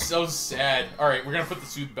 it's just so sad. All right, we're gonna put the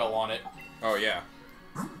Soothe Bell on it. Oh yeah.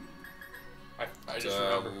 I just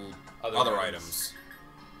remember Other items.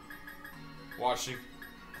 Washing.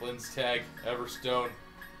 Cleanse tag. Everstone.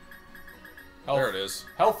 Health. There it is.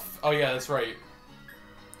 Health. Oh, yeah, that's right.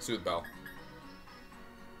 Soothe Bell.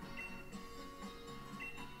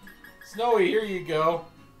 Snowy, here you go.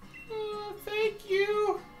 Thank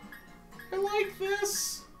you. I like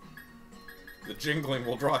this. The jingling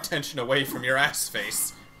will draw attention away from your ass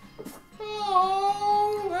face.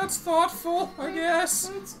 Oh, That's thoughtful, I guess.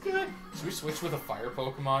 that's good. Should we switch with a fire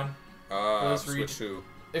Pokemon? Switch who?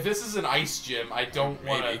 If this is an ice gym, I don't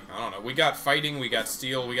want to. Maybe. I don't know. We got fighting, we got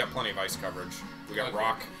steel, we got plenty of ice coverage. We got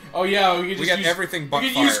rock. Oh yeah, we could just We got use, everything but we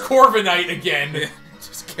could fire. use Corviknight again. Yeah,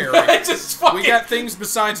 just carry. Just fucking. We got things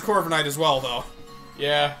besides Corviknight as well, though.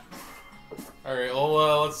 Yeah. All right.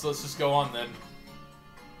 Well, let's just go on then.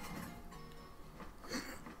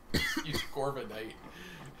 Use Corviknight.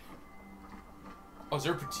 Oh, is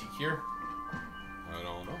there a boutique here? I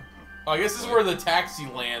don't know. Oh, I guess this is where the taxi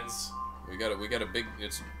lands. We got a big.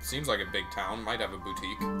 It seems like a big town. Might have a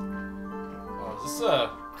boutique. Oh, is this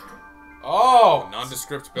a? Oh,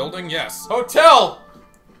 Nondescript building. Yes. hotel.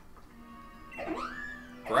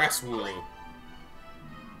 Grasswooloo.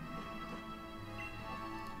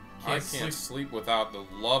 I Can't can't sleep without the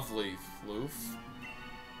lovely floof.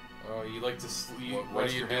 Oh, you like to sleep? What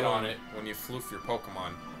Rest do you your do head on it? when you floof your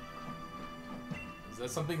Pokemon? Is that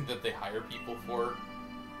something that they hire people for?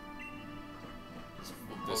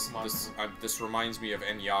 This reminds me of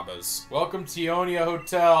Enyabas. Welcome to Ionia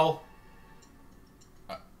Hotel.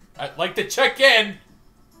 I'd like to check in.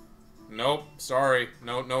 Nope, sorry,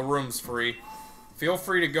 no rooms free. Feel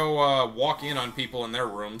free to go walk in on people in their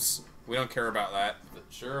rooms. We don't care about that.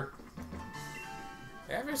 Sure.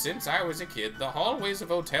 Ever since I was a kid, the hallways of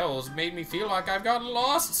hotels made me feel like I've gotten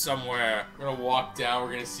lost somewhere. We're gonna walk down.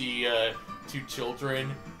 We're gonna see two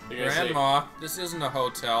children. They're gonna say, Grandma, this isn't a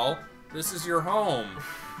hotel. This is your home.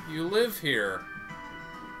 You live here.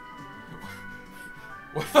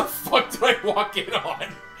 "What the fuck did I walk in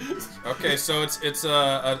on?" Okay, so it's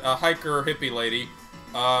a hiker hippie lady,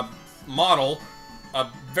 model, a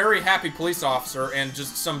very happy police officer, and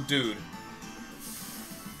just some dude.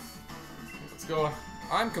 Let's go.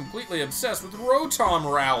 I'm completely obsessed with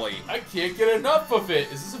Rotom Rally. I can't get enough of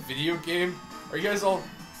it. Is this a video game? Are you guys all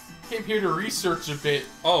came here to research a bit?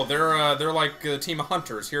 Oh, they're like a team of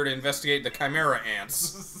hunters here to investigate the Chimera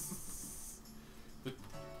ants.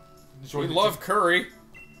 We love Curry.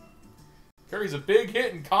 Curry's a big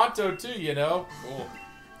hit in Kanto too, you know. Cool.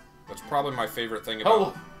 That's probably my favorite thing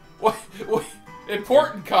about. What?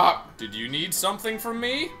 Important cop. Did you need something from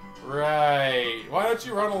me? Right. Why don't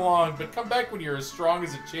you run along, but come back when you're as strong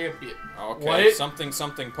as a champion. Okay. What? Something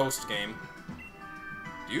post game.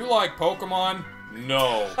 Do you like Pokemon?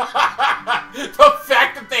 No. The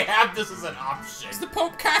fact that they have this as an option. It's the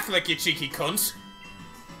Pope Catholic, you cheeky cunt.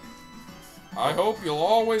 I hope you'll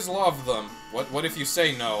always love them. What if you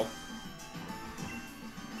say no?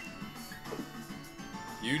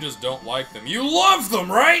 You just don't like them. You love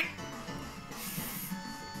them, right?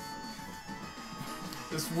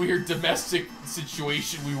 This weird domestic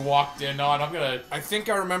situation we walked in on. I think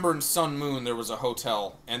I remember in Sun Moon there was a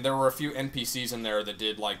hotel, and there were a few NPCs in there that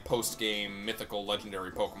did, like, post-game mythical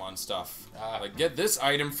legendary Pokemon stuff. Like, get this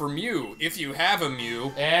item for Mew, if you have a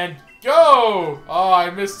Mew. And go! Oh, I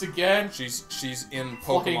missed again. She's in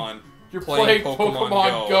Pokemon. You're playing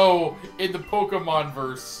Pokemon Go in the Pokemon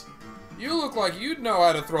verse. You look like you'd know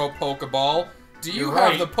how to throw a Pokeball. Do you You're have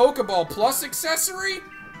right. the Pokeball Plus accessory?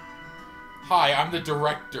 Hi, I'm the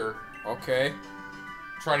director. Okay.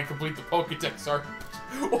 Trying to complete the Pokedex art.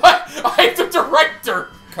 What? I'm the director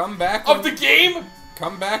Come back of the game?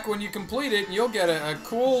 Come back when you complete it, and you'll get a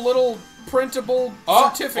cool little printable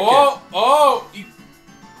certificate.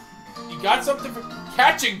 You got something for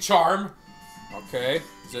catching charm. Okay.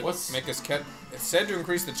 Does it make us catch? It's said to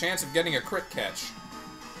increase the chance of getting a crit catch.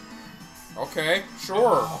 Okay,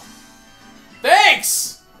 sure. Oh.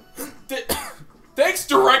 Thanks! Thanks,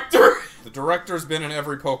 director! The director's been in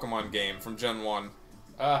every Pokemon game from Gen 1.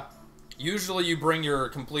 Usually you bring your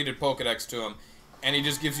completed Pokedex to him, and he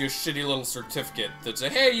just gives you a shitty little certificate that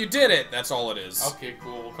says, hey, you did it! That's all it is. Okay,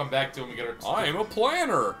 cool. We'll come back to him and get our... I'm a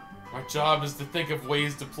planner! My job is to think of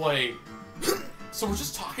ways to play. So we're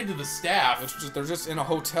just talking to the staff. They're just in a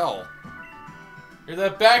hotel. Hear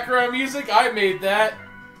that background music? I made that.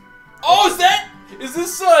 Oh, is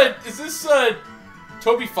this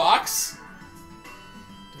Toby Fox?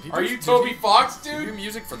 Are you Toby Fox, dude? Did you do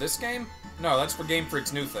music for this game? No, that's for Game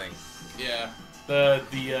Freak's new thing. Yeah. So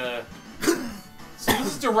this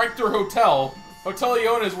is Director Hotel. Hotel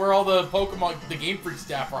Iona is where all the Pokemon, the Game Freak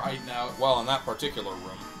staff are hiding out. Well, in that particular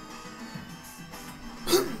room.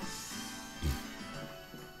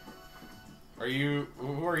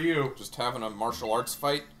 Who are you? Just having a martial arts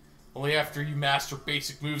fight? Only after you master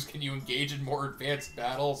basic moves can you engage in more advanced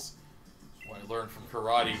battles. That's what I learned from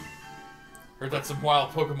karate. Heard that some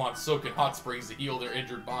wild Pokemon soak in hot springs to heal their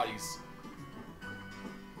injured bodies.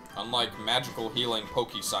 Unlike magical healing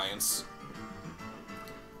Poke Science.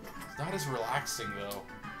 It's not as relaxing, though.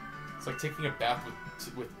 It's like taking a bath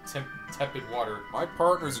with tepid water. My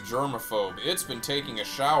partner's a germaphobe. It's been taking a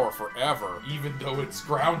shower forever. Even though it's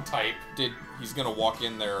ground type. He's gonna walk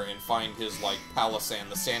in there and find his, like, Palisand,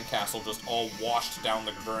 the sandcastle, just all washed down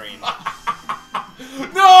the drain.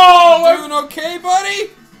 No! You doing okay,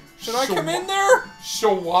 buddy? Should I come in there?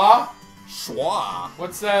 Schwa? Schwa?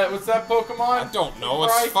 What's that Pokemon? I don't know.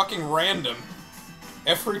 It's fucking random.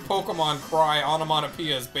 Every Pokemon cry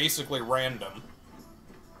onomatopoeia is basically random.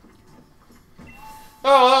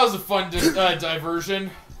 Oh, that was a fun diversion.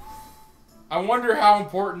 I wonder how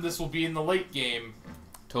important this will be in the late game.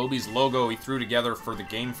 Toby's logo he threw together for the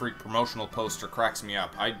Game Freak promotional poster cracks me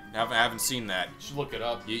up. I haven't seen that. You should look it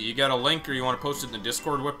up. You got a link, or you want to post it in the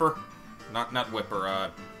Discord, Whipper? Not Whipper, I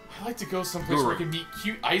like to go someplace where I can meet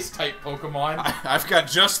cute Ice-type Pokemon. I've got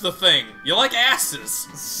just the thing. You like asses!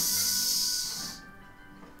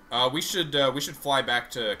 We should fly back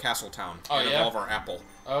to Castletown and evolve our apple.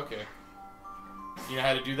 Okay. You know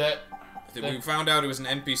how to do that? We found out it was an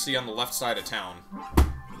NPC on the left side of town.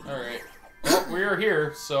 Alright. Well, we are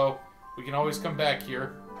here, so we can always come back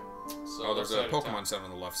here. So oh, there's a Pokemon Center on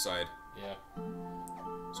the left side. Yeah.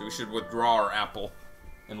 So we should withdraw our apple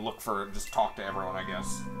and look for just talk to everyone, I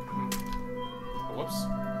guess. Oh, whoops.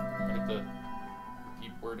 I hit the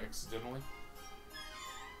keep word accidentally.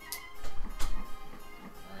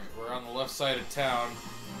 Alright, we're on the left side of town.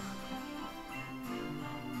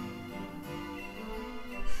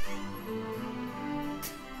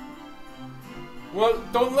 Well,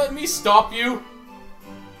 don't let me stop you!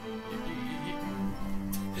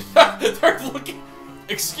 They're looking...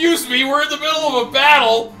 Excuse me, we're in the middle of a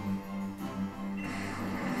battle!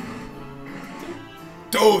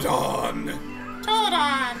 Dodon!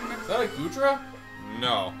 Todon! Is that a Goodra?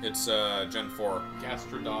 No, it's Gen 4.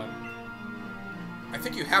 Gastrodon. I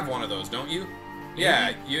think you have one of those, don't you?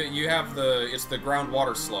 Yeah, you have it's the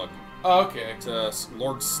groundwater slug. Oh, okay. It's a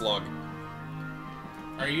Lord Slug.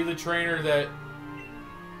 Are you the trainer that...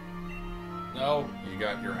 No. You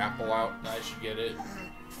got your apple out? I should get it.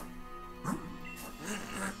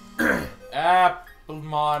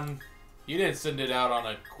 Applemon. You didn't send it out on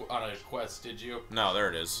a quest, did you? No, there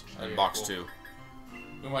it is. In box 2.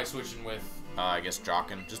 Who am I switching with? I guess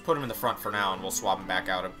Jockin. Just put him in the front for now, and we'll swap him back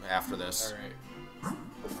out after this. Alright.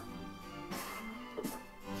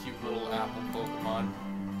 Cute little apple Pokemon.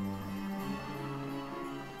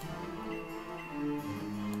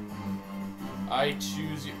 I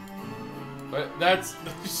choose you. But that's...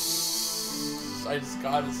 I just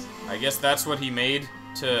got his... I guess that's what he made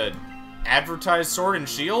to advertise Sword and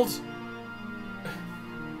Shield?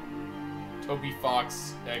 Toby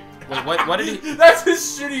Fox. Wait, what did he... That's his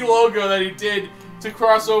shitty logo that he did to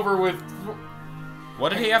cross over with... What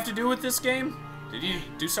did he have to do with this game? Did he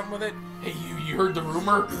do something with it? Hey, you heard the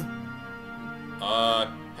rumor?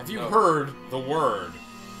 Have you heard the word?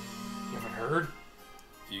 You haven't heard?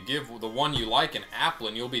 If you give the one you like an apple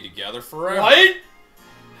and you'll be together forever. What?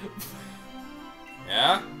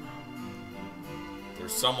 Yeah?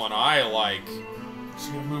 There's someone I like. She's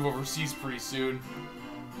gonna move overseas pretty soon.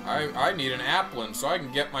 I need an applin so I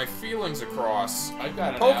can get my feelings across. I've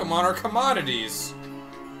got an Pokemon are commodities.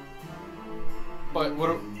 But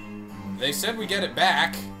what? They said we get it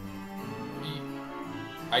back.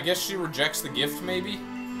 I guess she rejects the gift, maybe?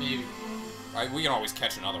 Maybe. We can always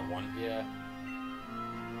catch another one. Yeah.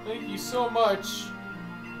 Thank you so much.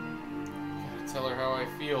 Gotta tell her how I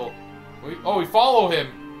feel. We follow him.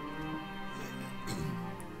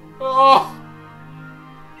 Oh.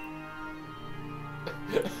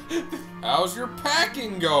 How's your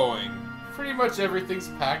packing going? Pretty much everything's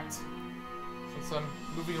packed. Since I'm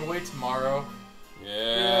moving away tomorrow.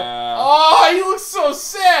 Yeah. Oh, he looks so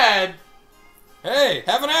sad. Hey,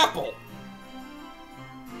 have an apple.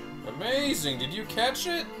 Amazing. Did you catch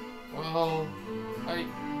it? Well,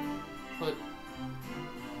 but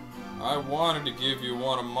I wanted to give you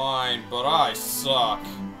one of mine, but I suck.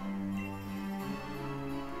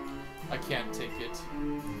 I can't take it.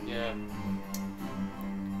 Yeah.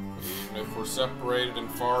 Even if we're separated and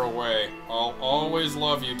far away, I'll always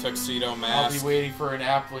love you, Tuxedo Mask. I'll be waiting for an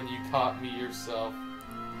apple and you caught me yourself.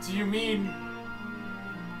 Do you mean...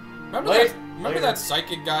 Remember that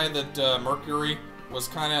psychic guy that Mercury was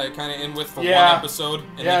kind of in with for one episode,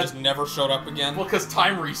 and he just never showed up again? Well, because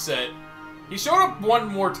time reset. He showed up one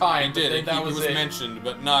more time. He did. That He was it. mentioned,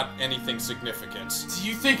 but not anything significant. Do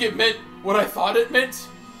you think it meant what I thought it meant?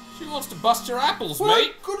 She wants to bust your apples, Well,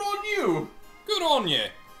 mate. good on you. Good on you.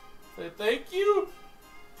 Thank you.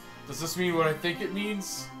 Does this mean what I think it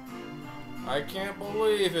means? I can't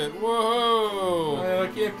believe it. Whoa. I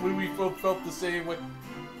can't believe we both felt the same way.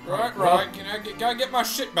 Right. Can I get my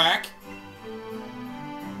shit back?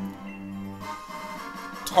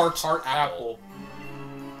 Tart apple.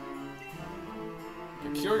 To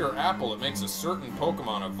cure your apple, it makes a certain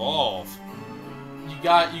Pokemon evolve. You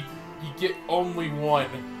get only one.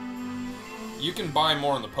 You can buy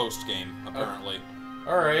more in the post game, apparently.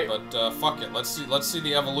 All right. But fuck it. Let's see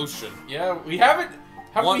the evolution. Yeah, we haven't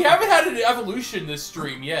had an evolution this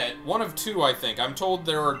stream yet. One of two, I think. I'm told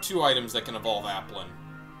there are 2 items that can evolve Applin.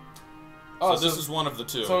 Oh, so this is one of the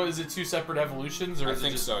 2. So is it 2 separate evolutions, or I is it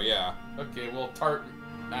think just... so, yeah. Okay, well, tart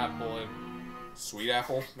apple and Sweet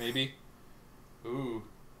apple, maybe. ooh.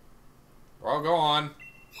 Well, go on.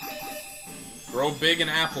 Grow big and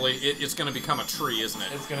appley. It's gonna become a tree, isn't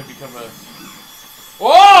it? It's gonna become a...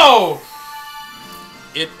 Whoa!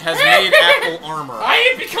 It has made apple armor. I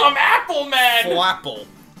have become Apple Man! Flapple.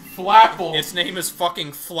 Flapple. Its name is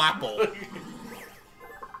fucking Flapple.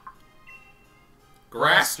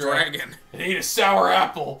 Grass Dragon. It ate a sour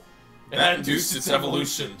apple. And That induced its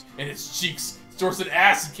evolution. And its cheeks stores an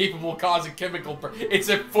acid capable of causing chemical... It's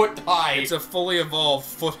a foot high. It's a fully evolved,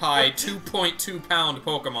 foot-high, 2.2-pound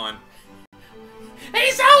Pokemon. Hey,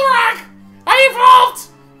 Xelrog! I evolved!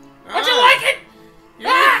 How'd you like it?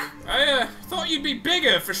 I thought you'd be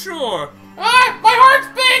bigger, for sure. My heart's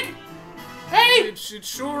big! Hey! It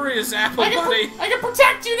sure is, Apple Buddy. I can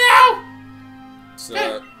protect you now! It's,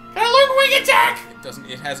 Can I learn wing attack?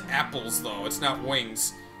 It has apples, though. It's not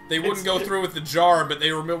wings. They wouldn't go through with the jar, but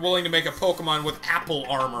they were willing to make a Pokemon with apple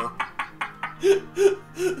armor.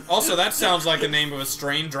 Also, that sounds like the name of a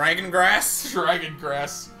strain. Dragon Grass? Dragon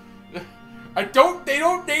grass. They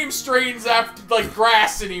don't name strains after, like,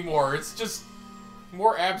 grass anymore. It's just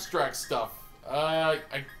more abstract stuff. I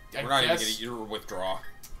We're not even guess... gonna withdraw.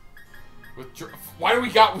 Why do we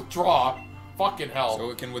got withdraw? Fucking hell. So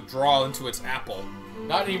it can withdraw into its apple.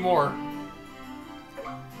 Not anymore.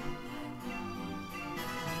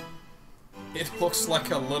 It looks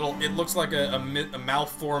like a little... It looks like a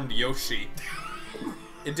malformed Yoshi.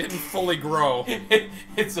 It didn't fully grow.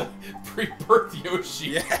 It's a pre-birth Yoshi.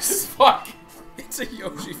 Yes. Fuck. It's a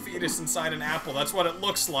Yoshi fetus inside an apple. That's what it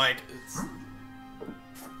looks like.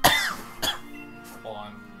 Hold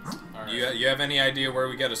on. All right. You have any idea where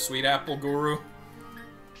we get a sweet apple, Guru?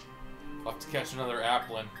 I'll have to catch another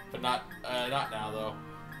Applin, but not now though.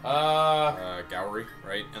 Gowry,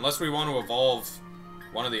 right? Unless we want to evolve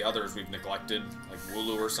one of the others we've neglected, like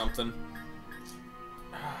Wooloo or something.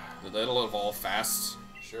 That'll evolve fast.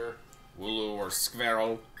 Sure. Wooloo or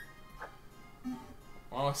Squirrel.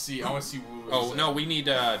 I want to see Wooloo. Oh no, we need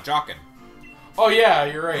Jockin. Oh yeah,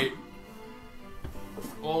 you're right.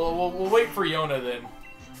 Well, we'll wait for Yona then.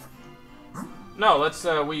 No, let's,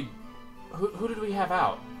 who did we have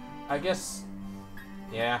out? I guess...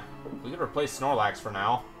 Yeah, we could replace Snorlax for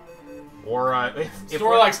now. Or, if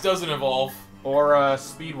Snorlax doesn't evolve. Or,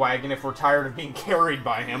 Speedwagon if we're tired of being carried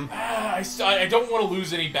by him. I don't want to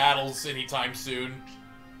lose any battles anytime soon.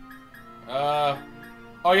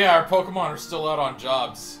 Oh yeah, our Pokemon are still out on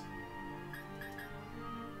jobs.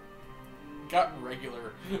 Got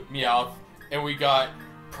regular Meowth, and we got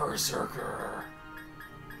Berserker.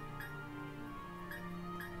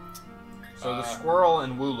 So the Squirrel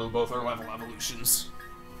and Wooloo both are level evolutions.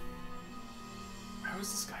 How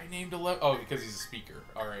is this guy named 11? Oh, because he's a speaker.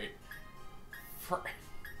 Alright.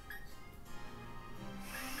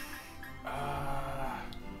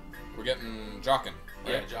 We're getting Jockin.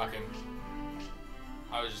 Right? Yeah, Jockin.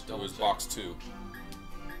 I was just It was double-checking. box 2.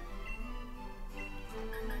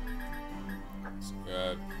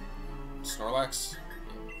 Snorlax?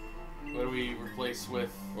 What do we replace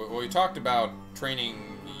with? Well, we talked about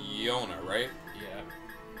training Yona, right? Yeah.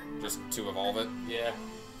 Just to evolve it. Yeah.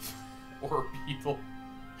 Or Beetle.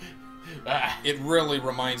 It really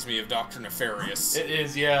reminds me of Dr. Nefarious. It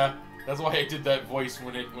is, yeah. That's why I did that voice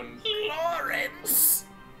when Lawrence!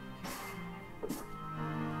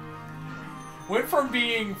 went from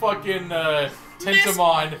being fucking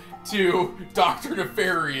Tentamon to Dr.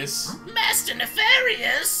 Nefarious. Master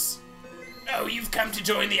Nefarious! Oh, you've come to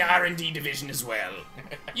join the R&D division as well.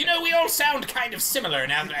 You know, we all sound kind of similar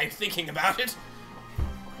now that I'm thinking about it.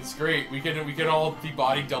 It's great. We can all be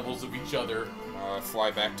body doubles of each other.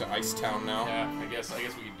 Fly back to Ice Town now. Yeah, I guess we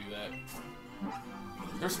can do that.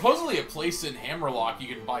 There's supposedly a place in Hammerlock you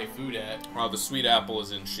can buy food at. Oh, the sweet apple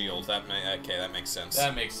is in Shield. Okay, that makes sense.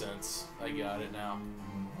 That makes sense. I got it now.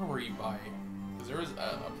 Where were you buying? Because there is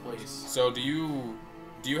a place. So do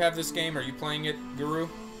you have this game? Are you playing it, Guru?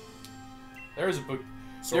 There is a book.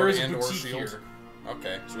 Sword There is and a or boutique Shield. here.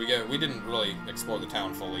 Okay, so we didn't really explore the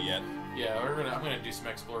town fully yet. Yeah, I'm gonna do some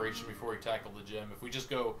exploration before we tackle the gym. If we just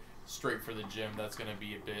go straight for the gym, that's gonna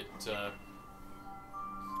be a bit.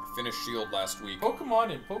 Finished Shield last week.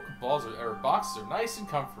 Pokemon and Pokeballs or boxes are nice and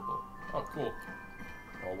comfortable. Oh, cool.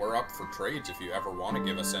 Well, we're up for trades if you ever want to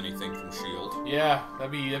give us anything from Shield. Yeah,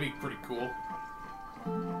 that'd be pretty cool.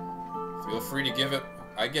 Feel free to give it.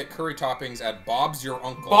 I get curry toppings at Bob's Your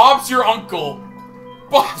Uncle. Bob's your uncle.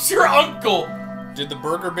 Bob's your uncle. Did the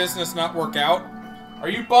burger business not work out? Are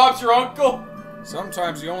you Bob's your uncle?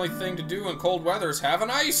 Sometimes the only thing to do in cold weather is have an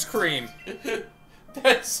ice cream.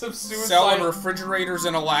 That's some suicide. Selling refrigerators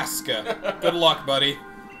in Alaska. Good luck, buddy.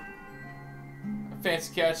 I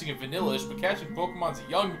fancy catching a Vanillish, but catching Pokemon's a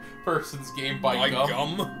young person's game by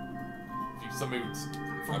gum. Somebody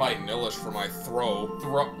for my Vanillish for my throw.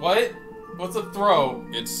 What? What's a throw?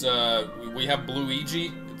 It's we have Luigi.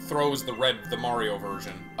 It throws the Mario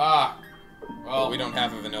version. Ah. Well, but we don't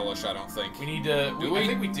have a Vanillish, I don't think. We need to. I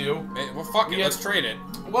think we do. Well, fuck it. Let's trade it.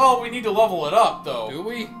 Well, we need to level it up, though. Do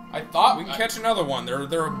we? I thought we can catch another one. They're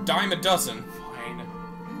a dime a dozen. Fine.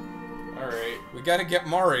 All right. We gotta get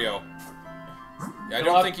Mario. I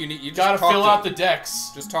don't think you need. You just gotta fill out the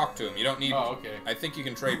decks. Just talk to him. You don't need. Oh, okay. I think you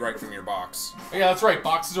can trade right from your box. Oh, yeah, that's right.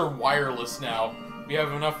 Boxes are wireless now. We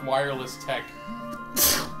have enough wireless tech.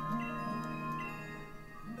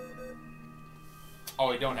 Oh,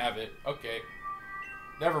 we don't have it. Okay.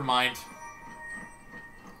 Never mind.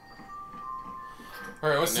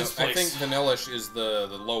 Alright, what's this place? I think Vanillish is the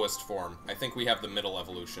lowest form. I think we have the middle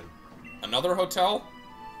evolution. Another hotel?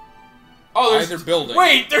 Oh, there's... Either building.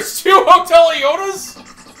 Wait, there's 2 Hotel Iotas?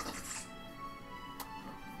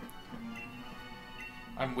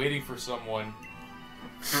 I'm waiting for someone.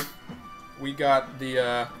 We got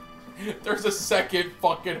the, There's a second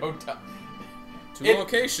fucking hotel. 2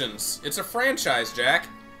 locations. It's a franchise, Jack.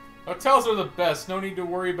 Hotels are the best. No need to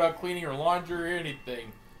worry about cleaning or laundry or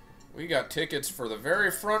anything. We got tickets for the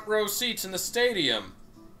very front row seats in the stadium.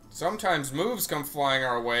 Sometimes moves come flying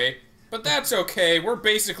our way, but that's okay. We're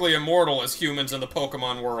basically immortal as humans in the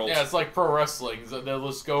Pokemon world. Yeah, it's like pro wrestling. They'll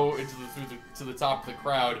just go into to the top of the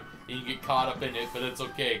crowd, and you get caught up in it, but it's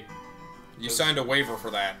okay. You signed a waiver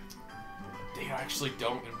for that. They actually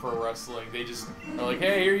don't in pro wrestling. They just are like,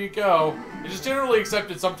 hey, here you go. It's just generally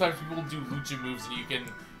accepted. Sometimes people do lucha moves, and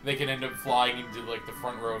they can end up flying into like the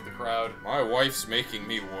front row of the crowd. My wife's making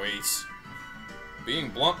me wait. Being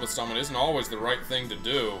blunt with someone isn't always the right thing to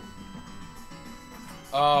do.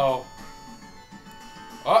 Oh.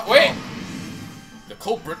 Wait! The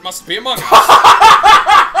culprit must be among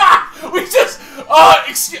us! We just,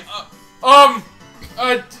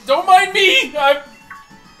 don't mind me!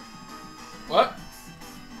 What?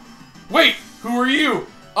 Wait, who are you?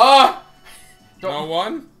 No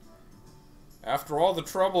one? After all the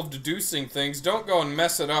trouble of deducing things, don't go and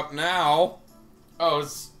mess it up now. Oh,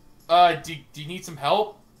 do you need some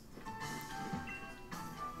help?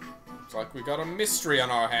 It's like we got a mystery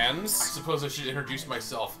on our hands. I suppose I should introduce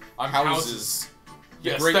myself. I'm Houses. The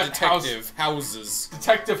Yes, great that detective, Houses.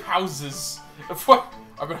 Detective Houses. What?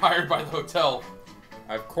 I've been hired by the hotel.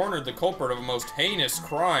 I've cornered the culprit of a most heinous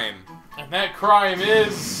crime. And that crime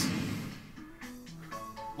is...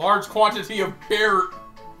 large quantity of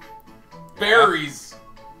berries.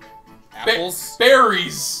 Apples?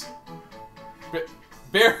 Berries.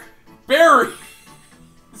 Berries.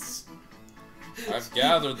 I've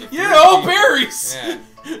gathered the berries! Yeah.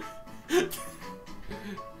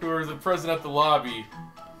 Who are the present at the lobby.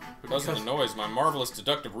 Because of the noise, my marvelous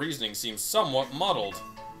deductive reasoning seems somewhat muddled.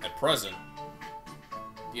 At present.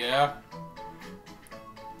 Yeah.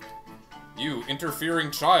 You, interfering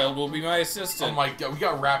child, will be my assistant. Oh my god, we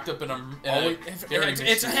got wrapped up in a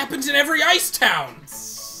It happens in every ice town!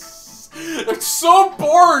 They're so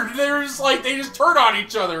bored. They're just like, they just turn on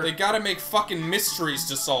each other. They gotta make fucking mysteries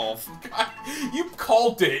to solve. God, you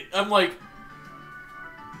called it. I'm like,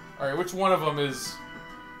 alright, which one of them is...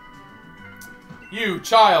 You,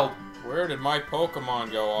 child. Where did my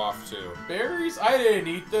Pokemon go off to? Berries? I didn't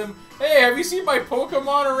eat them. Hey, have you seen my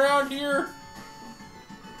Pokemon around here?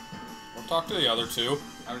 We'll talk to the other 2.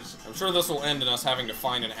 I'm sure this will end in us having to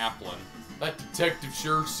find an Applin. That detective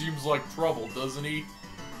sure seems like trouble, doesn't he?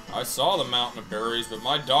 I saw the mountain of berries, but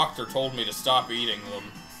my doctor told me to stop eating them.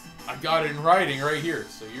 I got it in writing right here,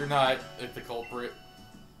 so you're not the culprit.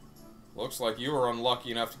 Looks like you were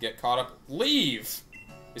unlucky enough to get caught up. Leave!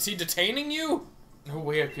 Is he detaining you? No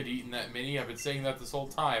way I could have eaten that many. I've been saying that this whole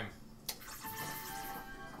time.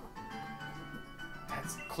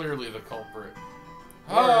 That's clearly the culprit.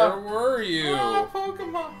 Where were you?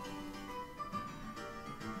 Pokemon!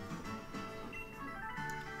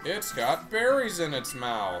 It's got berries in its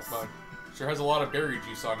mouth. Sure has a lot of berry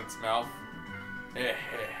juice on its mouth.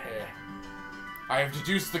 I have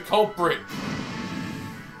deduced the culprit.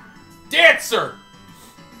 Dancer!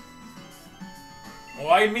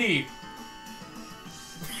 Why me?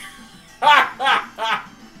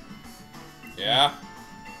 Yeah?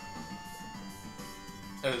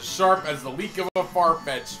 As sharp as the leak of a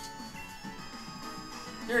Farfetch'd.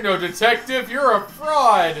 You're no detective, you're a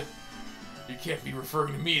fraud! You can't be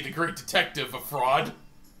referring to me, the great detective, a fraud.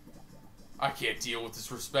 I can't deal with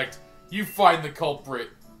this respect. You find the culprit.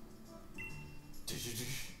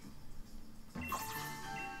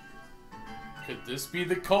 Could this be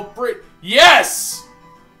the culprit? Yes!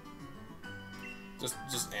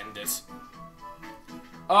 Just end it.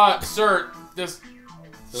 Sir, this...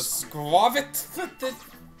 The squavit.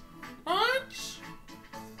 Punch?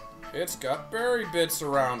 It's got berry bits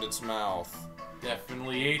around its mouth.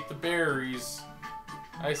 Definitely ate the berries.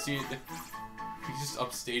 I see it. He just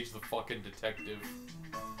upstaged the fucking detective.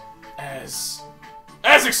 As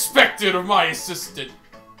expected of my assistant.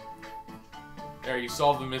 There, you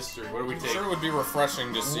solved the mystery. What do we I'm take? sure it would be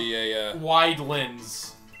refreshing to see a wide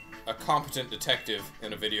lens. A competent detective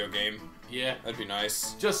in a video game. Yeah. That'd be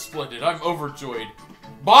nice. Just splendid. I'm overjoyed.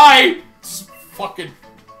 Bye! Fucking...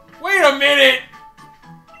 Wait a minute!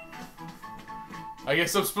 I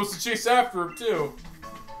guess I'm supposed to chase after him, too.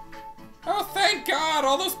 Oh, thank God!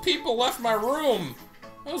 All those people left my room!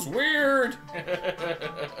 That was weird!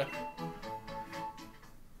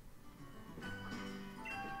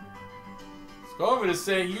 Scovet is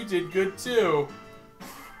saying you did good, too.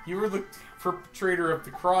 You were the perpetrator of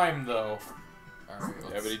the crime, though. Alright,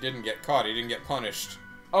 yeah, but he didn't get caught. He didn't get punished.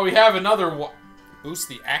 Oh, we have another one. Boost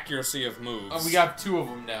the accuracy of moves. Oh, we got 2 of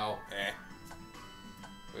them now. Eh.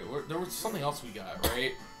 Wait, there was something else we got,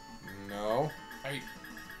 right? No.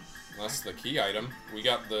 That's the key item. We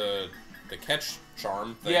got the catch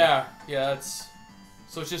charm thing. Yeah, that's...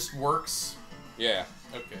 So it just works? Yeah.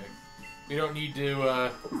 Okay. We don't need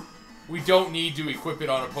to, we don't need to equip it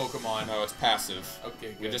on a Pokemon. No, it's passive.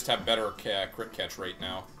 Okay, good. We just have better crit catch rate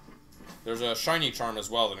now. There's a shiny charm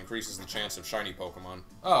as well that increases the chance of shiny Pokemon.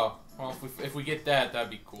 Oh, well, if we get that,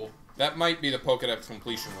 that'd be cool. That might be the Pokédex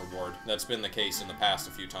completion reward. That's been the case in the past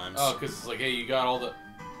a few times. Oh, because it's like, hey, you got all the...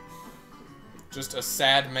 Just a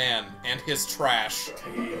sad man and his trash.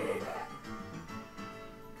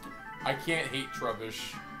 I can't hate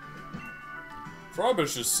Trubbish.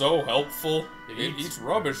 Trubbish is so helpful. It eats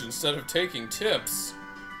rubbish instead of taking tips.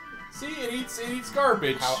 See, it eats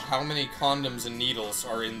garbage. How many condoms and needles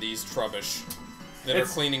are in these Trubbish that are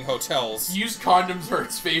cleaning hotels? Used condoms are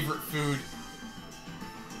its favorite food.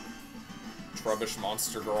 Trubbish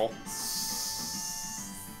Monster Girl.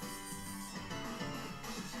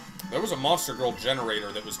 There was a Monster Girl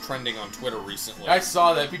generator that was trending on Twitter recently. I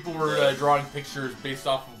saw that. People were drawing pictures based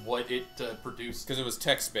off of what it produced. Because it was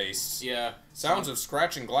text-based. Yeah. Sounds of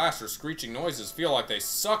scratching glass or screeching noises feel like they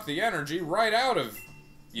suck the energy right out of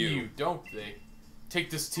you. Don't they? Take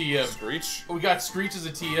this TM. Screech? Oh, we got Screech as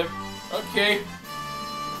a TM. Okay.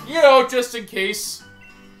 You know, just in case.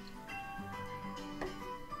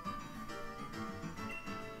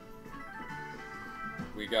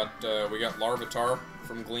 We got Larvitar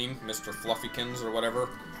from Gleam, Mr. Fluffykins or whatever.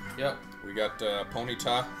 Yep. We got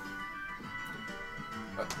Ponyta.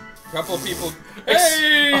 A couple of people.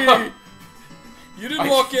 Hey! You didn't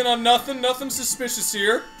walk in on nothing. Nothing suspicious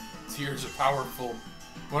here. Tears are powerful.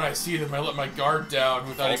 When I see them, I let my guard down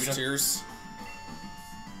without False even... tears.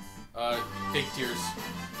 Fake tears.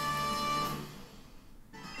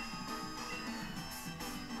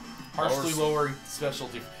 Harshly lowering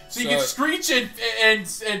specialty. So you get Screech and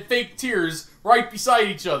fake tears right beside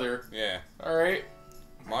each other. Yeah. Alright.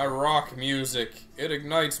 My rock music. It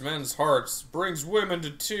ignites men's hearts, brings women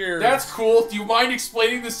to tears. That's cool. Do you mind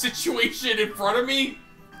explaining the situation in front of me?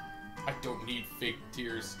 I don't need fake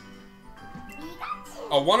tears.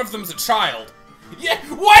 Oh, one of them's a child. Yeah,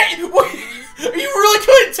 what? You really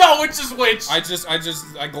couldn't tell which is which.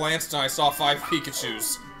 I glanced and I saw 5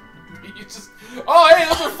 Pikachus. You just... Oh, hey,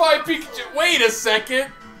 those are 5 Pikachu. Wait a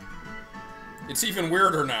second. It's even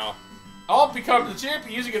weirder now. I'll become the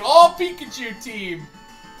champion using an all Pikachu team.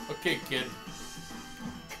 Okay, kid.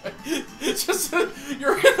 Just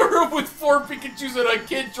you're in the room with 4 Pikachus and a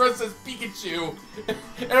kid dressed as Pikachu,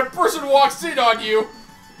 and a person walks in on you.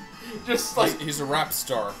 Just like he's a rap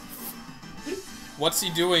star. What's he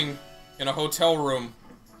doing in a hotel room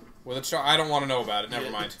With a I don't want to know about it. Never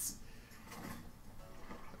mind.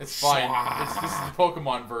 It's fine. This is the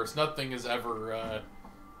Pokemon verse. Nothing is ever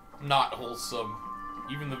not wholesome.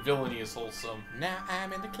 Even the villainy is wholesome. Now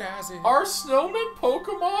I'm in the closet. Are snowmen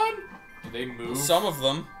Pokemon? Do they move? Some of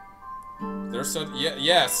them. There's so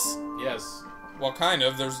yes. Yes. Well, kind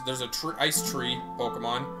of. There's a ice tree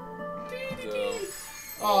Pokemon.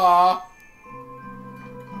 Aww.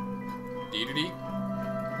 Dedede?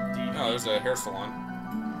 Oh, there's a hair salon.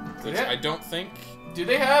 Which I don't think. Do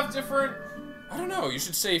they have different? I don't know. You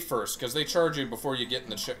should save first, because they charge you before you get in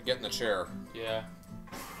the chair. Yeah.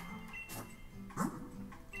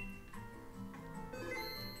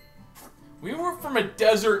 We went from a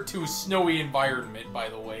desert to a snowy environment, by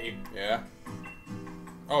the way. Yeah.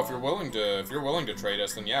 Oh, if you're willing to trade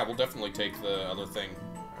us, then yeah, we'll definitely take the other thing.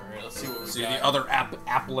 All right, let's see what we got. The other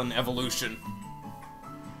Applin evolution.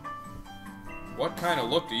 What kind of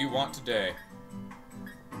look do you want today?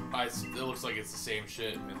 It looks like it's the same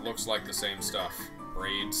shit. It looks like the same stuff.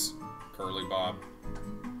 Braids, curly bob.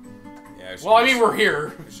 Yeah. Well, I mean, we're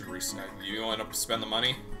here. We should reset. You want to spend the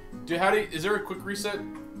money? Dude, is there a quick reset?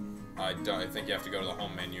 I think you have to go to the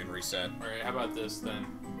home menu and reset. All right, how about this then?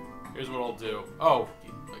 Here's what I'll do. Oh,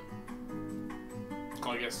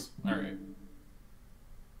 I guess. All right.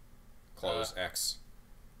 Close X.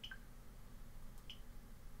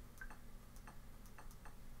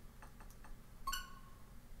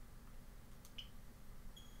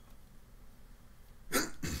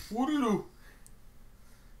 Woodoo.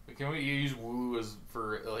 Can we use wool as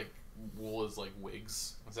for like wool as like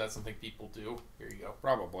wigs? Is that something people do? Here you go.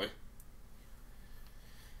 Probably.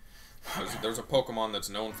 There's a Pokemon that's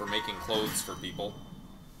known for making clothes for people.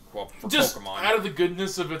 Well, for just Pokemon. Out of the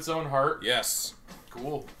goodness of its own heart. Yes.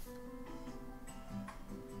 Cool.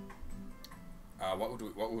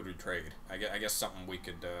 What would we trade? I guess something we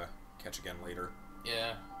could catch again later.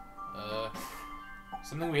 Yeah.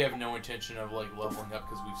 Something we have no intention of like leveling up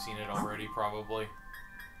because we've seen it already, probably.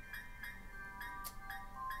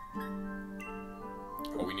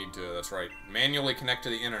 Oh, we need to. That's right. Manually connect to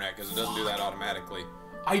the internet because it doesn't do that automatically.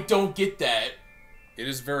 I don't get that. It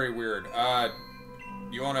is very weird.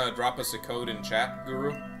 You want to drop us a code in chat,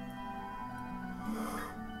 Guru?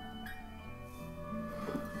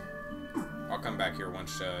 I'll come back here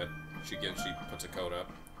once she puts a code up.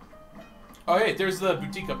 Oh, hey, there's the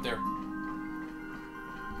boutique up there.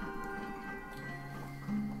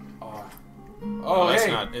 Oh, that's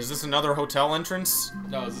hey. not. Is this another hotel entrance?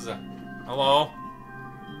 No, this is a. Hello.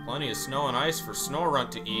 Plenty of snow and ice for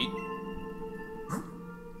Snorunt to eat.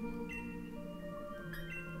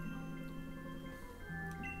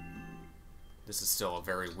 This is still a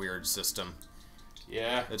very weird system.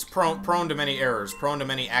 Yeah. It's prone to many errors, prone to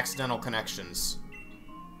many accidental connections.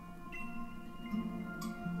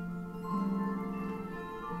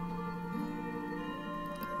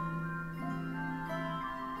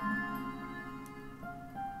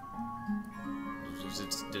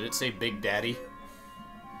 Did it say Big Daddy?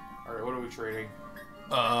 Alright, what are we trading?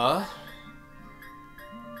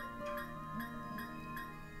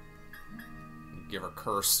 Give her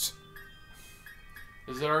cursed.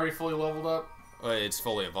 Is it already fully leveled up? It's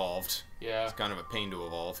fully evolved. Yeah. It's kind of a pain to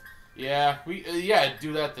evolve. Yeah, yeah,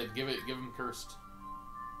 do that then. Give him cursed.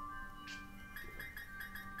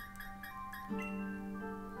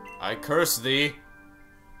 I curse thee.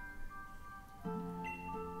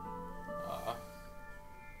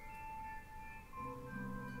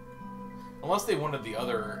 Unless they wanted the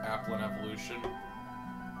other Applin evolution.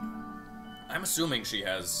 I'm assuming she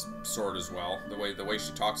has Sword as well. The way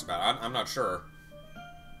she talks about it, I'm not sure.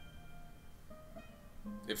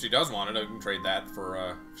 If she does want it, I can trade that for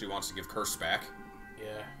if she wants to give Curse back.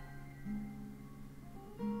 Yeah.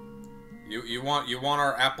 You want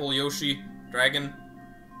our Apple Yoshi dragon?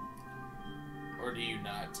 Or do you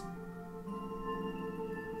not?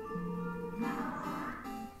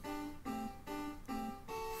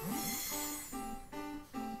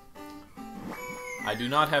 I do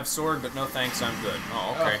not have Sword, but no thanks, I'm good.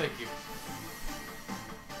 Oh, okay. Oh, thank you.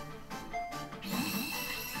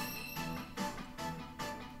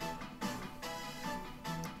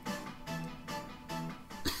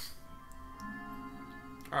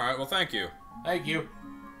 Alright, well thank you. Thank you.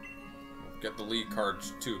 Get the lead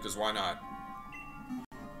cards too, because why not?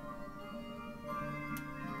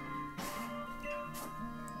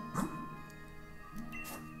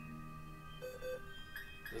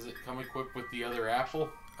 Does it come equipped with the other apple?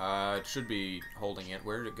 It should be holding it.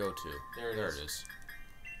 Where did it go to? There it is.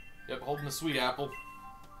 Yep, holding the sweet apple.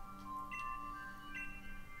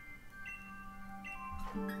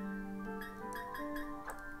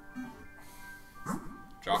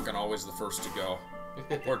 Jockin' always the first to go.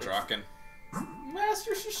 Poor Draken.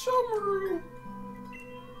 Master Shishomaru!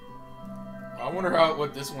 I wonder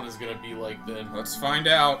what this one is gonna be like then. Let's find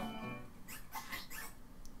out.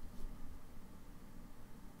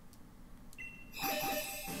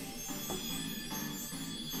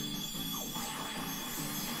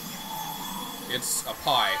 It's a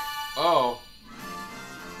pie. Oh.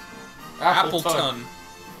 Appleton.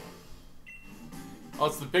 Oh,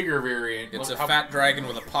 it's the bigger variant. It's Look, a fat dragon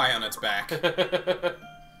with a pie on its back.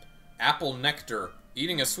 Apple nectar.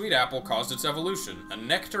 Eating a sweet apple caused its evolution. A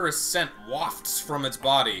nectarous scent wafts from its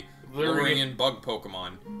body, luring in bug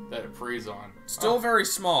Pokemon. That it preys on. Still very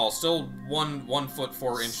small. Still 1 foot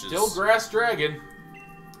 4 inches. Still grass dragon.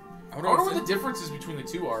 I wonder what the differences between the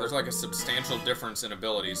two are. There's like a substantial difference in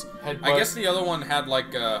abilities. Headbutt. I guess the other one had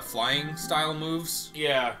like flying style moves.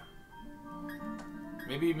 Yeah.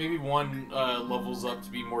 Maybe one levels up to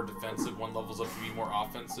be more defensive, one levels up to be more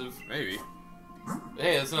offensive. Maybe.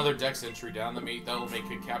 Hey, that's another dex entry down. That'll make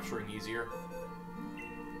it capturing easier.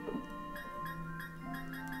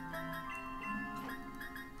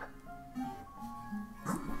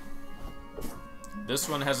 This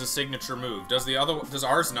one has a signature move. Does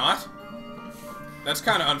ours not? That's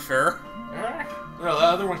kind of unfair. No, the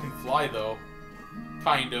other one can fly though.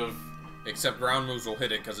 Kind of. Except ground moves will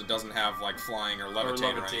hit it because it doesn't have like flying or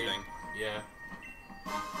levitate or anything. Yeah.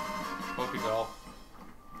 Pokédoll.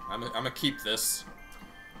 I'm gonna keep this.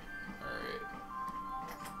 Alright.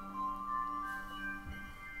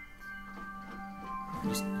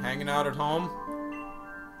 Just hanging out at home.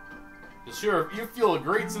 Sure, you feel a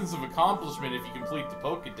great sense of accomplishment if you complete the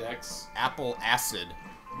Pokédex. Apple acid.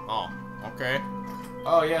 Oh, okay.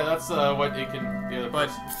 Oh yeah, that's what it can. But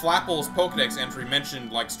Flapple's Pokédex entry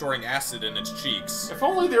mentioned like storing acid in its cheeks. If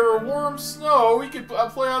only there were warm snow, we could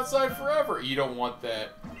play outside forever. You don't want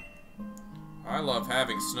that. I love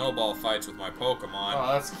having snowball fights with my Pokemon.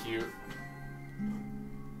 Oh, that's cute.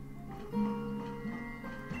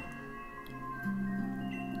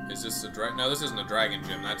 Is this a dragon? No, this isn't a dragon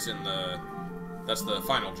gym. That's in the. That's the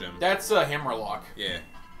final gym. That's a Hammerlock. Yeah.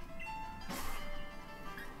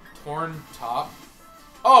 Torn top.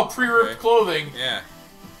 Oh, pre-ripped clothing. Yeah.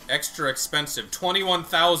 Extra expensive.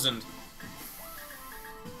 21,000.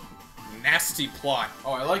 Nasty plot.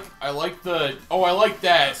 Oh, I like the. Oh, I like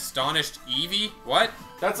that. Astonished Eevee? What?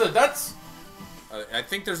 That's. I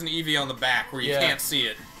think there's an Eevee on the back where you can't see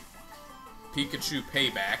it. Pikachu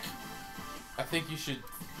payback. I think you should.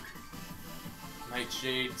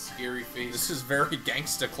 Nightshade, scary face. This is very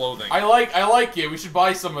gangsta clothing. I like it. We should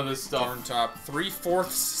buy some of this stuff. Torn top, 3/4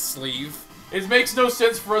 sleeve. It makes no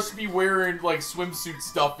sense for us to be wearing like swimsuit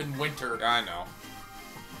stuff in winter. I know.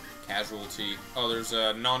 Casualty. Oh, there's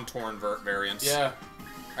a non-torn variants. Yeah.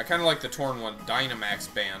 I kind of like the torn one,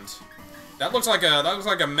 Dynamax band. That looks like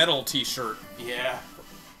a metal T-shirt. Yeah.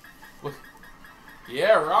 Look.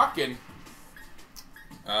 Yeah, rockin'.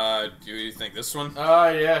 Do you think this one?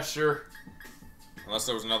 Yeah, sure. Unless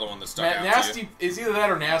there was another one that stuck out to you. Is either that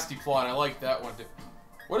or Nasty Plot. I like that one too.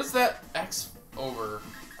 What is that X over?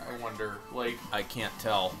 I wonder. Like, I can't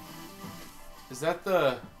tell. is that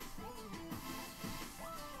the?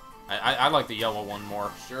 I like the yellow one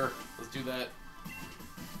more. Sure. Let's do that.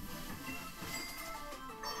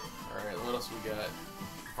 All right. What else we got?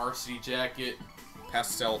 Varsity jacket.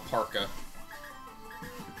 Pastel parka.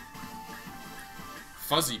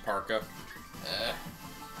 Fuzzy parka.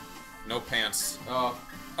 No pants. Oh.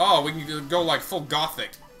 Oh, we can go like full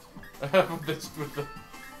gothic. with the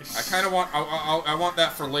I kind of want. I want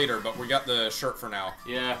that for later, but we got the shirt for now.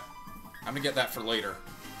 Yeah. I'm gonna get that for later.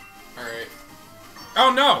 All right.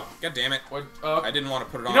 Oh no! God damn it! What? I didn't want to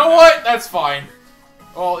put it on. You know what? That's fine.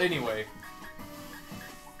 Well, anyway.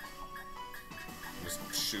 Just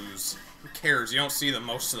shoes. Who cares? You don't see them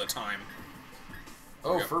most of the time.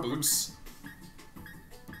 Oh, We got fur boots.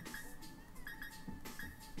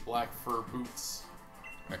 Black fur boots.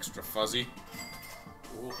 Extra fuzzy.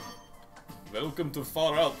 Cool. Welcome to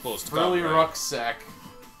Far Outpost. Frilly Comrade. rucksack.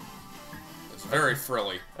 It's very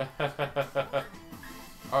frilly.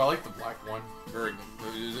 Oh, I like the black one. Very.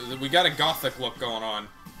 We got a gothic look going on.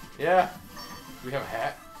 Yeah. Do we have a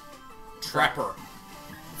hat? Trapper.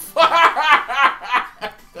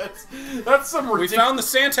 that's some ridiculous. We found the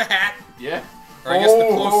Santa hat. Yeah. Or I guess the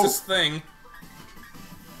closest thing.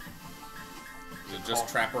 Is it just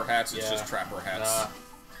trapper hats? It's just trapper hats.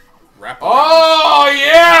 Wrap around. Oh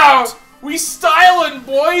yeah! We styling,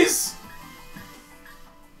 boys.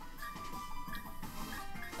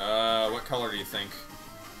 What color do you think?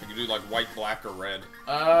 We could do like white, black, or red.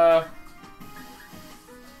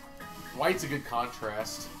 White's a good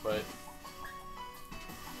contrast, but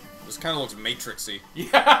This kind of looks Matrixy.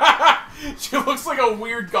 Yeah, she looks like a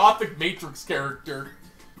weird gothic Matrix character.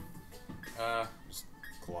 Just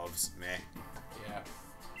gloves, meh. Yeah.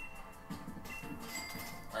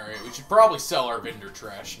 Alright, we should probably sell our vendor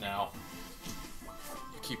trash now.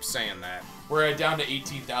 You keep saying that. We're down to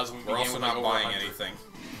 18,000. We're also not buying anything.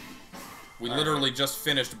 We literally just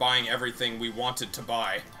finished buying everything we wanted to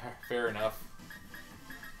buy. Fair enough.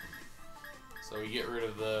 So we get rid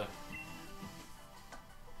of the...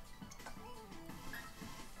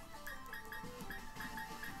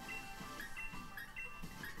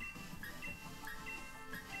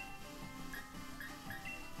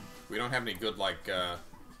 We don't have any good, like,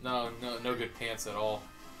 No good pants at all.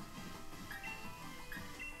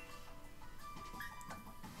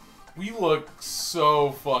 We look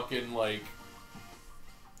so fucking, like...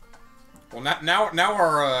 Well, now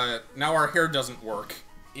our hair doesn't work.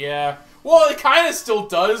 Yeah. Well, it kind of still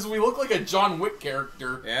does. We look like a John Wick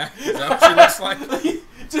character. Yeah? Is that what she looks like?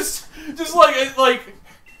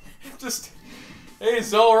 just hey,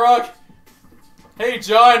 Xelrog. Hey,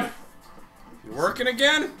 John. You working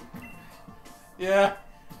again? Yeah.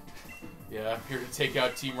 Yeah, I'm here to take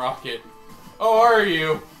out Team Rocket. Oh, are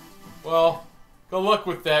you? Well, good luck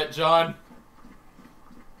with that, John.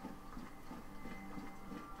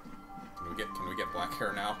 Can we get black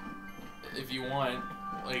hair now? If you want.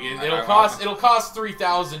 Like, it'll cost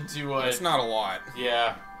 3,000 to, It's not a lot.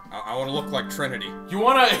 Yeah. I want to look like Trinity. You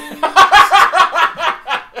wanna...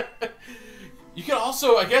 You can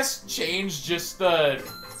also, I guess, change just the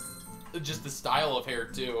style of hair,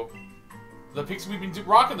 too. The pixie, we've been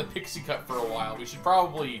rocking the pixie cut for a while. We should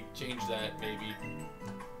probably change that, maybe.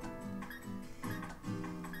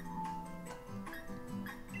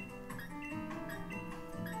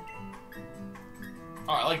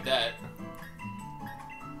 Oh, I like that.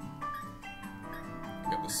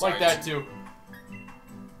 Like that, too.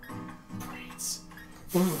 Braids.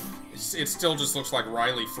 It still just looks like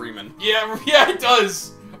Riley Freeman. Yeah, it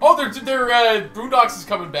does. Oh, their Boondocks is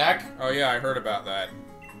coming back. Oh yeah, I heard about that.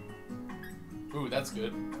 Ooh, that's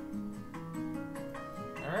good.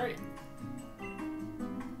 Alright.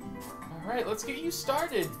 Alright, let's get you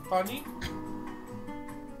started, honey.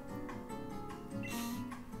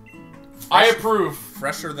 I approve.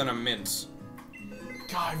 Fresher than a mint.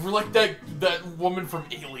 God, we're like that woman from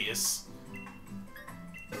Alias.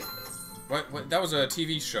 What? That was a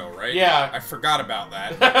TV show, right? Yeah. I forgot about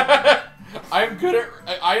that. I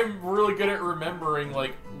am really good at remembering,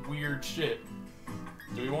 like, weird shit.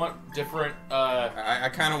 Do we want different, I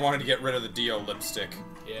kind of wanted to get rid of the Dio lipstick.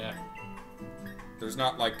 Yeah. There's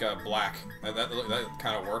not, like, black. That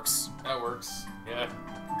kind of works. That works. Yeah.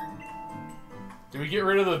 Do we get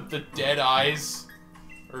rid of the dead eyes?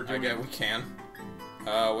 Or do we can.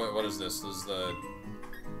 What is this? This is the...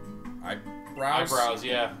 eyebrows? Eyebrows,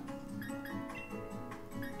 yeah.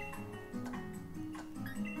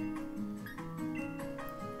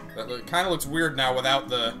 That kind of looks weird now without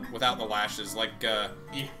the lashes, like Yeah.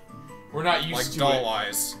 We're not used like to doll it.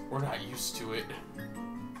 eyes. We're not used to it.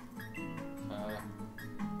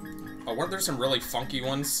 Oh, weren't there some really funky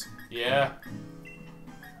ones? Yeah.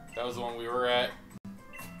 That was the one we were at.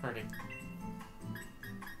 Hurting.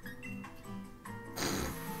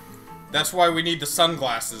 That's why we need the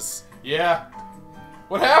sunglasses. Yeah.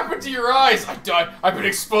 What happened to your eyes? I died. I've been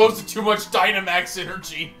exposed to too much Dynamax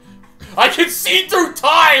energy. I can see through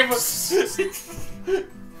time!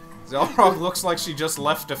 Xelrog looks like she just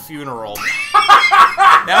left a funeral.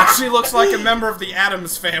 Now she looks like a member of the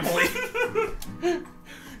Addams family.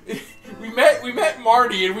 We met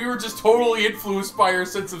Marty, and we were just totally influenced by her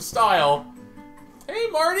sense of style. Hey,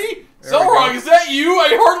 Marty! Xelrog, is that you?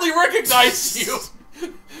 I hardly recognize you!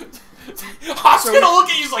 Hop's gonna look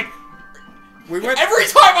at you, he's like... Every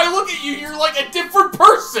time I look at you, you're like a different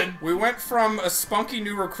person! We went from a spunky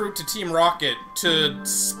new recruit to Team Rocket, to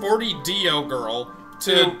sporty Dio girl,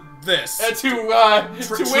 to this. To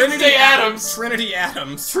Wednesday Addams. Trinity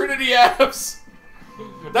Addams. Trinity Addams.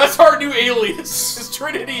 That's our new alias, is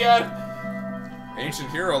Trinity Addams. Ancient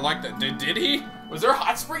hero like that. Did he? Was there a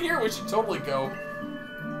hot spring here? We should totally go.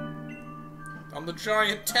 On the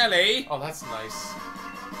giant telly. Oh, that's nice.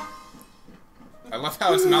 I love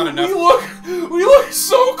how it's not enough. We look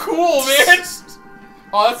so cool, man.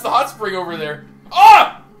 Oh, that's the hot spring over there.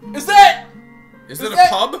 Ah! Is that a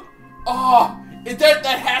pub? Oh, that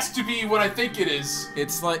has to be what I think it is.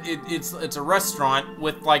 It's like it's a restaurant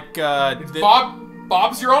with like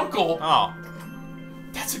Bob's your uncle. Oh.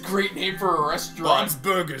 That's a great name for a restaurant. Bob's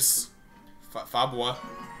Burgers. Fabwa.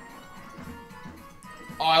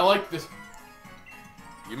 Oh, I like this.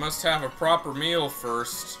 You must have a proper meal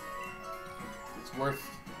first. It's worth.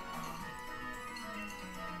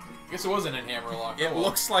 guess it wasn't in Hammerlock. It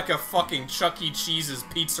looks like a fucking Chuck E. Cheese's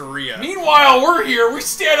pizzeria. Meanwhile, we're here. We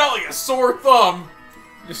stand out like a sore thumb.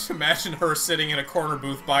 Just imagine her sitting in a corner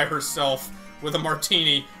booth by herself with a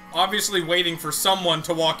martini, obviously waiting for someone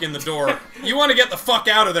to walk in the door. You want to get the fuck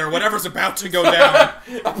out of there, whatever's about to go down.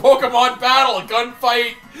 A Pokemon battle, a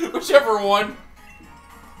gunfight, whichever one.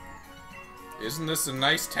 Isn't this a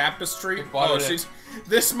nice tapestry? Oh, she's...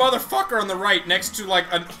 This motherfucker on the right next to, like,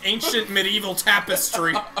 an ancient medieval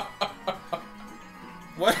tapestry.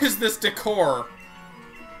 What is this decor?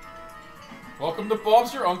 Welcome to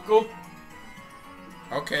Bob's Your Uncle.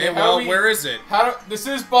 Okay, well, where is it? This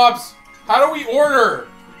is Bob's. How do we order?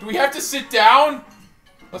 Do we have to sit down?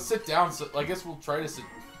 Let's sit down. So I guess we'll try to sit.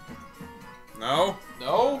 No.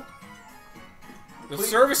 No? The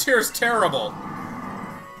service here is terrible.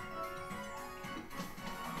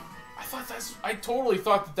 I totally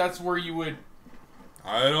thought that that's where you would...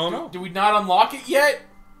 I don't know. Do we not unlock it yet?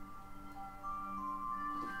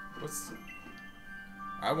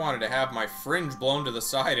 I wanted to have my fringe blown to the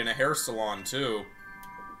side in a hair salon, too.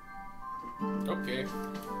 Okay.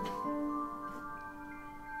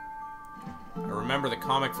 I remember the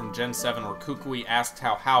comic from Gen 7 where Kukui asked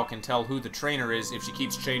how Hao can tell who the trainer is if she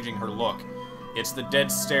keeps changing her look. It's the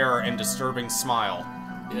dead stare and disturbing smile.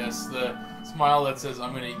 Yes, the smile that says,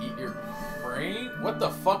 I'm gonna eat your brain? What the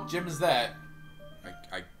fuck, Jim, is that?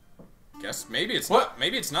 I guess maybe it's what?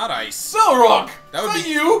 Maybe it's not ice. Xelrog! That would be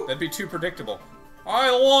you! That'd be too predictable. I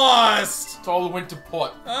lost! It's all the went to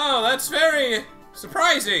pot. Oh, that's very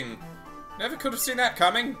surprising. Never could have seen that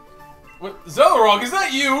coming. What? Xelrog, is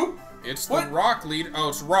that you? It's the rock lead. Oh,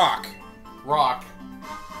 it's rock. Rock.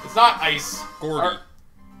 It's not ice. Gordy.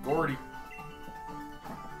 Gordy.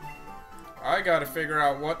 I gotta figure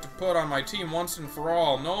out what to put on my team once and for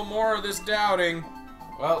all. No more of this doubting.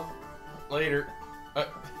 Well, later.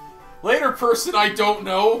 Later person I don't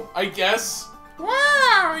know, I guess.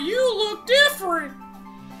 Wow, you look different.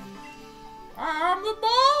 I'm the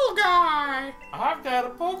ball guy. I've got a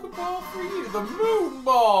Pokeball for you. The Moon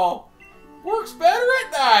Ball. Works better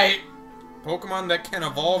at night. Pokemon that can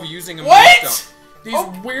evolve using a what? Moonstone.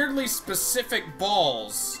 These weirdly specific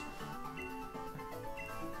balls.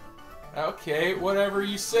 Okay, whatever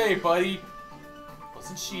you say, buddy.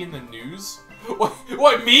 Wasn't she in the news?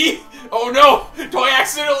 What, me? Oh no! Do I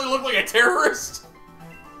accidentally look like a terrorist?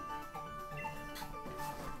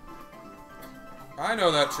 I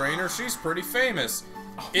know that trainer. She's pretty famous.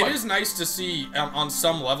 Oh, it is nice to see, on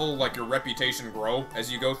some level, like, your reputation grow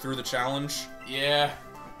as you go through the challenge. Yeah.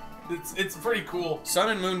 It's pretty cool. Sun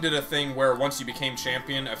and Moon did a thing where once you became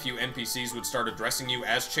champion, a few NPCs would start addressing you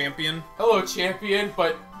as champion. Hello, champion,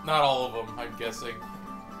 but not all of them, I'm guessing.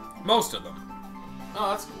 Most of them.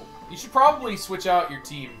 Oh, that's cool. You should probably switch out your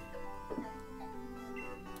team.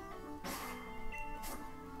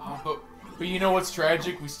 But you know what's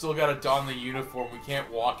tragic? We still gotta don the uniform. We can't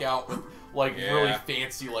walk out with, like, really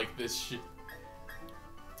fancy like this shit.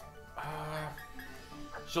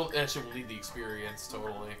 She'll need the experience,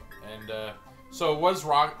 totally. And, so was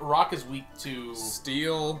Rock is weak to...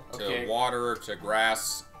 Steel, to water, to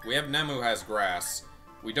grass. We have Nemu who has grass.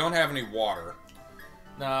 We don't have any water.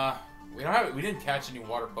 Nah, we didn't catch any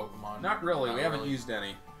water Pokemon. Not really, we haven't used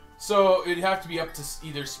any. So, it'd have to be up to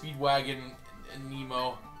either Speedwagon and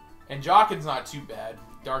Nemo. And Jockin's not too bad.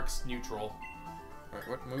 Dark's neutral. Right,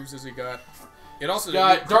 what moves has he got? It also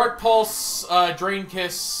got Dark Pulse, Drain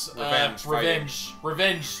Kiss, Revenge.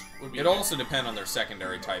 Revenge would be. It'll also depend on their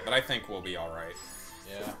secondary type, but I think we'll be all right.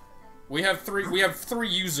 Yeah. We have three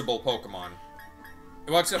usable Pokemon.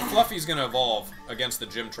 Well, except Fluffy's gonna evolve against the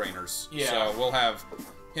gym trainers. Yeah. So we'll have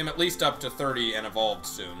him at least up to 30 and evolved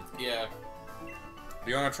soon. Yeah. Do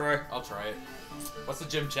you wanna try? I'll try it. What's the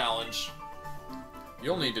gym challenge?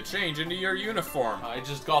 You'll need to change into your uniform. I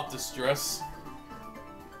just got this dress.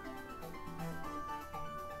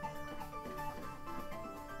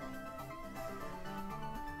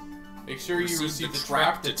 Make sure you receive the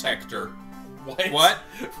trap detector. What?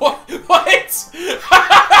 What? What?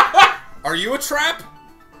 Are you a trap?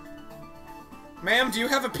 Ma'am, do you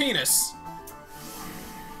have a penis?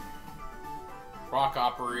 Rock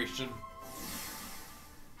operation.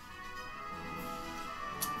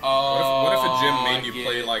 What if a gym made you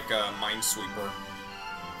play like a Minesweeper?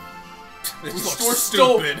 We're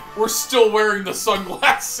stupid. We're still wearing the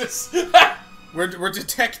sunglasses. We're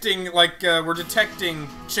detecting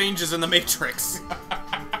changes in the Matrix.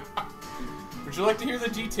 Would you like to hear the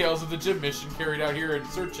details of the gym mission carried out here in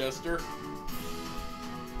Sirchester?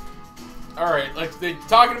 Alright, like they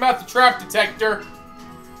talking about the trap detector.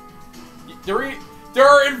 There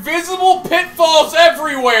are invisible pitfalls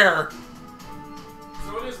everywhere!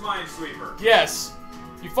 So it is Minesweeper. Yes.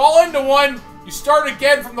 If you fall into one, you start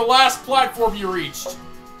again from the last platform you reached.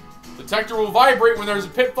 The detector will vibrate when there's a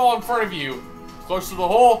pitfall in front of you. The closer to the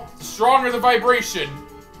hole, the stronger the vibration.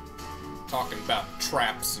 Talking about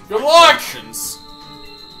traps and Good luck! vibrations.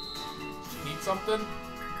 Need something?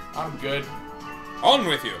 I'm good. On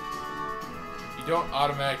with you. You don't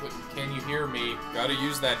automatically... Can you hear me? Gotta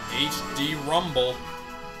use that HD rumble.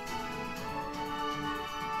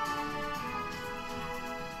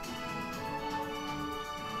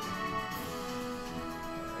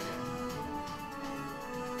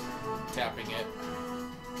 Tapping it.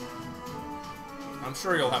 I'm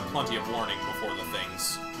sure you'll have plenty of warning before the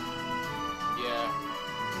things. Yeah.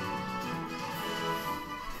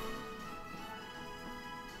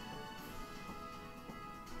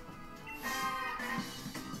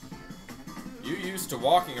 You used to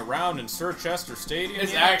walking around in Sir Chester Stadium?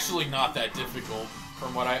 It's yet? actually not that difficult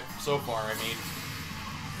from what so far, I mean.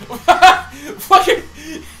 Fucking...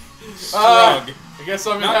 Shrug. I guess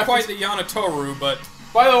I'm Not quite the Yanatoru, but...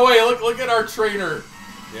 By the way, look at our trainer.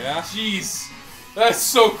 Yeah? Jeez. That's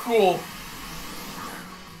so cool.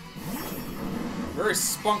 Very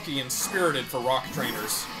spunky and spirited for rock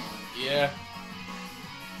trainers. Yeah.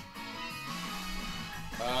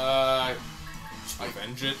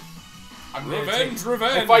 Revenge it. Revenge.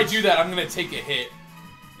 Revenge! If I do that, I'm gonna take a hit.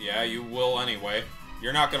 Yeah, you will anyway.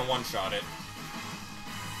 You're not gonna one-shot it.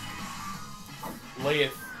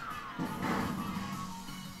 Layeth.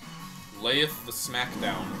 Layeth the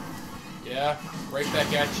smackdown. Yeah, right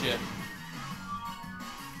back at you.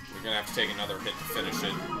 You're gonna have to take another hit to finish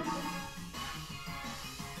it.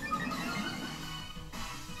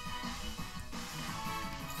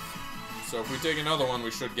 So if we take another one,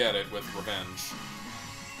 we should get it with revenge.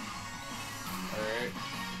 Alright.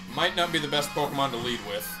 Might not be the best Pokemon to lead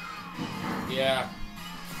with. Yeah.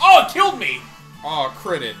 Oh, it killed me! Aw,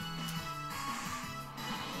 critted.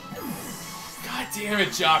 God damn it,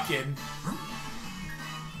 Jockin.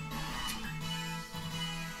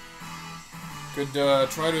 Could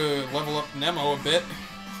try to level up Nemo a bit.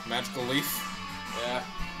 Magical Leaf. Yeah.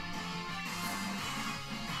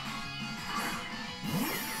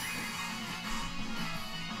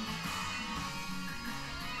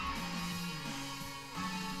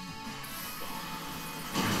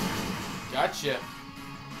 Gotcha.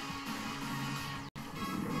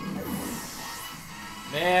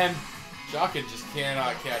 Man, Jockin just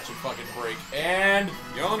cannot catch a fucking break. And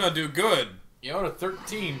Yona do good. Yona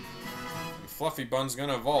 13. And Fluffy Bun's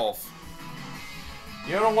gonna evolve.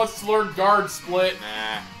 Yona wants to learn guard split.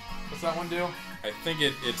 Nah. What's that one do? I think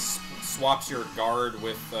it swaps your guard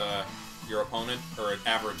with your opponent, or it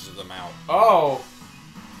averages them out. Oh.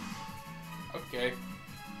 Okay.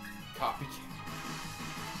 Copycat.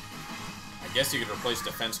 I guess you could replace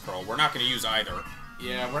Defense Curl. We're not going to use either.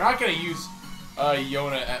 Yeah, we're not going to use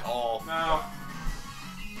Yona at all. No.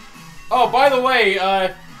 Oh, by the way,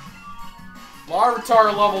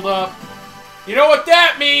 Larvitar leveled up. You know what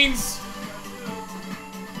that means?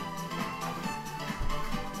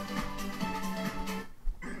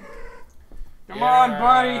 Come on,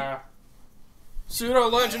 buddy.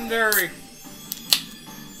 Pseudo-legendary.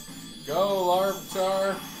 Go,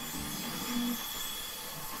 Larvitar.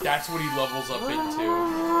 That's what he levels up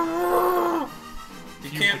into. He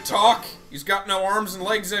can't talk. He's got no arms and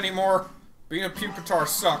legs anymore. Being a Pupitar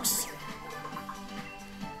sucks.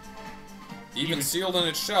 Even sealed in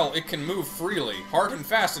its shell, it can move freely. Hard and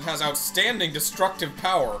fast, it has outstanding destructive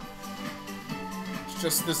power. It's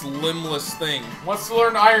just this limbless thing. Wants to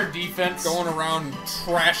learn Iron Defense. Going around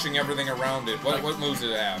trashing everything around it. What moves did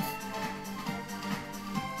it have?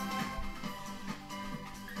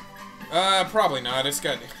 Probably not. It's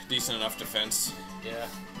got decent enough defense. Yeah.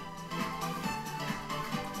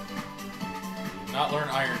 Did not learn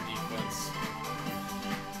Iron Defense.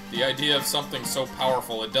 The idea of something so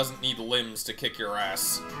powerful, it doesn't need limbs to kick your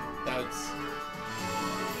ass. That's...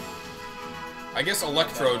 I guess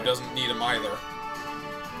Electrode doesn't need them either.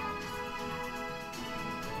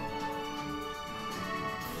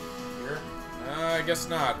 Here? I guess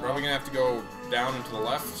not. Probably gonna have to go down and to the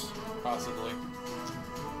left. Possibly.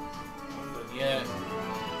 Nothing yet.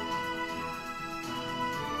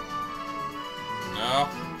 No,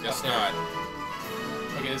 guess not.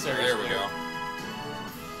 Okay, this area. There we go.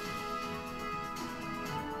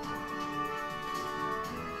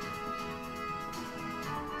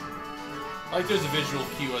 I like there's a visual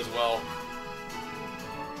cue as well.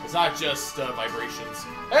 It's not just vibrations.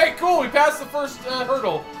 Hey, cool! We passed the first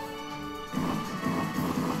hurdle.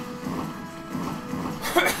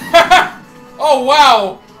 Oh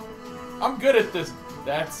wow! I'm good at this.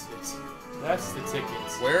 That's it. That's the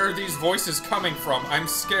tickets. Where are these voices coming from? I'm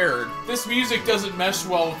scared. This music doesn't mesh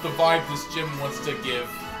well with the vibe this gym wants to give.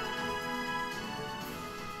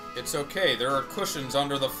 It's okay, there are cushions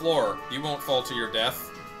under the floor. You won't fall to your death.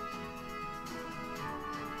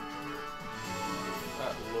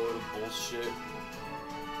 That load of bullshit.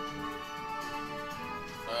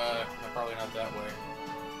 Probably not that way.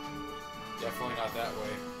 Definitely not that way.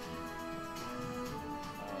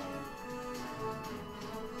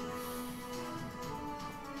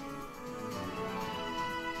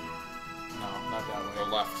 No, not that way.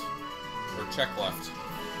 Go left. Or check left.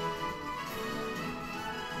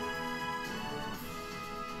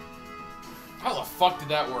 How the fuck did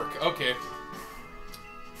that work? Okay.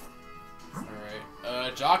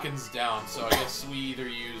 Alright. Jockin's down, so I guess we either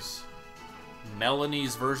use...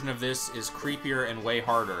 Melanie's version of this is creepier and way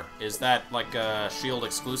harder. Is that like a shield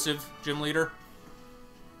exclusive, gym leader?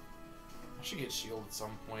 I should get shield at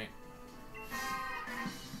some point.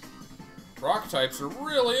 Rock types are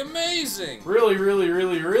really amazing! Really, really,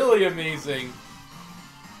 really, really amazing!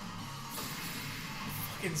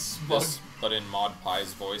 Fucking smug. But in Mod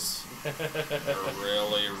Pie's voice. They're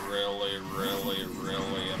really, really, really,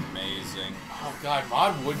 really amazing. Oh god,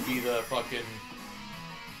 Mod would be the fucking...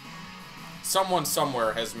 Someone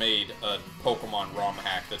somewhere has made a Pokemon ROM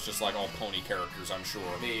hack that's just like all pony characters, I'm sure.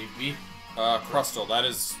 Maybe. Crustle, that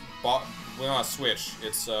is... We're on a Switch.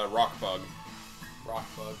 It's Rock Bug. Rock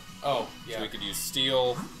Bug. Oh, yeah. So we could use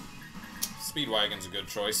Steel. Speedwagon's a good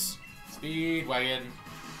choice. Speedwagon.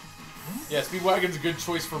 Yeah, Speedwagon's a good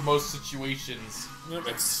choice for most situations.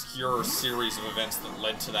 Obscure series of events that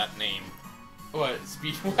led to that name. What?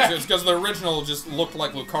 Speedwagon? It's because the original just looked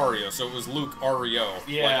like Lucario, so it was Luke REO.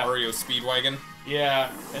 Yeah. Like REO Speedwagon. Yeah,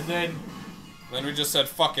 and then we just said,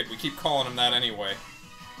 fuck it, we keep calling him that anyway.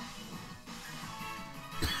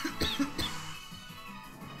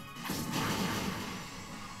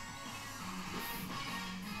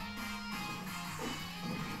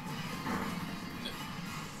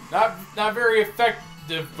 Not very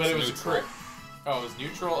effective, but It's it was neutral. crit. Oh, it was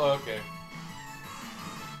neutral? Oh, okay.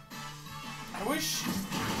 I wish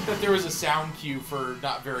that there was a sound cue for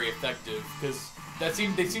not very effective, because they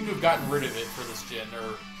seem to have gotten rid of it for this gen,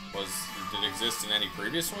 or... Did it exist in any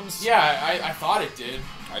previous ones? Yeah, I thought it did.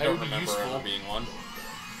 I That don't would be remember useful. ever being one.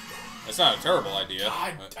 It's not a terrible idea.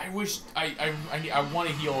 God, but I wish... I want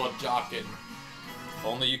to heal up Jockin. if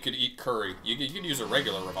only you could eat curry. You could use a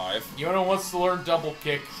regular revive. Yono wants to learn double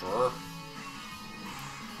kick. Sure.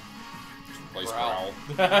 Just replace Growl.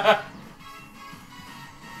 Growl.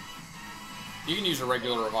 You can use a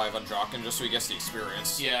regular revive on Jockin just so he gets the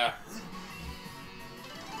experience. Yeah.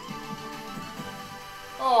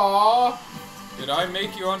 Aww. Did I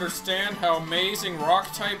make you understand how amazing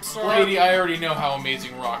rock types are? Lady, I already know how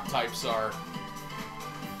amazing rock types are.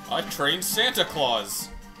 I trained Santa Claus.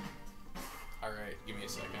 Alright, give me a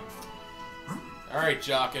second. Alright,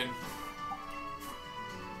 Jockin.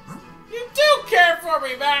 You do care for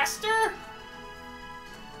me, master!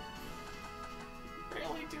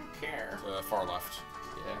 Really do care. Far left.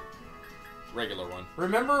 Yeah. Regular one.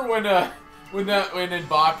 Remember when in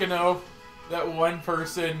Bakano, that one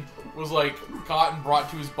person was like caught and brought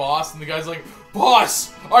to his boss, and the guy's like,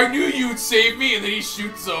 "Boss, I knew you'd save me," and then he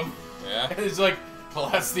shoots him. Yeah. And he's like, "Well,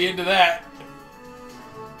 that's the end of that."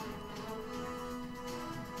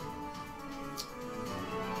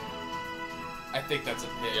 I think that's a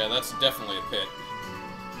pit. Yeah, that's definitely a pit.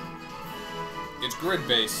 It's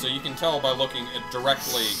grid-based, so you can tell by looking at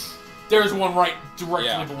directly There's one directly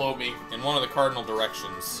Yeah. below me. in one of the cardinal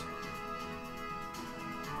directions.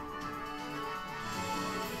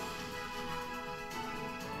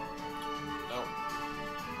 No.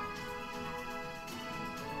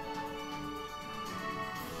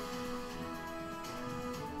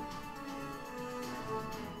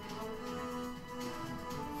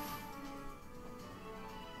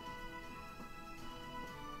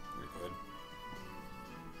 You're good.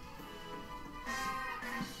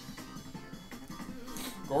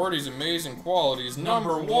 Gordy's amazing qualities,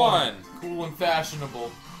 number one. Cool and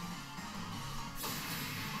fashionable.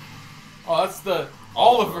 Oh, that's the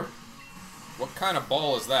Oliver. What kind of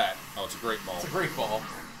ball is that? Oh, it's a great ball. It's a great ball.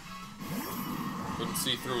 Couldn't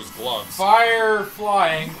see through his gloves. Fire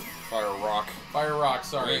flying. Fire rock. Fire rock, We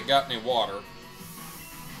sorry. ain't got any water.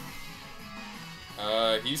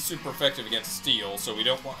 He's super effective against steel, so we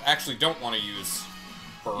don't want to use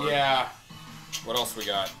bird. Yeah, What else we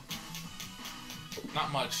got?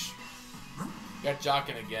 not much. Got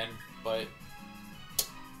Jockin again, but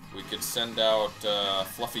We could send out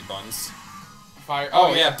Fluffy Buns. fire.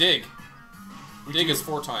 Oh, yeah, dig. We Dig do. is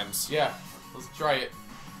 4 times. Yeah, let's try it.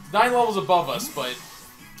 It's 9 levels above us, but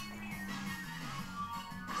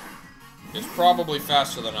It's probably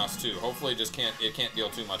faster than us too. Hopefully, it can't deal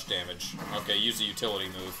too much damage. Okay, use a utility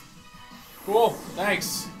move. Cool.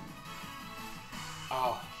 Thanks.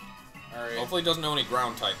 Oh. All right. Hopefully, it doesn't know any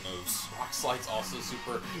ground type moves. Rock slide's also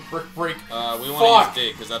super. Brick break. We want to use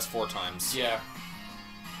dig because that's 4 times. Yeah.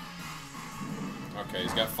 Okay,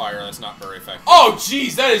 he's got fire. That's not very effective. Oh,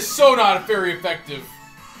 jeez, that is so not very effective.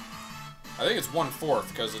 I think it's 1/4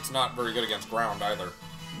 because it's not very good against ground either.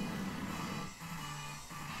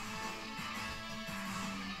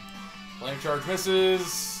 Flame charge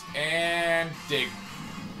misses and dig.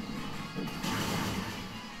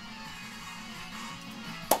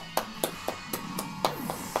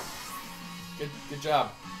 Good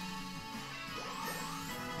job.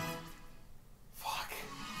 Fuck.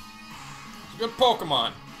 It's a good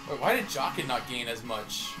Pokemon. Wait, why did Jockin not gain as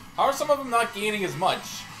much? How are some of them not gaining as much?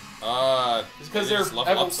 It's because they're they're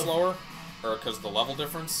level up slower, or because the level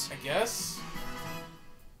difference. I guess.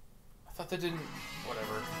 I thought that didn't.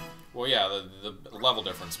 Whatever. Well, yeah, the level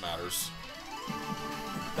difference matters.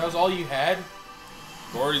 That was all you had?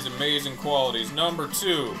 Gordy's amazing qualities. Number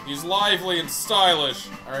 2, he's lively and stylish.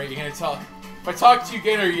 All right, you're gonna tell. If I talk to you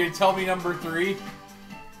again, are you gonna tell me number 3?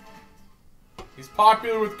 He's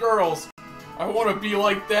popular with girls. I want to be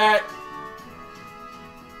like that.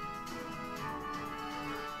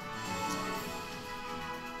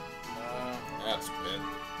 That's a pit.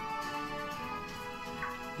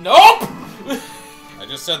 Nope! I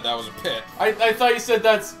just said that was a pit. I thought you said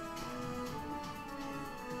that's...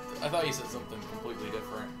 I thought you said something completely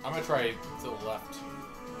different. I'm gonna try to the left.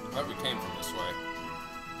 I thought we came from this way.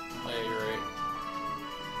 Oh, yeah, you're right.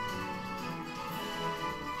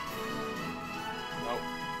 Nope.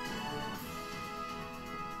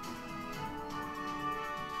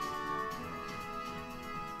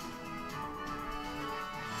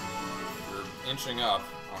 You're inching up.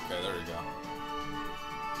 Okay, there you go.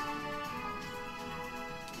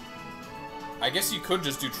 I guess you could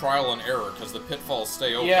just do trial and error because the pitfalls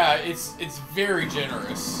stay open. Yeah, it's very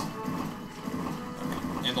generous.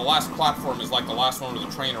 And the last platform is like the last one with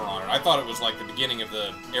a trainer on it. I thought it was like the beginning of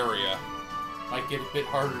the area. Might get a bit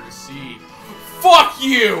harder to see. Fuck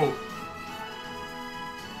you!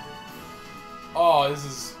 Oh, this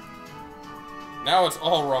is... Now it's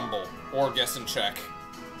all rumble. Or guess and check.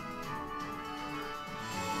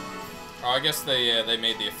 Oh, I guess they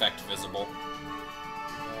made the effect visible.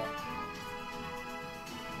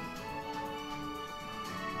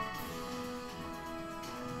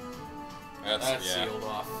 That's yeah. sealed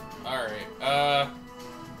off. Alright,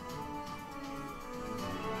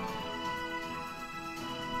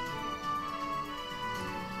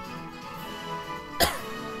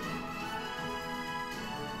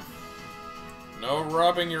 No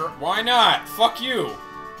rubbing your... Why not? Fuck you!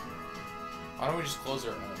 why don't we just close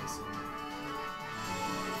our eyes?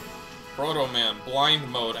 Proto Man, blind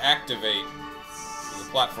mode, activate. There's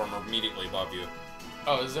a platform immediately above you.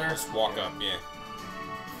 Oh, is there? Just walk up, yeah.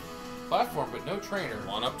 Platform, but no trainer.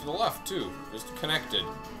 One up to the left, too. Just connected.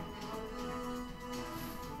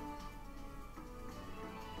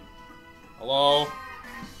 Hello?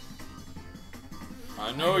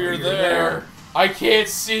 I know you're there. I can't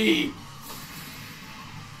see!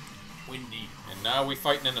 Windy. And now we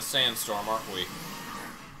fighting in a sandstorm, aren't we?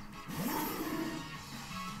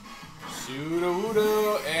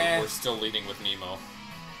 Sudowoodo, and... We're still leading with Nemo.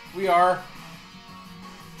 We are.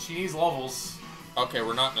 She needs levels. Okay,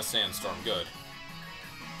 we're not in a sandstorm. Good.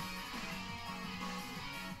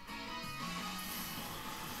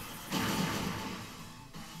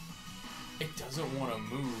 It doesn't want to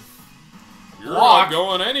move. You're not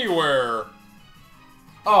going anywhere!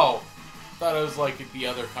 Oh. Thought it was like the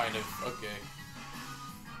other kind of... Okay.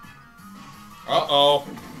 Uh-oh.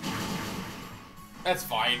 That's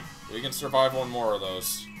fine. We can survive one more of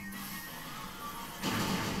those.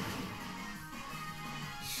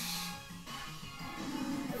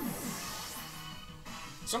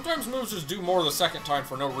 Sometimes moves just do more the second time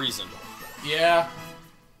for no reason. Yeah.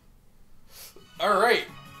 Alright.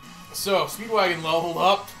 So, Speedwagon leveled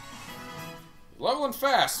up. Leveling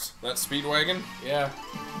fast, that Speedwagon. Yeah.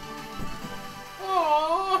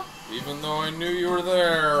 Aww. Even though I knew you were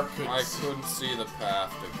there, I couldn't see the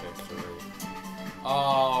path to victory.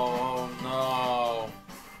 Oh no.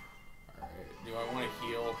 Alright, do I want to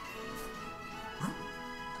heal?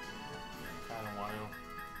 Kinda want to.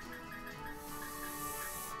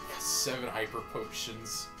 Got 7 hyper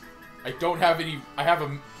potions. I don't have any. I have a.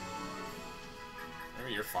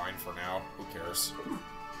 Maybe you're fine for now. Who cares?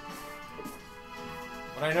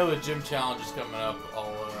 When I know the gym challenge is coming up,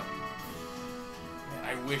 I'll. Man,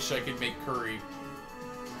 I wish I could make curry.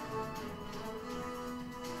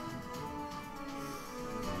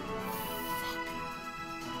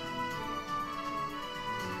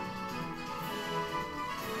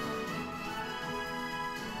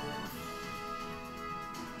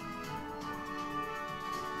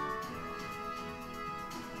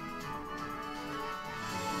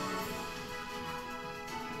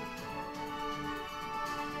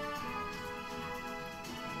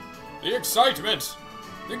 The excitement!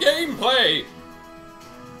 The gameplay!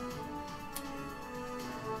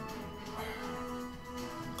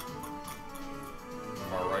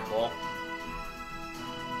 Far right wall.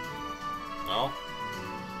 No?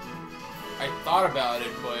 I thought about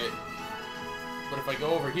it, but if I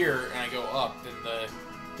go over here and I go up, then the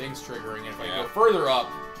thing's triggering. And if I go further up,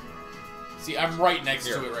 see, I'm right next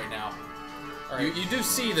to it right now. All right. You do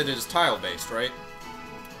see that it is tile-based, right?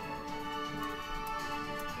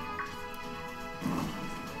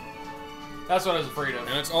 That's what I was afraid of.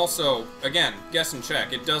 And it's also, again, guess and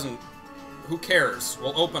check. It doesn't... Who cares?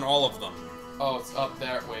 We'll open all of them. Oh, it's up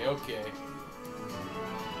that way. Okay.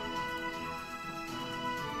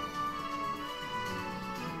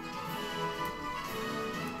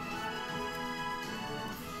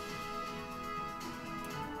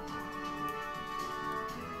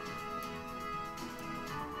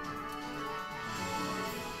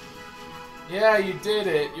 Yeah, you did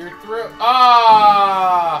it. You're through.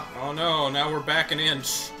 Ah! Oh no, now we're back an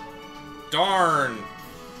inch. Darn!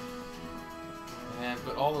 Man,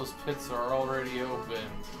 but all those pits are already opened.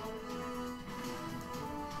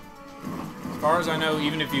 As far as I know,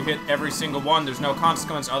 even if you hit every single one, there's no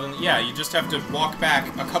consequence other than... Yeah, you just have to walk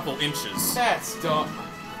back a couple inches. That's dumb.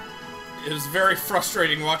 It was very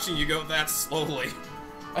frustrating watching you go that slowly.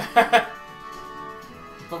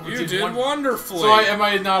 But you did wonderfully. So am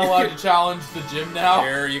I not allowed to challenge the gym now?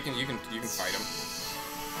 Here, you can fight him.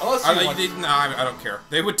 Unless you no, I don't care.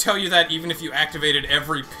 They would tell you that even if you activated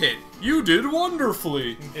every pit. You did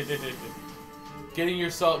wonderfully. Getting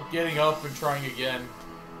up and trying again.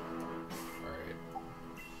 Alright.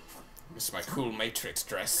 This is my cool Matrix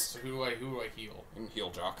dress. So who do I heal? You can heal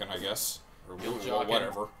Jockin, I guess. Or Heal Wulu, Jockin. or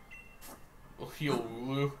whatever. We'll heal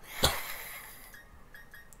Wulu.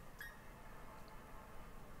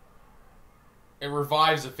 It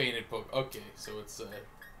revives a fainted poke. Okay, so it's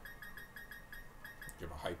Give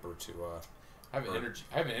a hyper to I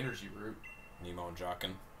have an energy root. Nemo and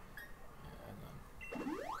Jockin. Yeah,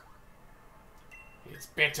 it's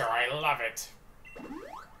bitter. I love it. All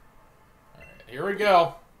right, here we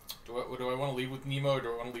go. Do I want to leave with Nemo or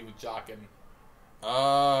do I want to leave with Jockin?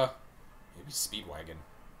 Maybe Speedwagon.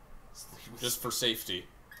 Just for safety.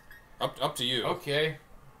 Up to you. Okay.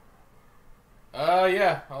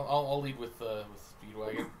 Yeah, I'll lead with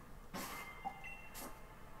Speedwagon.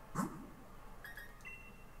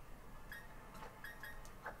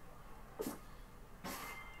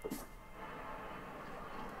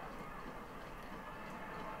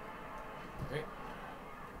 Okay.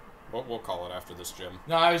 We'll call it after this gym.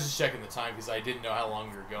 No, I was just checking the time because I didn't know how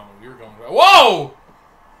long we were going. We were going. Whoa!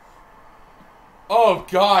 Oh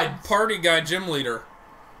God! Party guy, gym leader.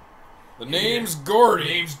 The name's Gordy. The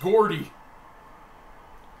name's Gordy.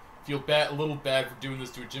 Feel a little bad for doing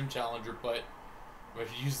this to a gym challenger, but I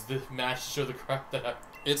should use the match to show the crap that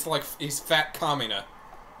It's like he's Fat Kamina.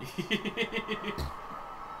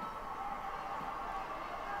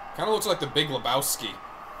 Kind of looks like the Big Lebowski.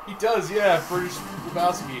 He does, yeah, British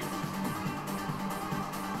Lebowski.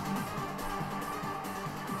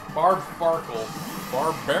 Barbarical.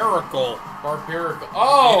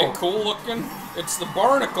 Oh! Ain't it cool looking? It's the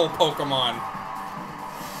Barnacle Pokemon.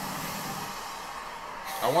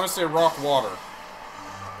 I want to say Rock Water.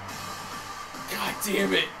 God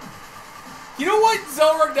damn it. You know what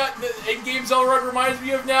the in-game Xelrog reminds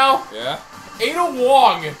me of now? Yeah? Ada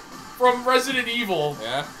Wong from Resident Evil.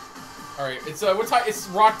 Yeah? Alright, it's what type? It's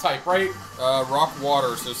rock type, right? Rock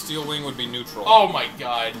Water, so Steel Wing would be neutral. Oh my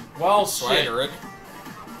god. Well, Swagger shit. it.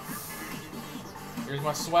 Here's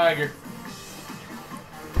my swagger.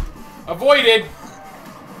 Avoided!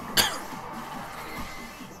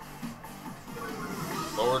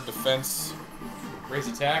 Lower defense. Raise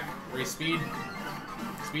attack, raise speed.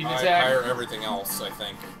 Speed and I attack. higher everything else, I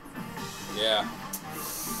think. Yeah.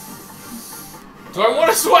 Do I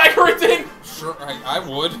want to swagger it then? Sure, I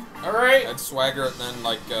would. Alright. I'd swagger it then,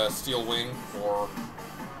 like, Steel Wing, or...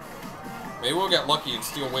 Maybe we'll get lucky and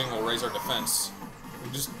Steel Wing will raise our defense.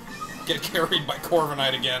 We just get carried by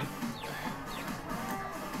Corviknight again.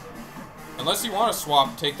 Unless you want to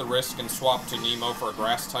swap, take the risk and swap to Nemo for a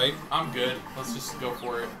grass type. I'm good. Let's just go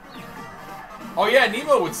for it. Oh yeah,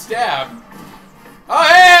 Nemo would stab. Oh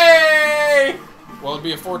hey! Well, it'd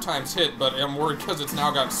be a 4 times hit, but I'm worried because it's now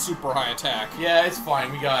got super high attack. Yeah, it's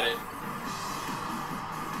fine. We got it.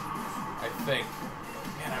 I think.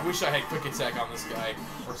 Man, I wish I had quick attack on this guy.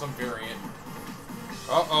 Or some variant.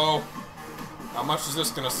 Uh-oh. How much is this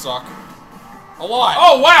gonna suck? A lot!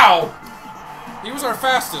 Oh, wow! He was our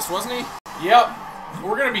fastest, wasn't he? Yep.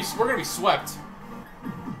 We're gonna be swept.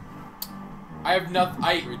 I have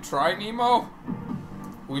nothing. We try Nemo?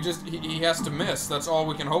 He has to miss. That's all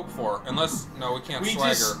we can hope for. Unless, no, we can't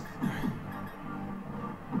swagger.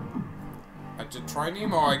 I did try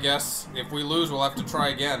Nemo, I guess. If we lose, we'll have to try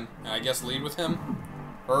again. And I guess lead with him?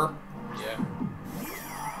 Her? Yeah.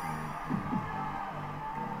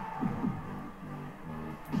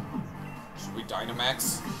 Should we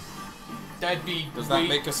Dynamax? That'd be. Does that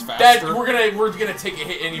make us faster? We're gonna take a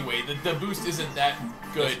hit anyway. The boost isn't that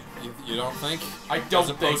good. You don't think? I don't think. As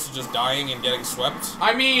opposed to just dying and getting swept?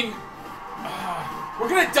 I mean, we're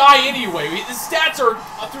gonna die anyway. The stats are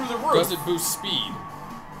through the roof. Does it boost speed?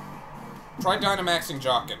 Try Dynamaxing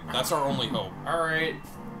Jockin. That's our only hope. Alright.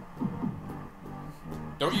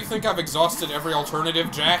 Don't you think I've exhausted every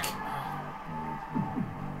alternative, Jack?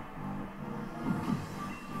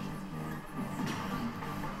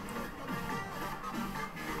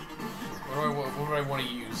 What do I want to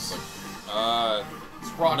use?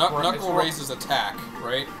 Knuckle raises attack,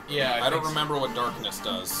 right? Yeah, I don't remember what Darkness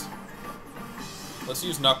does. Let's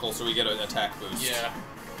use Knuckle so we get an attack boost. Yeah.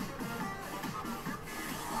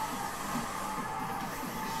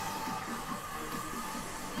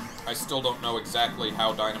 I still don't know exactly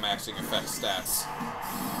how Dynamaxing affects stats.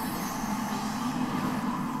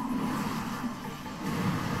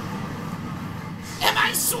 Am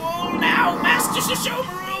I swole now, Master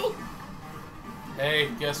Shishomaru? Hey,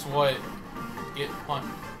 guess what? Get punched.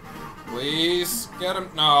 Please get him.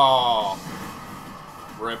 No.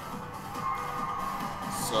 Rip.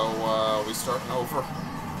 So, we starting over.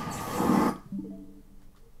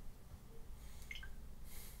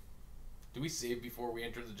 Did we save before we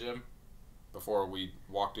entered the gym? Before we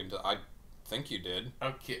walked into... I think you did.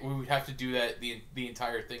 Okay, we would have to do that the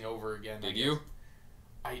entire thing over again. Did you?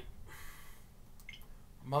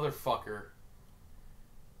 Motherfucker.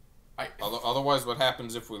 Otherwise, what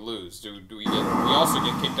happens if we lose? Do we get... We also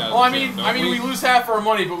get kicked out of well, the gym, I mean, we lose half our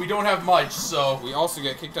money, but we don't have much, so... We also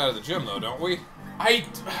get kicked out of the gym, though, don't we?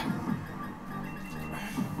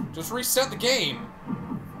 Just reset the game.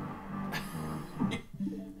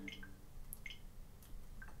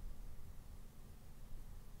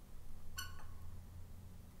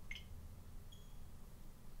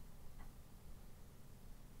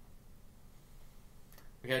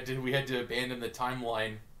 We had to abandon the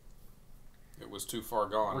timeline. It was too far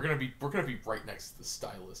gone. We're gonna be right next to the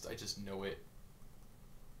stylist. I just know it.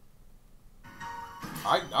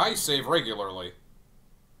 I save regularly.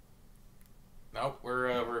 Nope,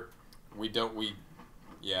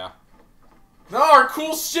 yeah. No, our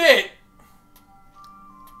cool shit!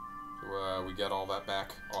 So, we get all that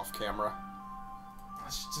back off camera.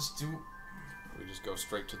 Let's just do... We just go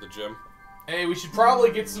straight to the gym. Hey, we should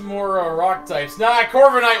probably get some more rock types. Nah,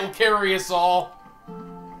 Corviknight will carry us all.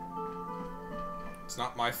 It's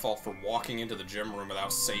not my fault for walking into the gym room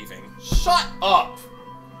without saving. Shut up!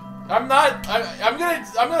 I'm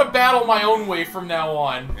gonna battle my own way from now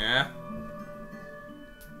on. Yeah?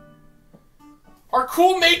 Our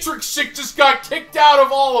cool Matrix chick just got kicked out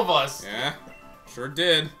of all of us. Yeah, sure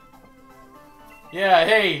did. Yeah,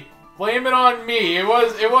 hey, blame it on me. It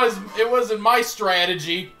wasn't my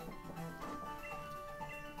strategy.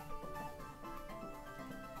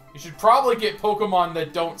 You should probably get Pokemon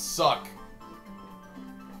that don't suck.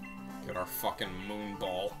 Get our fucking moon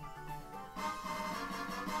ball.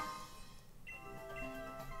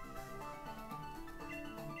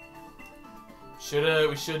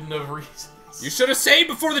 We shouldn't have You should have saved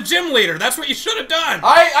before the gym leader. That's what you should have done.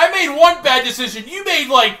 I made one bad decision. You made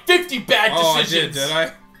like 50 bad decisions. Oh, I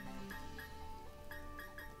did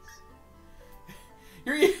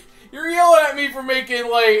I? You're yelling at me for making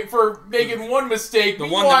one mistake. The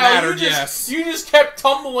one that mattered, yes. You just kept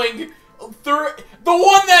tumbling through the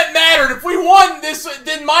one that mattered. If we won this,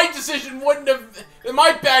 then my bad decision wouldn't have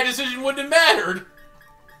mattered.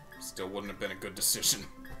 Still wouldn't have been a good decision.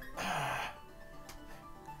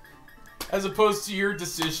 As opposed to your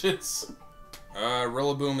decisions.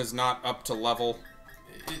 Rillaboom is not up to level.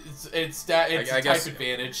 It's a type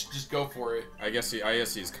advantage. Just go for it. I guess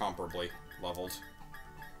he's comparably leveled.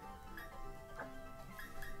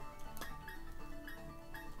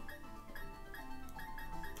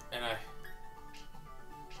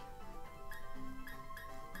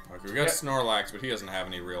 Okay, we got Snorlax, but he doesn't have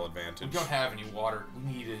any real advantage. We don't have any water.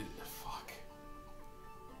 We need it. Fuck.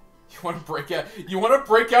 You want to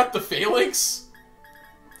break out the Phalanx?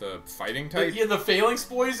 The fighting type? Yeah, the Phalanx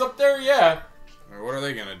boys up there. Yeah. What are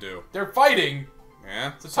they gonna do? They're fighting.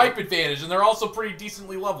 Yeah. It's a type advantage, and they're also pretty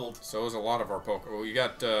decently leveled. So is a lot of our Pokemon. Well, we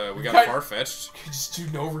got Farfetch'd. We can just do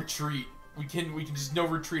no retreat. We can just no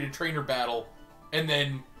retreat a trainer battle, and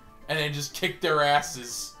then just kick their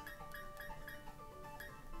asses.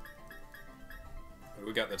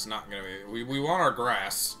 we got that's not gonna be... We want our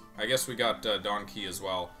grass. I guess we got Donkey as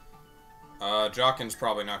well. Jockin's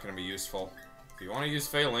probably not gonna be useful. If you want to use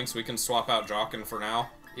Phalanx, we can swap out Jockin for now.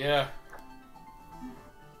 Yeah.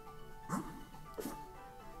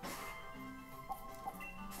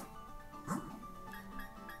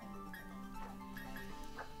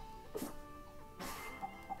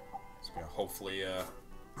 It's gonna hopefully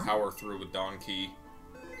power through with Donkey.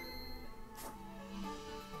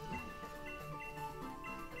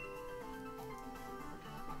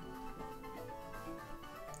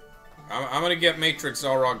 I'm gonna get Matrix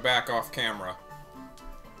Xelrog back off camera.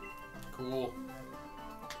 Cool.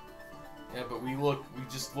 Yeah, but we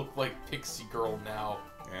just look like Pixie Girl now.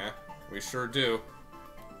 Yeah, we sure do.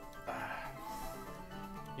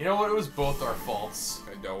 You know what? It was both our faults.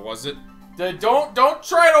 I know, was it? Don't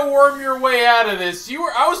try to worm your way out of this.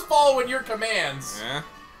 I was following your commands. Yeah.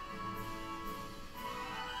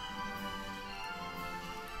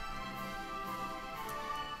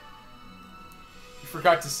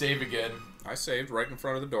 Forgot to save again. I saved right in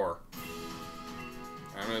front of the door.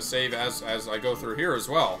 I'm gonna save as I go through here as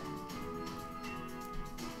well.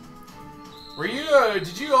 Were you?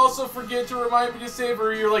 Did you also forget to remind me to save,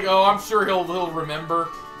 or you're like, oh, I'm sure he'll remember?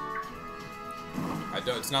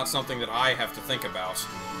 It's not something that I have to think about.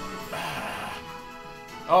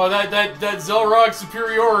 Oh, that Xelrog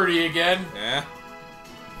superiority again. Yeah.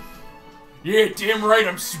 Yeah, damn right,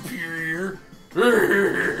 I'm superior.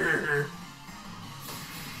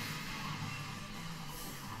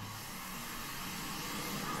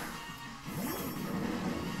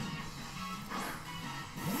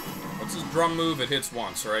 What's his drum move? It hits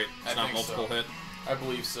once, right? It's not multiple hit. I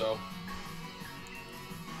believe so.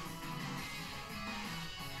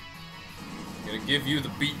 Gonna give you the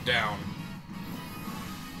beat down.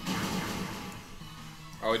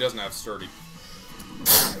 Oh, he doesn't have sturdy.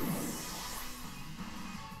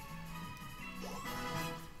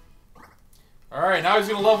 Alright, now he's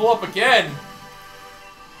gonna level up again.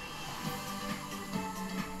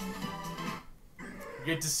 You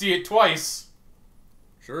get to see it twice.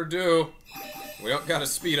 Sure do. We don't got a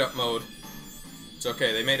speed up mode. It's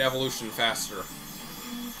okay, they made evolution faster.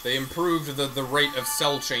 They improved the rate of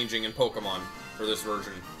cell changing in Pokemon for this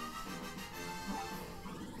version.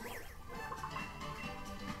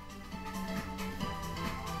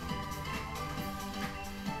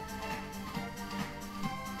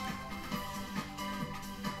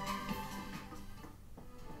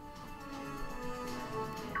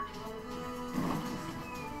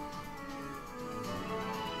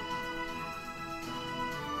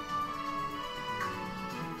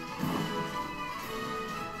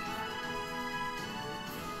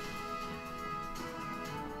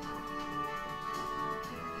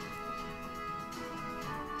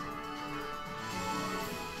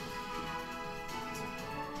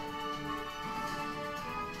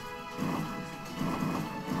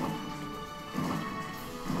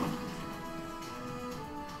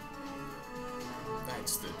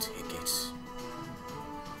 That's the ticket.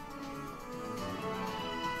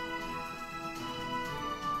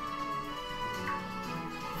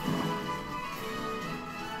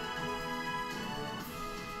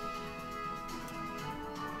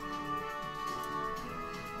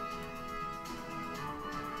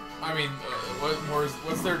 I mean,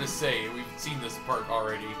 what's there to say? We've seen this part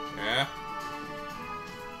already. Yeah?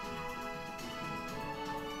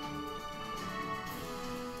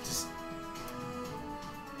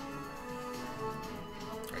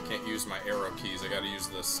 I can't use my arrow keys, I gotta use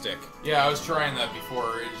the stick. Yeah, I was trying that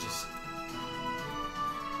before. It's just...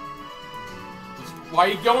 Why are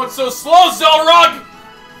you going so slow, Xelrog?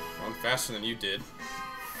 Going faster than you did.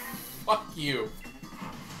 Fuck you.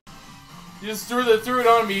 You just threw it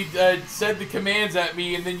on me, said the commands at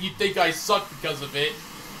me, and then you think I suck because of it.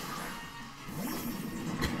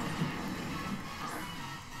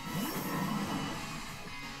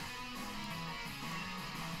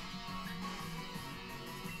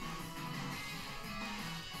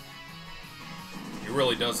 He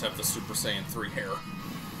really does have the Super Saiyan 3 hair.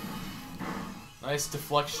 Nice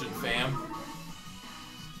deflection, fam.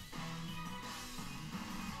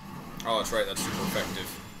 Oh, that's right, that's super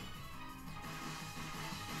effective.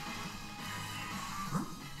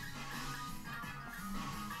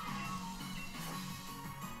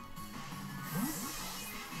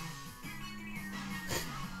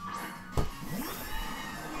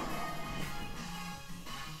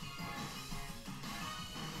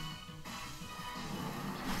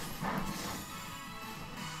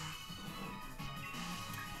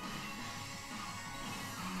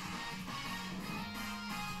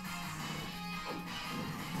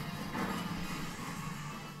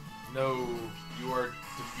 No, you are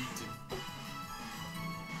defeated.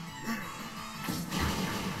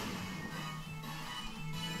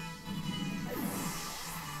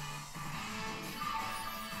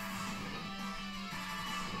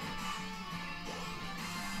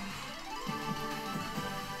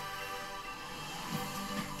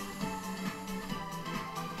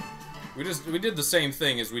 We did the same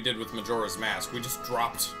thing as we did with Majora's Mask. We just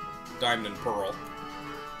dropped Diamond and Pearl.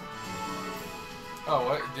 Oh,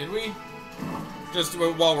 what? Did we? Just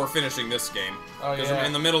while we're finishing this game. Oh, Because yeah.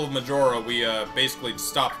 in the middle of Majora, we basically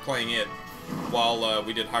stopped playing it while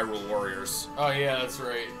we did Hyrule Warriors. Oh, yeah, that's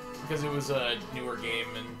right. Because it was a newer game,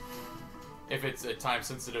 and if it's time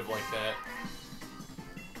sensitive like that.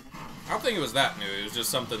 I don't think it was that new. It was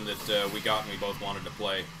just something that we got and we both wanted to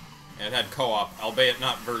play. And it had co-op, albeit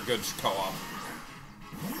not very good co-op.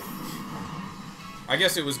 I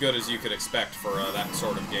guess it was good as you could expect for that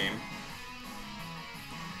sort of game.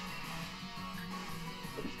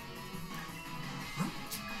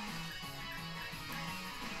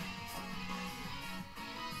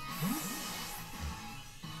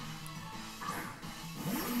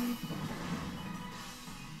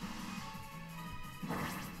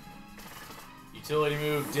 Utility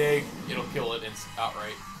move, dig, it'll kill it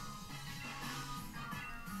outright.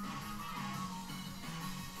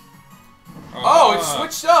 Oh, it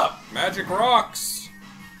switched up! Magic rocks!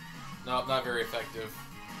 No, not very effective.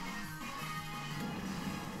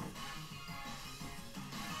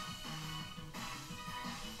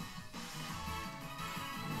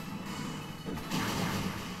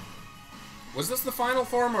 Was this the final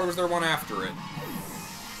form, or was there one after it?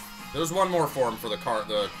 There was one more form for the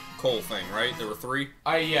coal thing, right? There were 3?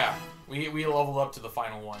 Yeah. We leveled up to the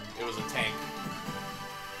final one. It was a tank.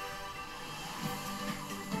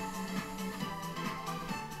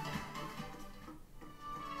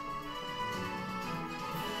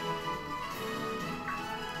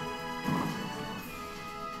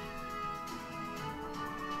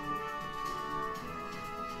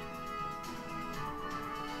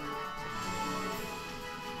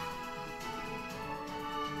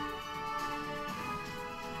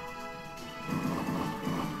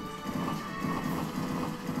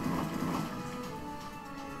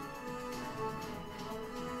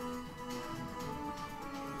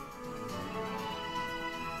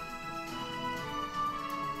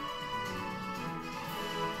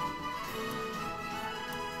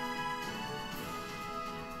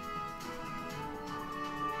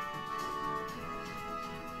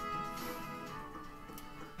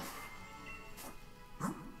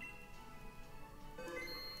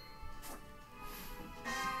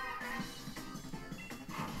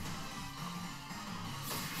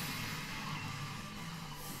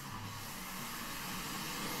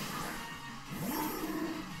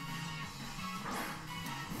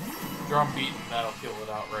 Drum beating, that'll kill it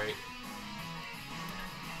outright.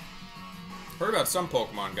 Heard about some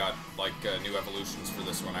Pokemon got like new evolutions for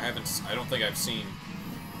this one. I don't think I've seen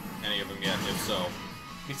any of them yet. If so,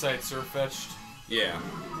 Besides Surfetched. yeah.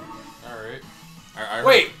 Alright. I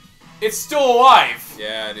Wait! It's still alive!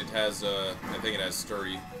 Yeah, it has. I think it has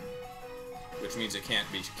sturdy, which means it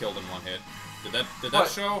can't be killed in one hit. Did that What?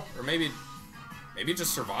 show, or maybe it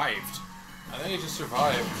just survived? I think it just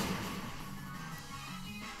survived.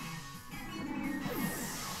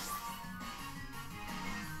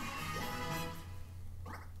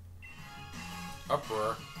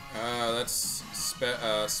 Uproar. That's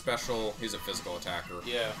special. He's a physical attacker.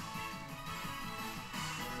 Yeah.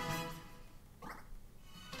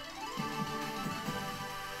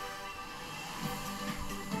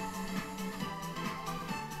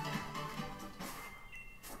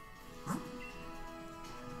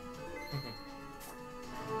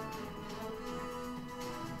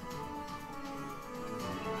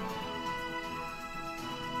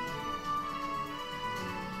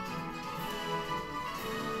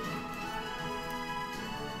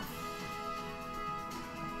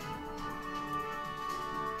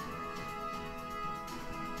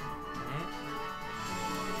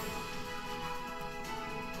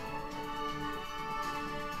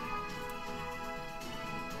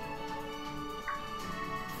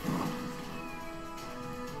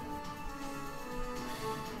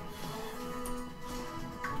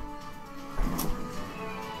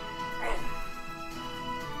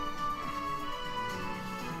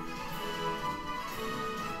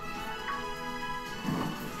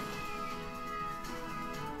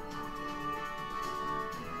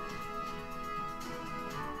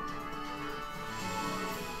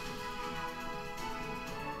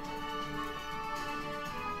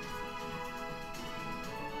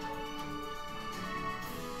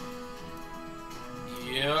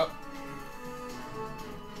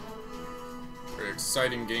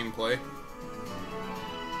 exciting gameplay.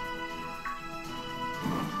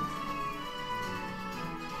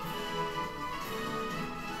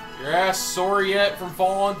 Your ass sore yet from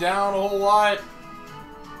falling down a whole lot?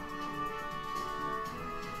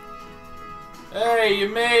 Hey, you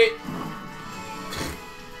mate!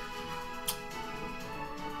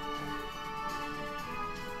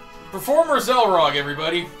 Performer Xelrog,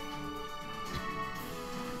 everybody.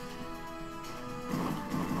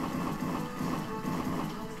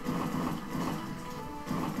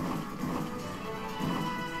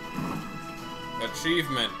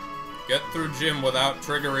 Achievement. Get through gym without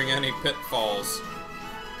triggering any pitfalls.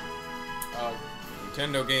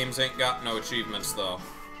 Nintendo games ain't got no achievements, though.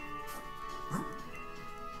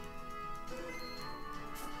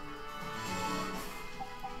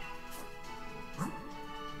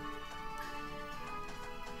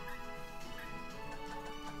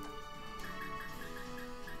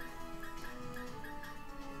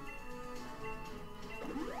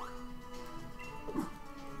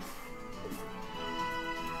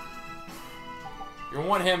 You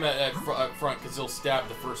want him at front because he'll stab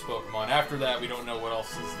the first Pokemon. After that, we don't know what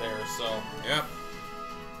else is there, so... Yep.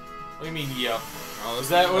 What do you mean, yep? Oh, Is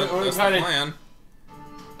that what that's kind the of... plan.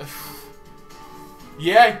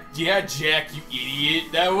 Yeah, Jack, you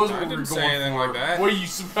idiot. That wasn't I what we were didn't going say anything for. like that. What, are you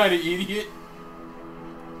some kind of idiot?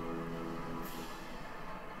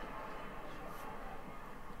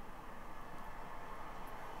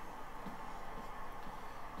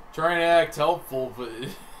 Trying to act helpful, but...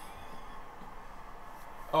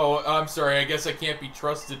 Oh, I'm sorry. I guess I can't be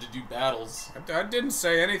trusted to do battles. I didn't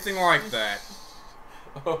say anything like that.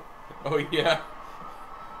 Oh yeah.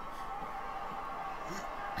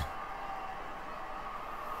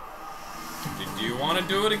 Do you want to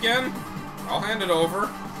do it again? I'll hand it over.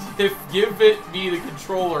 Give it me the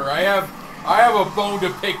controller. I have a bone to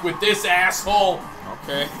pick with this asshole.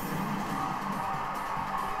 Okay.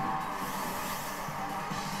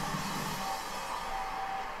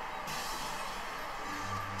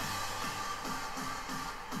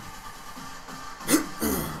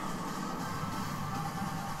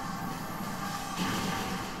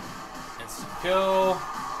 Kill.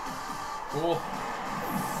 Cool.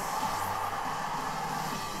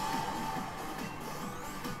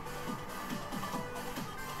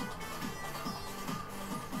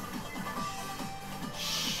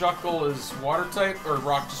 Shuckle is water type or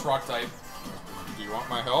just rock type. Do you want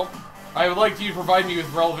my help? I would like you to provide me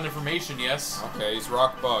with relevant information, yes. Okay, he's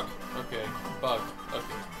rock bug. Okay, bug.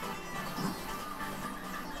 Okay.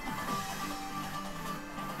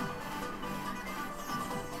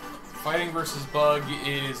 Fighting versus bug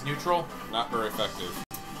is neutral. Not very effective.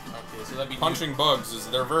 Okay, so that'd be punching bugs is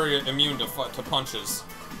they're very immune to punches.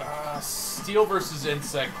 Steel versus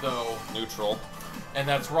insect though. Neutral. And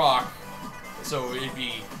that's rock. So it'd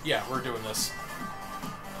be yeah, we're doing this.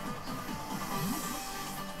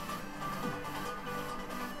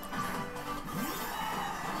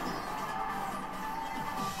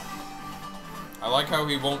 I like how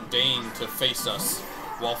he won't deign to face us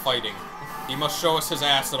while fighting. He must show us his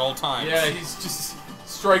ass at all times. Yeah, he's just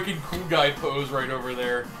striking cool guy pose right over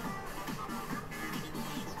there.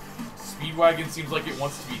 Speedwagon seems like it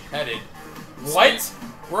wants to be petted. What?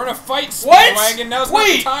 We're in a fight, What? Speedwagon. Now's Wait,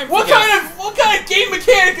 not the time for what this. what kind of game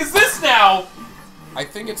mechanic is this now? I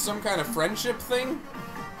think it's some kind of friendship thing.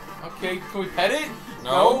 Okay, can we pet it?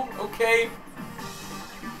 No. Okay.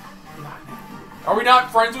 Are we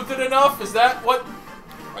not friends with it enough? Is that what?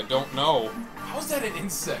 I don't know. How is that an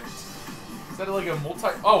insect? Is that like a multi...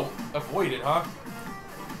 Oh, avoid it, huh?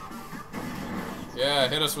 Yeah,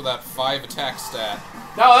 hit us with that 5 attack stat.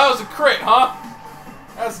 No, that was a crit, huh?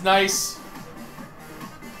 That's nice.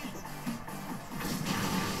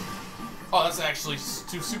 Oh, that's actually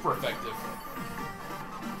super effective.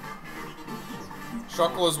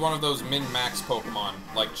 Shuckle is one of those min-max Pokemon,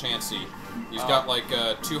 like Chansey. He's got like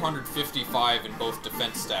 255 in both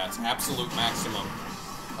defense stats, absolute maximum,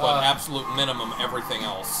 but absolute minimum everything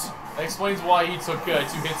else. That explains why he took 2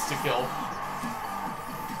 hits to kill.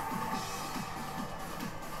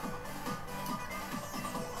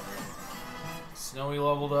 Snowy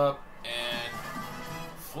leveled up, and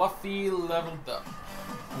Fluffy leveled up.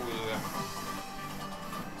 Ooh.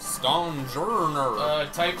 Stonjourner.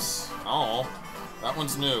 Types. Oh, that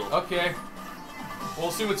one's new. Okay. We'll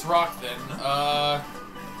assume it's rock then.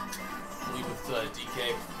 Leave with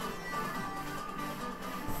DK.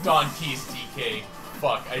 Donkey's DK.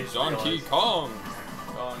 Fuck, I just Donkey realized. Kong.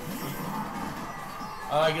 Donkey.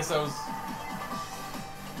 I guess that was...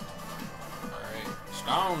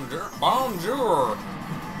 Alright. Bonjour.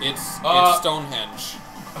 It's Stonehenge.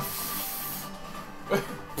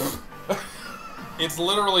 It's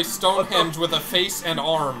literally Stonehenge with a face and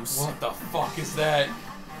arms. What the fuck is that?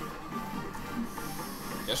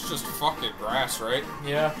 Guess just fucking grass, right?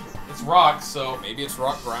 Yeah, it's rock, so maybe it's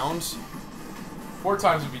rock ground. 4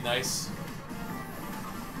 times would be nice.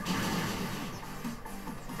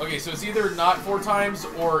 Okay, so it's either not 4 times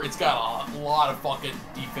or it's got a lot of fucking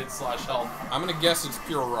defense / health. I'm gonna guess it's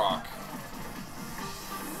pure rock.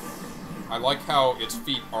 I like how its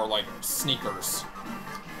feet are like sneakers.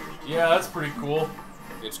 Yeah, that's pretty cool.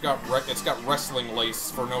 It's got wrestling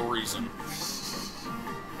lace for no reason.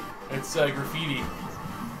 It's graffiti.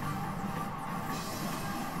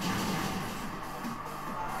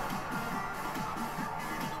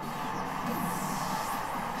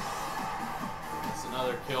 That's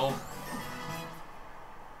another kill.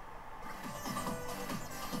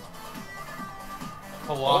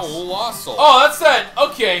 Colossal. Oh, that's that.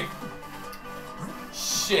 Okay.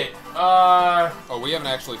 Shit. Oh, we haven't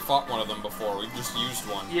actually fought one of them before. We've just used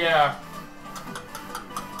one. Yeah.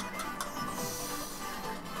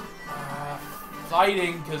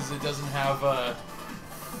 Fighting, because it doesn't have a...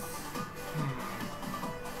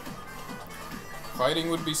 Fighting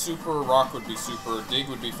would be super, rock would be super, dig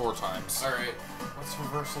would be 4 times. Alright. What's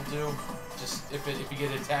reversal do? Just, if you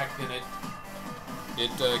get attacked, then it...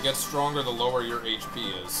 It gets stronger the lower your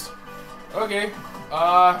HP is. Okay.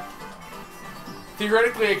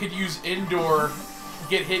 Theoretically, I could use Indoor,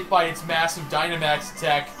 get hit by its massive Dynamax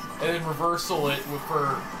attack, and then reversal it with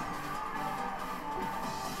her.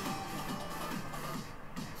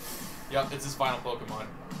 Yep, it's his final Pokemon.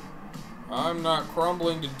 I'm not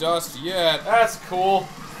crumbling to dust yet. That's cool.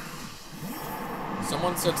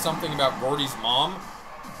 Someone said something about Gordy's mom.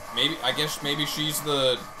 I guess maybe she's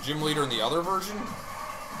the gym leader in the other version?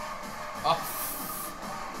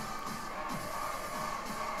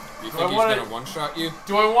 You think he's gonna one-shot you?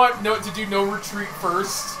 Do I want to do no retreat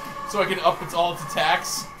first, so I can up all its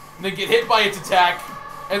attacks, and then get hit by its attack,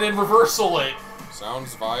 and then reversal it?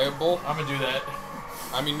 Sounds viable. I'm gonna do that.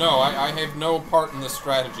 I mean, no, I have no part in this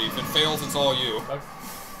strategy. If it fails, it's all you. Okay.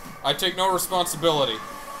 I take no responsibility.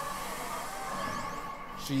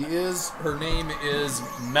 Her name is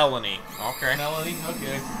Melanie. Okay. Melanie?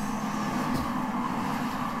 Okay.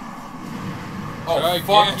 Oh,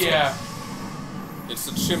 fuck yeah. It's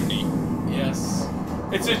a chimney. Yes.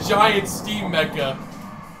 It's a giant steam mecha.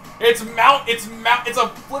 It's a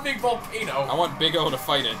flipping volcano. I want Big O to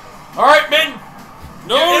fight it. Alright, men!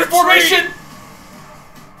 No in formation!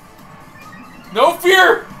 No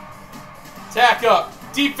fear! Attack up.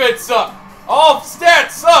 Defense up. All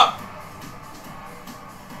stats up!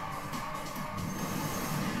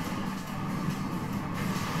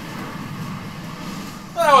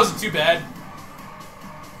 That wasn't too bad.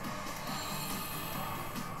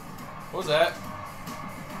 What was that?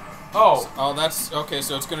 Oh. Oh, that's... Okay,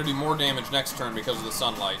 so it's going to do more damage next turn because of the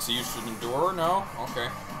sunlight. So you should endure? No? Okay.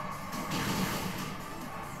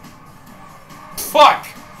 Fuck!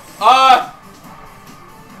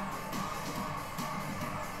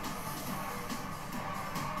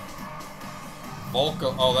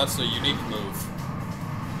 Volca... Oh, that's a unique move.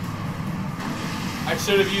 I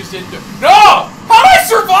should have used it. No! How did I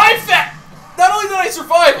survive that? Not only did I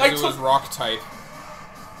survive, I took... It was rock type.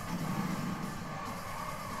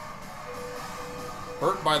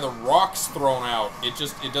 Hurt by the rocks thrown out. It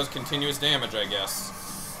does continuous damage, I guess.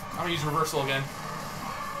 I'm gonna use reversal again.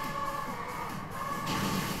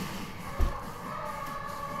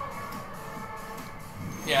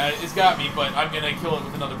 Yeah, it's got me, but I'm gonna kill it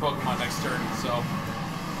with another Pokemon next turn, so...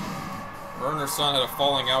 Her and her son had a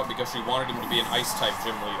falling out because she wanted him to be an Ice-type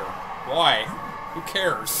gym leader. Why? Who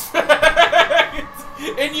cares?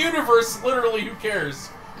 In universe, literally, who cares?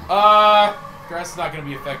 Grass is not gonna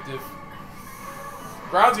be effective.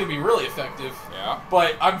 Ground's gonna be really effective. Yeah.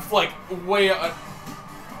 But I'm, like, way... I'm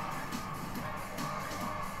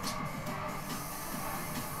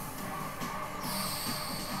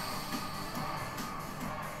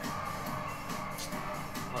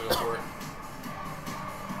gonna go for it.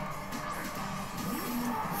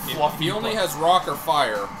 He only has rock or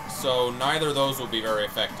fire, so neither of those will be very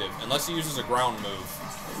effective, unless he uses a ground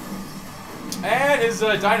move. And his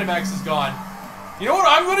Dynamax is gone. You know what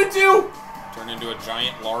I'm gonna do? Turn into a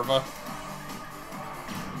giant larva.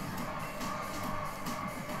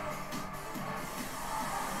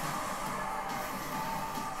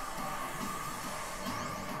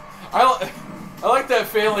 I like that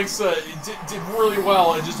Phalanx did really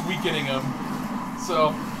well at just weakening him.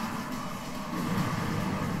 So...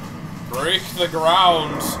 Break the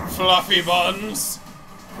ground, fluffy buns.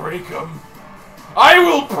 Break him. I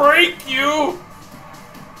will break you!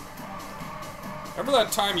 Remember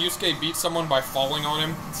that time Yusuke beat someone by falling on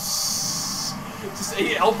him? Just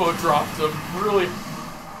he elbow dropped him. Really.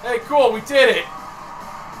 Hey, cool, we did it.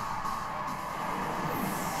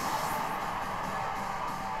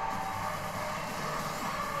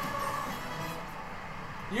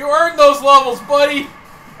 You earned those levels, buddy.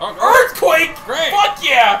 Oh, Earthquake. great. Fuck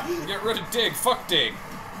yeah. Get rid of dig. Fuck dig.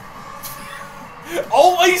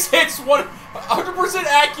 Always hits 100%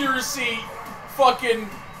 accuracy. Fucking.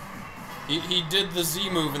 He did the Z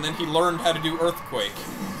move and then he learned how to do earthquake.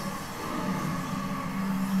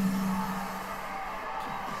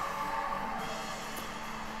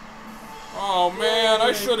 Oh man,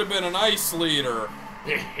 I should have been an ice leader.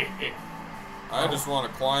 I just want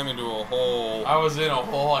to climb into a hole. I was in a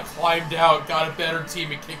hole. I climbed out, got a better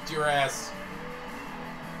team, and kicked your ass.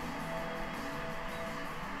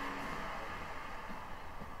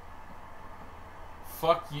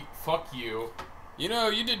 Fuck you. Fuck you. You know,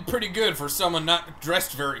 you did pretty good for someone not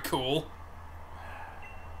dressed very cool.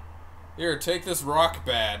 Here, take this rock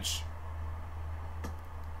badge.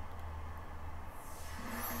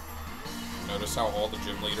 Notice how all the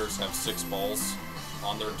gym leaders have 6 balls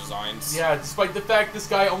on their designs? Yeah, despite the fact this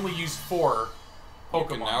guy only used 4 Pokemon. You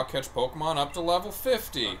can now catch Pokemon up to level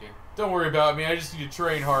 50. Okay. Don't worry about me, I just need to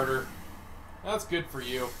train harder. That's good for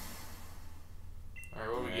you.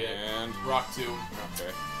 Alright, what do we get? And Rock 2.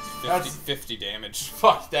 Okay. 50 damage.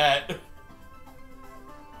 Fuck that.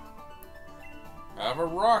 I have a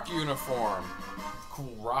rock uniform.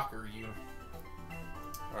 Cool rocker uniform.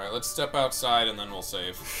 Alright, let's step outside and then we'll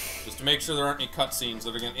save. Just to make sure there aren't any cutscenes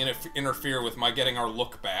that are going to interfere with my getting our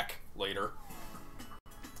look back later.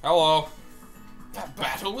 Hello. That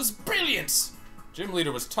battle was brilliant! Gym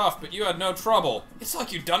leader was tough, but you had no trouble. It's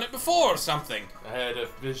like you've done it before or something. I had a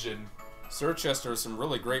vision. Sirchester has some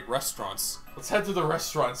really great restaurants. Let's head to the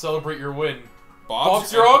restaurant and celebrate your win.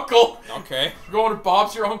 Bob's your uncle! Okay. We're going to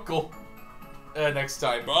Bob's your uncle. Next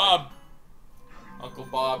time. Bob. Uncle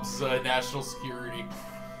Bob's national security.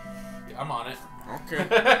 Yeah, I'm on it.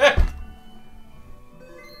 Okay.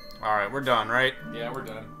 Alright, we're done, right? Yeah, we're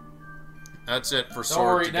done. That's it for Don't Sword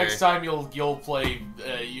worry, today. next time you'll play,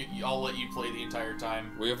 I'll let you play the entire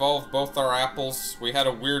time. We evolved both our apples. We had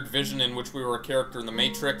a weird vision in which we were a character in the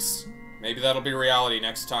Matrix. Maybe that'll be reality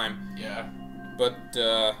next time. Yeah. But,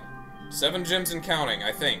 7 gyms and counting,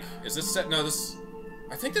 I think. Is this set? No, this...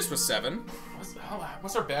 I think this was 7.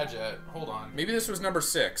 What's our badge at? Hold on. Maybe this was number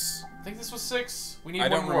 6. I think this was 6. We need I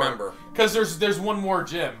one don't more. remember. Because there's one more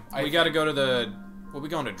gym. We gotta go to the... Well, we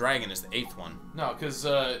going to Dragon is the 8th one. No, because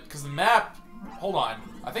the map... Hold on.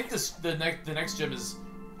 I think the next gym is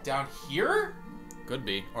down here? Could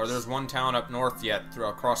be. Or there's one town up north yet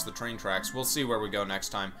across the train tracks. We'll see where we go next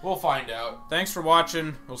time. We'll find out. Thanks for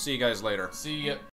watching. We'll see you guys later. See ya.